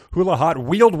missed him. Hula Hot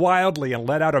wheeled wildly and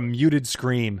let out a muted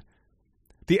scream.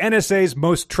 The NSA's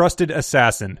most trusted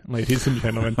assassin, ladies and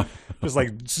gentlemen.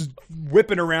 just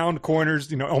whipping around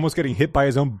corners, almost getting hit by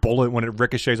his own bullet when it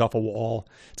ricochets off a wall.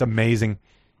 It's amazing.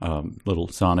 Little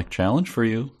sonic challenge for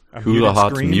you. Hula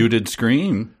Hot's muted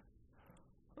scream.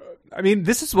 I mean,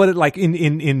 this is what it like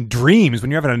in dreams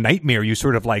when you're having a nightmare. You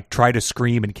sort of like try to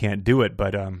scream and can't do it,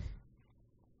 but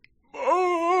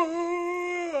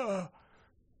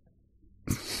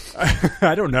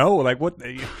I don't know, like what,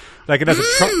 like it has a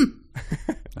trump.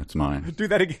 That's mine. Do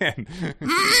that again.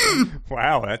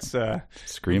 Wow, that's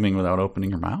screaming without opening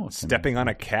your mouth. Stepping on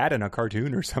a cat in a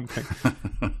cartoon or something,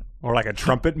 or like a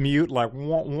trumpet mute, like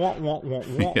wah, wah, wah, wah,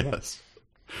 wah. Yes.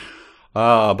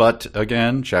 But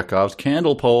again, Chekhov's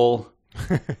candle pole.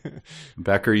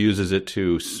 Becker uses it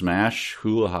to smash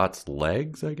Hula Hot's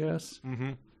legs, I guess.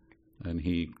 Mm-hmm. And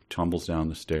he tumbles down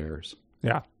the stairs.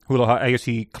 Yeah. Hula Hot, I guess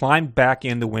he climbed back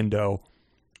in the window,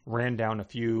 ran down a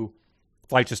few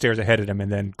flights of stairs ahead of him,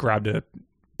 and then grabbed a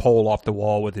pole off the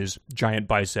wall with his giant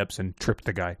biceps and tripped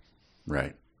the guy.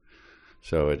 Right.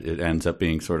 So it ends up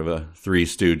being sort of a Three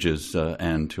Stooges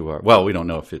end to our... Well, we don't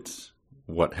know if it's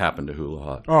what happened to Hula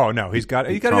Hot. Oh, no. He's got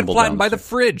to get flattened by the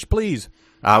fridge, please.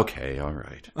 Okay, all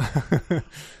right.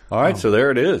 All right, so there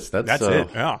it is. That's it,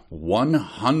 yeah.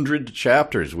 100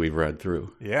 chapters we've read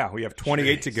through. Yeah, we have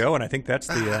 28 to go, and I think that's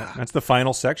the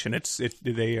final section.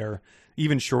 They are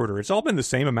even shorter. It's all been the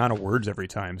same amount of words every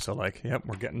time. So, like, yep,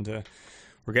 we're getting to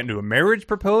a marriage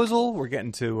proposal. We're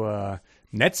getting to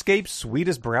Netscape's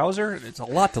sweetest browser. It's a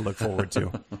lot to look forward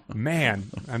to. Man,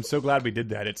 I'm so glad we did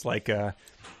that. It's like,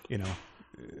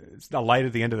 it's the light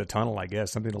at the end of the tunnel, I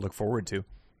guess, something to look forward to.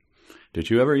 Did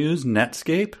you ever use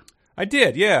Netscape? I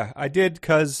did, yeah. I did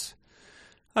because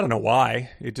I don't know why.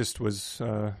 It just was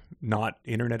not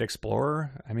Internet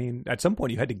Explorer. I mean, at some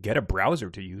point you had to get a browser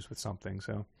to use with something,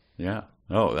 so... Yeah.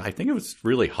 Oh, I think it was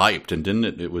really hyped, and didn't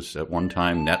it? It was at one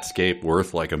time Netscape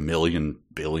worth like $1 million,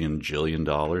 billion, jillion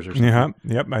or something. Yeah.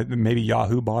 Yep. Maybe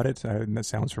Yahoo bought it. That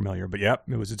sounds familiar, but yep,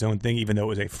 it was its own thing. Even though it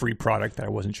was a free product, that I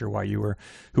wasn't sure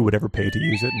who would ever pay to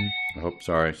use it. And... Oh,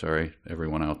 sorry,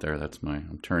 everyone out there.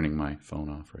 I'm turning my phone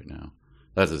off right now.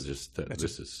 This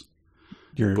is.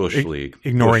 You're Bush League.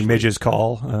 Ignoring Midge's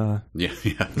call.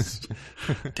 Yes.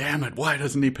 Damn it, why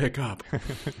doesn't he pick up?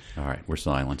 All right, we're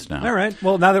silenced now. All right,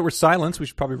 well, now that we're silenced, we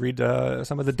should probably read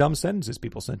some of the dumb sentences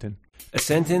people sent in. A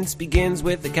sentence begins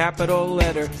with a capital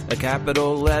letter. A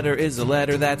capital letter is a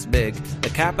letter that's big. A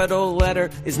capital letter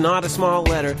is not a small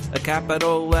letter. A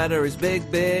capital letter is big,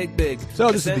 big, big.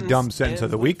 So this is the dumb sentence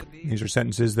of the week. These are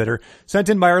sentences that are sent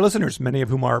in by our listeners, many of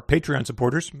whom are Patreon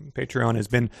supporters. Patreon has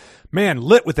been,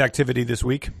 lit with activity this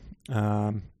week,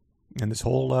 and this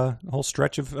whole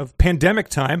stretch of pandemic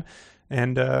time,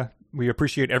 and we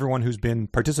appreciate everyone who's been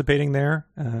participating there,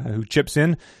 who chips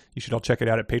in. You should all check it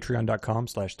out at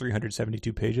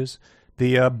patreon.com/372 pages.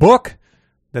 The book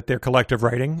that they're collective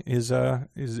writing is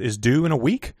due in a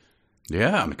week.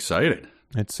 Yeah, I'm excited.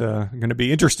 It's going to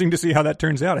be interesting to see how that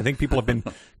turns out. I think people have been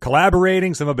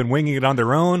collaborating. Some have been winging it on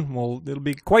their own. Well, it'll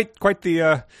be quite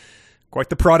the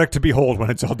product to behold when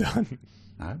it's all done.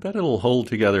 I bet it'll hold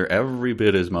together every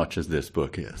bit as much as this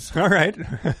book is. All right.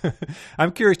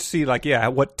 I'm curious to see,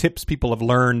 what tips people have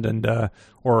learned and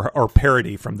or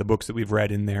parody from the books that we've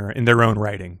read in their own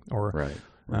writing. Right.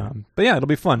 But yeah, it'll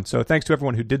be fun. So thanks to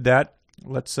everyone who did that.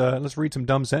 Let's read some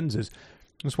dumb sentences.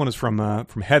 This one is from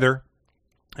Heather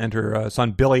and her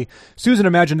son Billy. Susan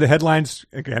imagined the headlines,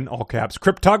 again, all caps.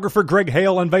 Cryptographer Greg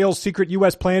Hale unveils secret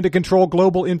U.S. plan to control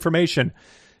global information.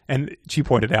 And she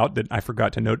pointed out that I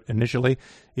forgot to note initially,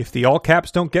 if the all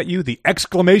caps don't get you, the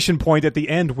exclamation point at the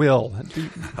end will.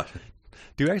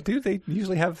 Do they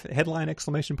usually have headline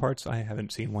exclamation parts? I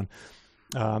haven't seen one.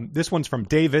 This one's from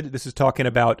David. This is talking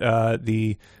about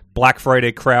the Black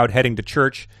Friday crowd heading to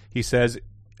church. He says,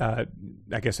 I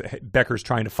guess Becker's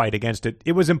trying to fight against it.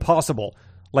 It was impossible,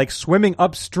 like swimming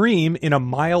upstream in a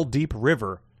mile-deep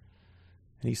river.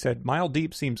 And he said, mile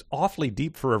deep seems awfully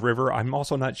deep for a river. I'm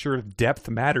also not sure if depth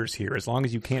matters here. As long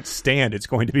as you can't stand, it's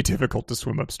going to be difficult to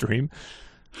swim upstream.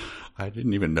 I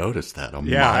didn't even notice that.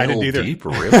 I didn't either. Deep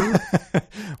river?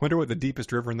 Wonder what the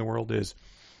deepest river in the world is.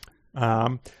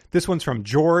 This one's from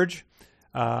George.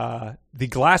 The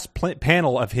glass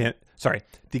panel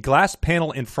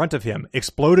in front of him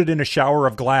exploded in a shower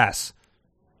of glass.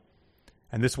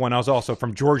 And this one was also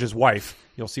from George's wife.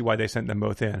 You'll see why they sent them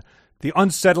both in. The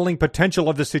unsettling potential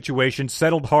of the situation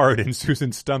settled hard in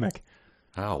Susan's stomach.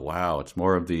 Oh, wow. It's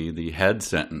more of the head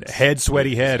sentence.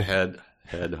 Sweaty head.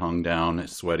 Head hung down,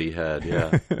 sweaty head,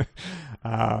 yeah.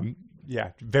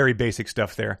 Yeah, very basic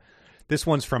stuff there. This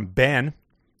one's from Ben.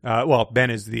 Ben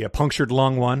is the punctured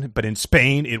lung one, but in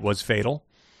Spain it was fatal.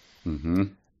 Mm-hmm.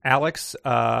 Alex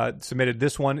submitted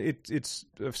this one. It's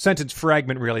a sentence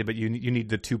fragment, really, but you need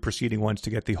the two preceding ones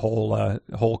to get the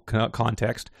whole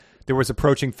context. There was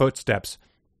approaching footsteps,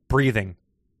 breathing,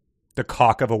 the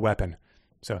cock of a weapon.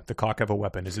 So the cock of a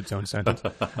weapon is its own sentence.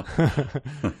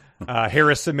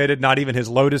 Harris submitted, not even his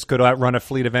Lotus could outrun a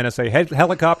fleet of NSA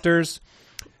helicopters.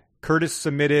 Curtis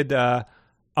submitted,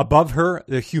 above her,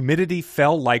 the humidity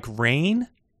fell like rain.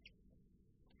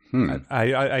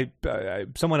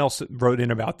 Someone else wrote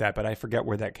in about that, but I forget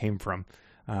where that came from.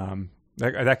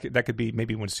 That could be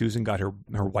maybe when Susan got her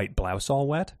white blouse all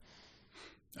wet.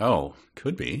 Oh,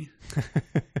 could be.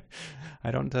 I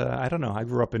don't know. I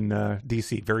grew up in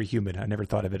D.C., very humid. I never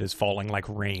thought of it as falling like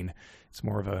rain. It's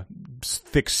more of a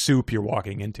thick soup you're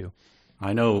walking into.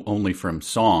 I know only from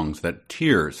songs that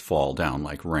tears fall down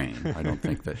like rain. I don't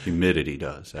think that humidity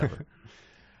does ever.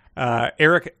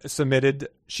 Eric submitted,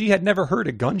 she had never heard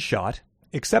a gunshot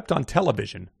except on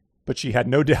television, but she had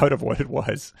no doubt of what it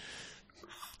was.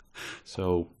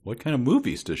 So what kind of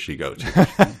movies does she go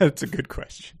to? That's a good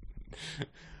question.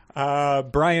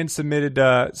 Brian submitted,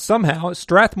 somehow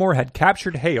Strathmore had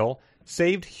captured Hale,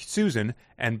 saved Susan,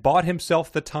 and bought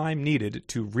himself the time needed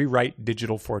to rewrite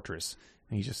Digital Fortress.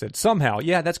 And he just said, somehow.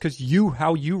 Yeah, that's because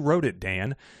how you wrote it,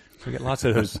 Dan. We get lots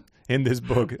of those in this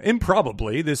book.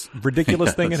 Improbably, this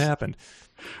ridiculous thing had happened.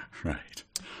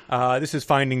 Right. This is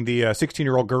finding the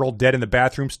 16-year-old girl dead in the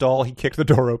bathroom stall. He kicked the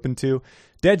door open to.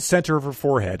 Dead center of her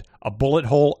forehead. A bullet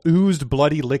hole oozed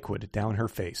bloody liquid down her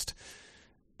face.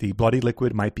 The bloody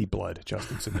liquid might be blood,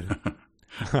 Justin submitted.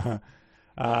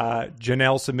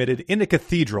 Janelle submitted, in a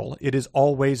cathedral, it is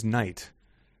always night.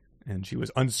 And she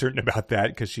was uncertain about that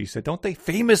because she said, don't they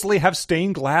famously have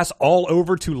stained glass all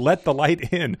over to let the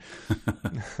light in?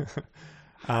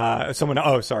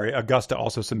 Augusta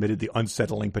also submitted the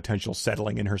unsettling potential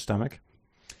settling in her stomach.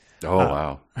 Oh,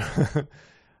 wow.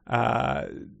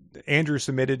 Andrew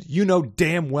submitted, you know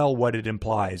damn well what it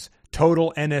implies.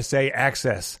 Total NSA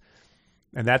access.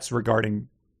 And that's regarding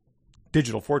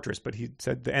Digital Fortress, but he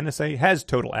said the NSA has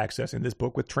total access in this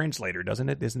book with Translator, doesn't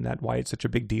it? Isn't that why it's such a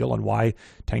big deal and why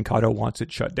Tancado wants it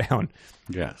shut down?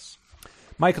 Yes.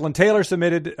 Michael and Taylor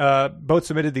submitted, both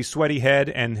submitted the sweaty head,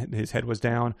 and his head was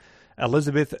down.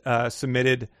 Elizabeth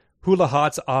submitted, Hula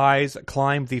Hot's eyes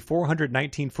climbed the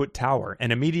 419-foot tower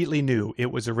and immediately knew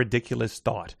it was a ridiculous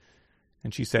thought.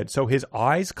 And she said, so his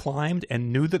eyes climbed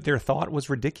and knew that their thought was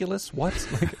ridiculous? What?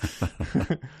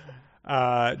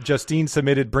 Justine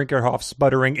submitted Brinkerhoff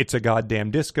sputtering, it's a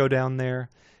goddamn disco down there.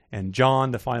 And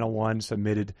John, the final one,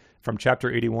 submitted from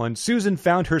chapter 81, Susan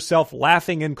found herself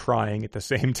laughing and crying at the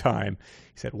same time.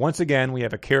 He said, once again, we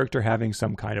have a character having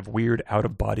some kind of weird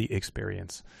out-of-body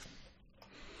experience.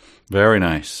 Very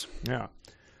nice. Yeah.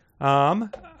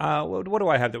 What do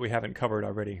I have that we haven't covered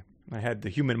already? I had the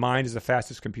human mind is the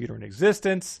fastest computer in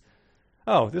existence.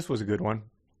 Oh, this was a good one.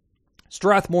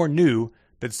 Strathmore knew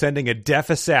that sending a deaf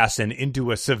assassin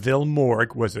into a Seville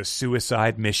morgue was a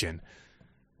suicide mission.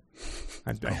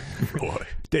 Boy.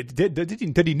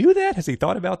 Did he knew that? Has he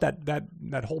thought about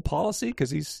that whole policy? Because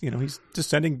he's just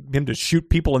sending him to shoot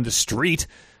people in the street.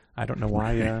 I don't know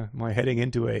why heading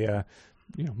into a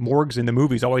morgues in the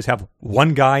movies always have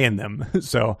one guy in them.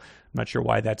 So I'm not sure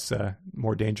why that's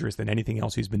more dangerous than anything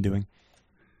else he's been doing.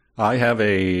 I have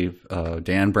a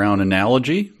Dan Brown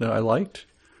analogy that I liked.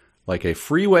 Like a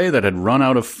freeway that had run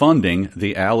out of funding,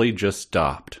 the alley just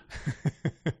stopped.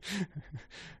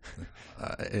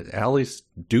 Alleys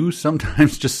do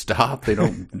sometimes just stop. They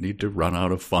don't need to run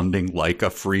out of funding like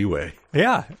a freeway.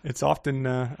 Yeah, it's often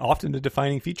a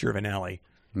defining feature of an alley.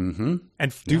 Mm-hmm.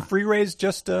 And do freeways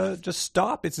just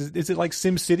stop? Is it like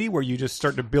Sim City where you just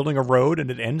start building a road and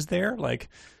it ends there? Like,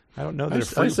 I don't know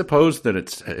that I suppose that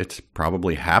it's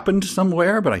probably happened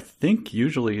somewhere, but I think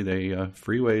usually they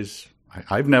freeways.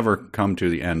 I've never come to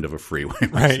the end of a freeway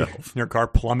myself. Right. Your car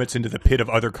plummets into the pit of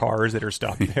other cars that are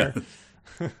stopped there.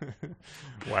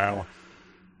 Wow.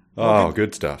 Oh,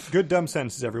 good stuff. Good dumb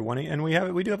sentences, everyone. And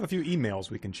we do have a few emails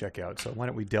we can check out. So why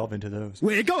don't we delve into those?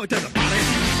 We're going to the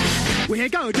party. We're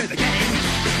going to the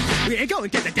game. We're going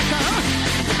to the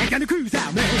disco. We're going to cruise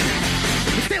out,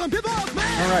 man. We're stealing people's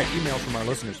man. All right, email from our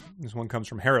listeners. This one comes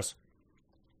from Harris.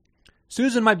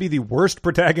 Susan might be the worst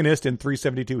protagonist in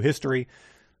 372 history,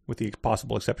 with the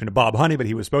possible exception of Bob Honey, but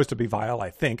he was supposed to be vile, I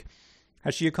think.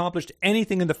 Has she accomplished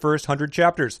anything in the first 100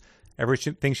 chapters?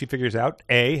 Everything she figures out,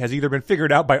 A, has either been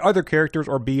figured out by other characters,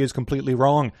 or B, is completely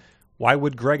wrong. Why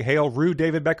would Greg Hale rue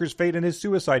David Becker's fate in his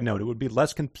suicide note? It would be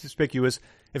less conspicuous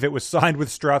if it was signed with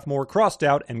Strathmore crossed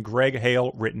out and Greg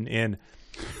Hale written in.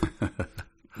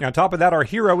 Now, on top of that, our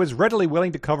hero is readily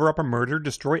willing to cover up a murder,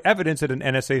 destroy evidence at an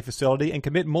NSA facility, and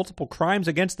commit multiple crimes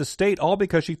against the state, all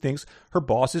because she thinks her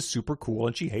boss is super cool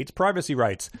and she hates privacy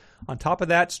rights. On top of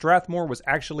that, Strathmore was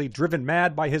actually driven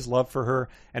mad by his love for her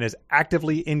and is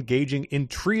actively engaging in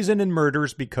treason and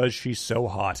murders because she's so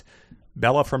hot.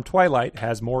 Bella from Twilight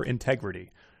has more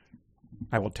integrity.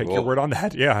 I will take your word on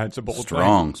that. Yeah, it's a bold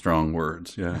claim. Strong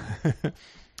words, yeah.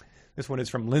 This one is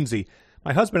from Lindsay.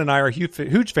 My husband and I are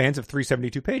huge fans of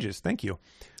 372 Pages. Thank you.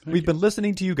 We've been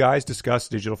listening to you guys discuss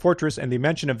Digital Fortress, and the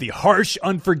mention of the harsh,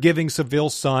 unforgiving Seville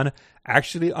sun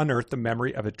actually unearthed the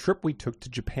memory of a trip we took to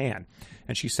Japan.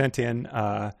 And she sent in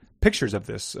pictures of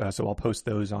this, so I'll post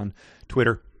those on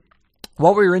Twitter.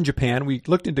 While we were in Japan, we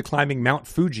looked into climbing Mount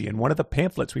Fuji, and one of the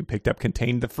pamphlets we picked up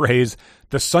contained the phrase,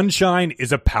 "The sunshine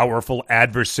is a powerful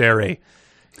adversary."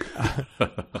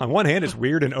 On one hand, it's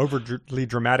weird and overly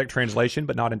dramatic translation,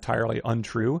 but not entirely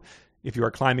untrue. If you are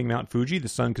climbing Mount Fuji, the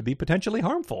sun could be potentially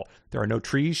harmful. There are no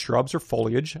trees, shrubs, or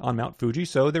foliage on Mount Fuji,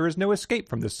 so there is no escape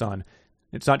from the sun.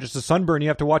 It's not just the sunburn you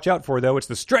have to watch out for, though. It's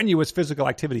the strenuous physical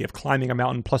activity of climbing a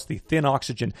mountain, plus the thin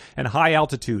oxygen and high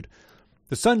altitude.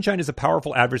 The sunshine is a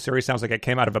powerful adversary. Sounds like it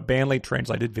came out of a badly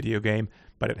translated video game,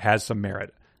 but it has some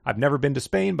merit. I've never been to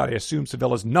Spain, but I assume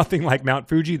Seville is nothing like Mount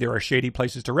Fuji. There are shady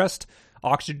places to rest.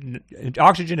 Oxygen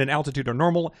and altitude are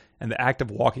normal, and the act of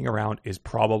walking around is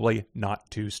probably not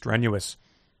too strenuous.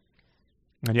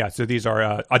 And yeah, so these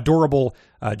are adorable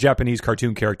Japanese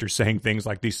cartoon characters saying things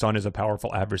like, "The sun is a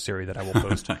powerful adversary," that I will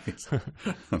post.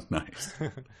 Nice.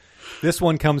 This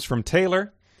one comes from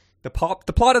Taylor. The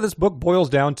plot of this book boils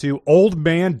down to old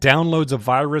man downloads a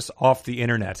virus off the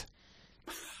internet.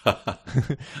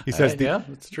 He says, yeah,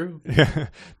 that's true.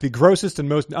 The grossest and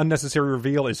most unnecessary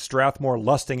reveal is Strathmore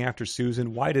lusting after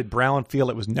Susan. Why did Brown feel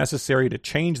it was necessary to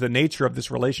change the nature of this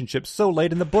relationship so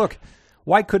late in the book?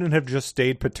 Why couldn't it have just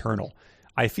stayed paternal?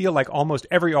 I feel like almost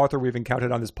every author we've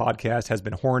encountered on this podcast has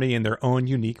been horny in their own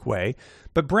unique way,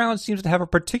 but Brown seems to have a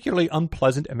particularly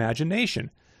unpleasant imagination.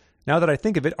 Now that I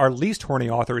think of it, our least horny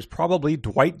author is probably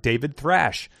Dwight David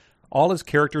Thrash. All his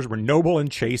characters were noble and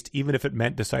chaste, even if it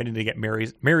meant deciding to get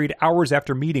married hours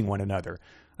after meeting one another.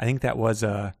 I think that was,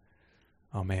 oh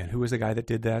man, who was the guy that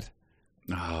did that?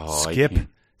 Oh, Skip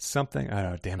something.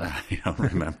 Oh, damn it. I don't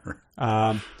remember.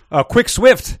 Quick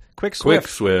Swift. Quick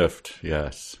Swift,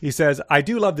 yes. He says, I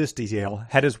do love this detail.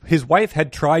 His wife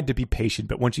had tried to be patient,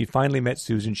 but when she finally met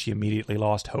Susan, she immediately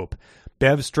lost hope.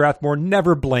 Bev Strathmore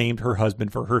never blamed her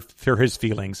husband for his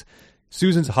feelings.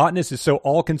 Susan's hotness is so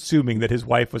all-consuming that his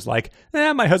wife was like,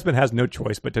 my husband has no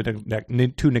choice but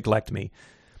to neglect me.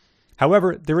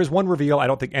 However, there is one reveal I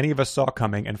don't think any of us saw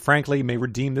coming, and frankly may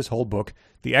redeem this whole book,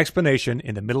 the explanation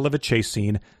in the middle of a chase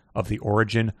scene of the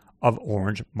origin of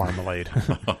orange marmalade.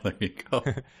 Oh, there you go.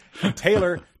 And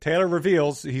Taylor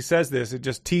reveals, he says this,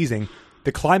 just teasing,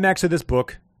 the climax of this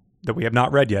book that we have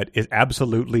not read yet is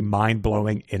absolutely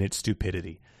mind-blowing in its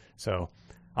stupidity. So,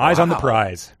 eyes on the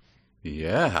prize.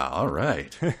 Yeah, all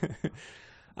right.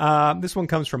 This one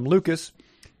comes from Lucas.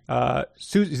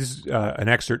 This is an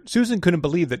excerpt. Susan couldn't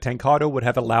believe that Tancado would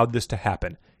have allowed this to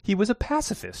happen. He was a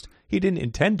pacifist. He didn't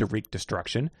intend to wreak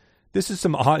destruction. This is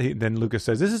some odd, then Lucas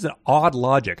says, this is an odd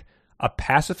logic. A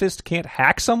pacifist can't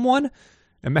hack someone?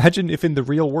 Imagine if in the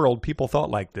real world people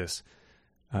thought like this.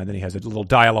 Then he has a little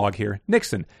dialogue here.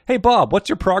 Nixon, hey Bob, what's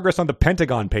your progress on the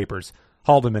Pentagon Papers?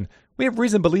 Haldeman, we have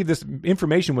reason to believe this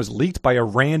information was leaked by a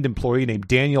RAND employee named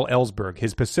Daniel Ellsberg.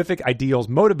 His specific ideals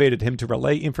motivated him to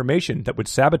relay information that would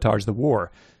sabotage the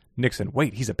war. Nixon,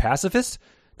 wait, he's a pacifist?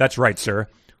 That's right, sir.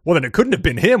 Well, then it couldn't have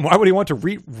been him. Why would he want to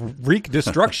wreak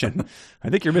destruction? I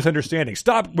think you're misunderstanding.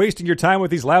 Stop wasting your time with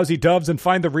these lousy doves and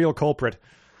find the real culprit.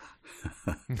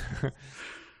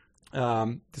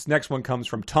 This next one comes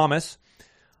from Thomas.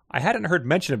 I hadn't heard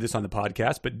mention of this on the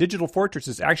podcast, but Digital Fortress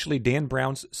is actually Dan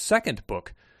Brown's second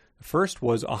book. The first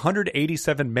was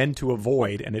 187 Men to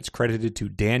Avoid, and it's credited to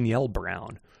Danielle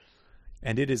Brown.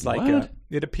 And it is like,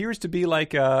 it appears to be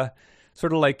like,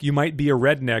 sort of like You Might Be a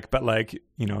Redneck, but like,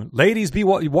 you know, ladies,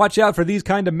 watch out for these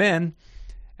kind of men.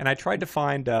 And I tried to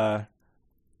find,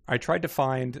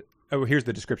 oh, here's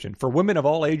the description. For women of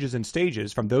all ages and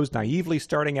stages, from those naively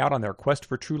starting out on their quest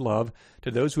for true love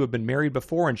to those who have been married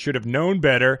before and should have known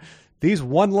better, these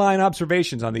one-line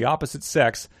observations on the opposite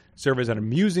sex serve as an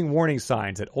amusing warning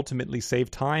signs that ultimately save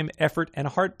time, effort, and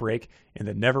heartbreak in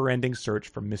the never-ending search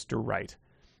for Mr. Right.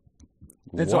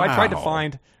 And so I tried to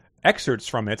find excerpts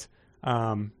from it,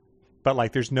 but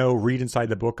like there's no read inside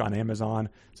the book on Amazon,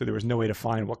 so there was no way to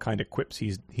find what kind of quips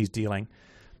he's dealing.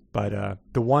 But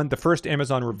the first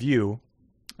Amazon review,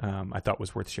 I thought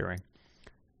was worth sharing.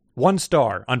 1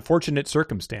 star, unfortunate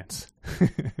circumstance.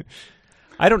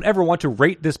 I don't ever want to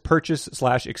rate this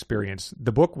purchase/experience.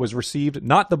 The book was received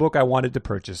not the book I wanted to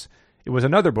purchase. It was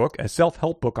another book, a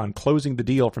self-help book on closing the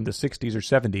deal from the 60s or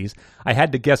 70s. I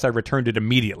had to guess I returned it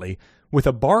immediately, with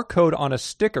a barcode on a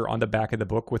sticker on the back of the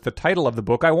book with the title of the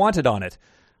book I wanted on it.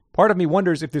 Part of me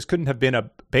wonders if this couldn't have been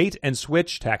a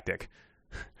bait-and-switch tactic.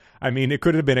 I mean, it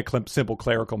could have been a simple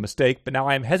clerical mistake, but now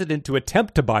I am hesitant to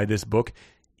attempt to buy this book,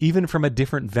 even from a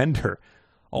different vendor.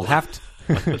 I'll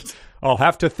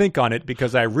have to think on it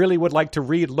because I really would like to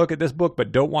look at this book,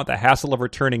 but don't want the hassle of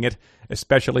returning it,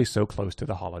 especially so close to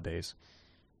the holidays.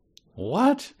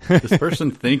 What? This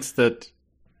person thinks that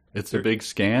it's a big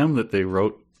scam that they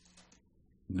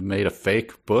made a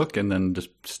fake book and then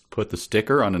just put the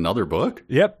sticker on another book?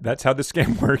 Yep, that's how the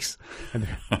scam works.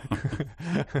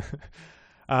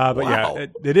 But wow. Yeah,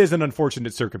 it is an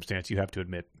unfortunate circumstance, you have to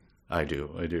admit. I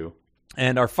do.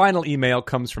 And our final email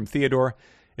comes from Theodore.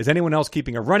 Is anyone else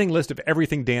keeping a running list of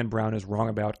everything Dan Brown is wrong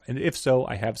about? And if so,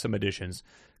 I have some additions.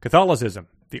 Catholicism,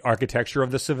 the architecture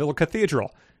of the Seville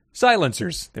Cathedral,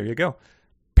 silencers, there you go,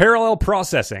 parallel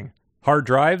processing, hard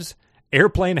drives,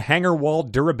 airplane hangar wall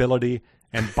durability,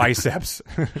 and biceps.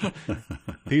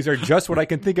 These are just what I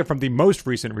can think of from the most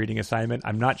recent reading assignment.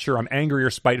 I'm not sure I'm angry or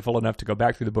spiteful enough to go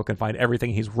back through the book and find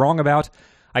everything he's wrong about.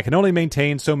 I can only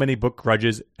maintain so many book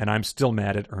grudges, and I'm still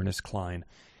mad at Ernest Cline.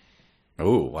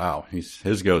 Oh, wow.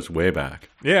 His goes way back.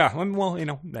 Yeah, well, you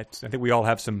know, I think we all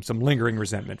have some lingering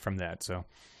resentment from that, so.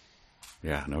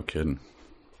 Yeah, no kidding.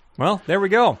 Well, there we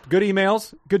go. Good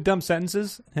emails, good dumb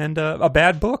sentences, and a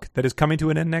bad book that is coming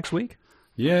to an end next week.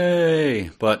 Yay!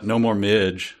 But no more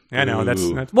Midge. I know,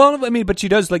 that's well, I mean, but she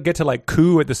does get to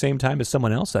coo at the same time as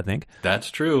someone else, I think. That's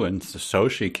true, and so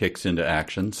she kicks into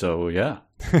action, so yeah.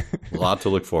 A lot to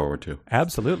look forward to.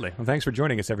 Absolutely. Well, thanks for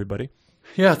joining us, everybody.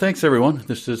 Yeah, thanks, everyone.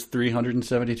 This is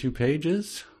 372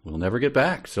 pages. We'll never get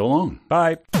back. So long.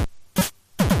 Bye.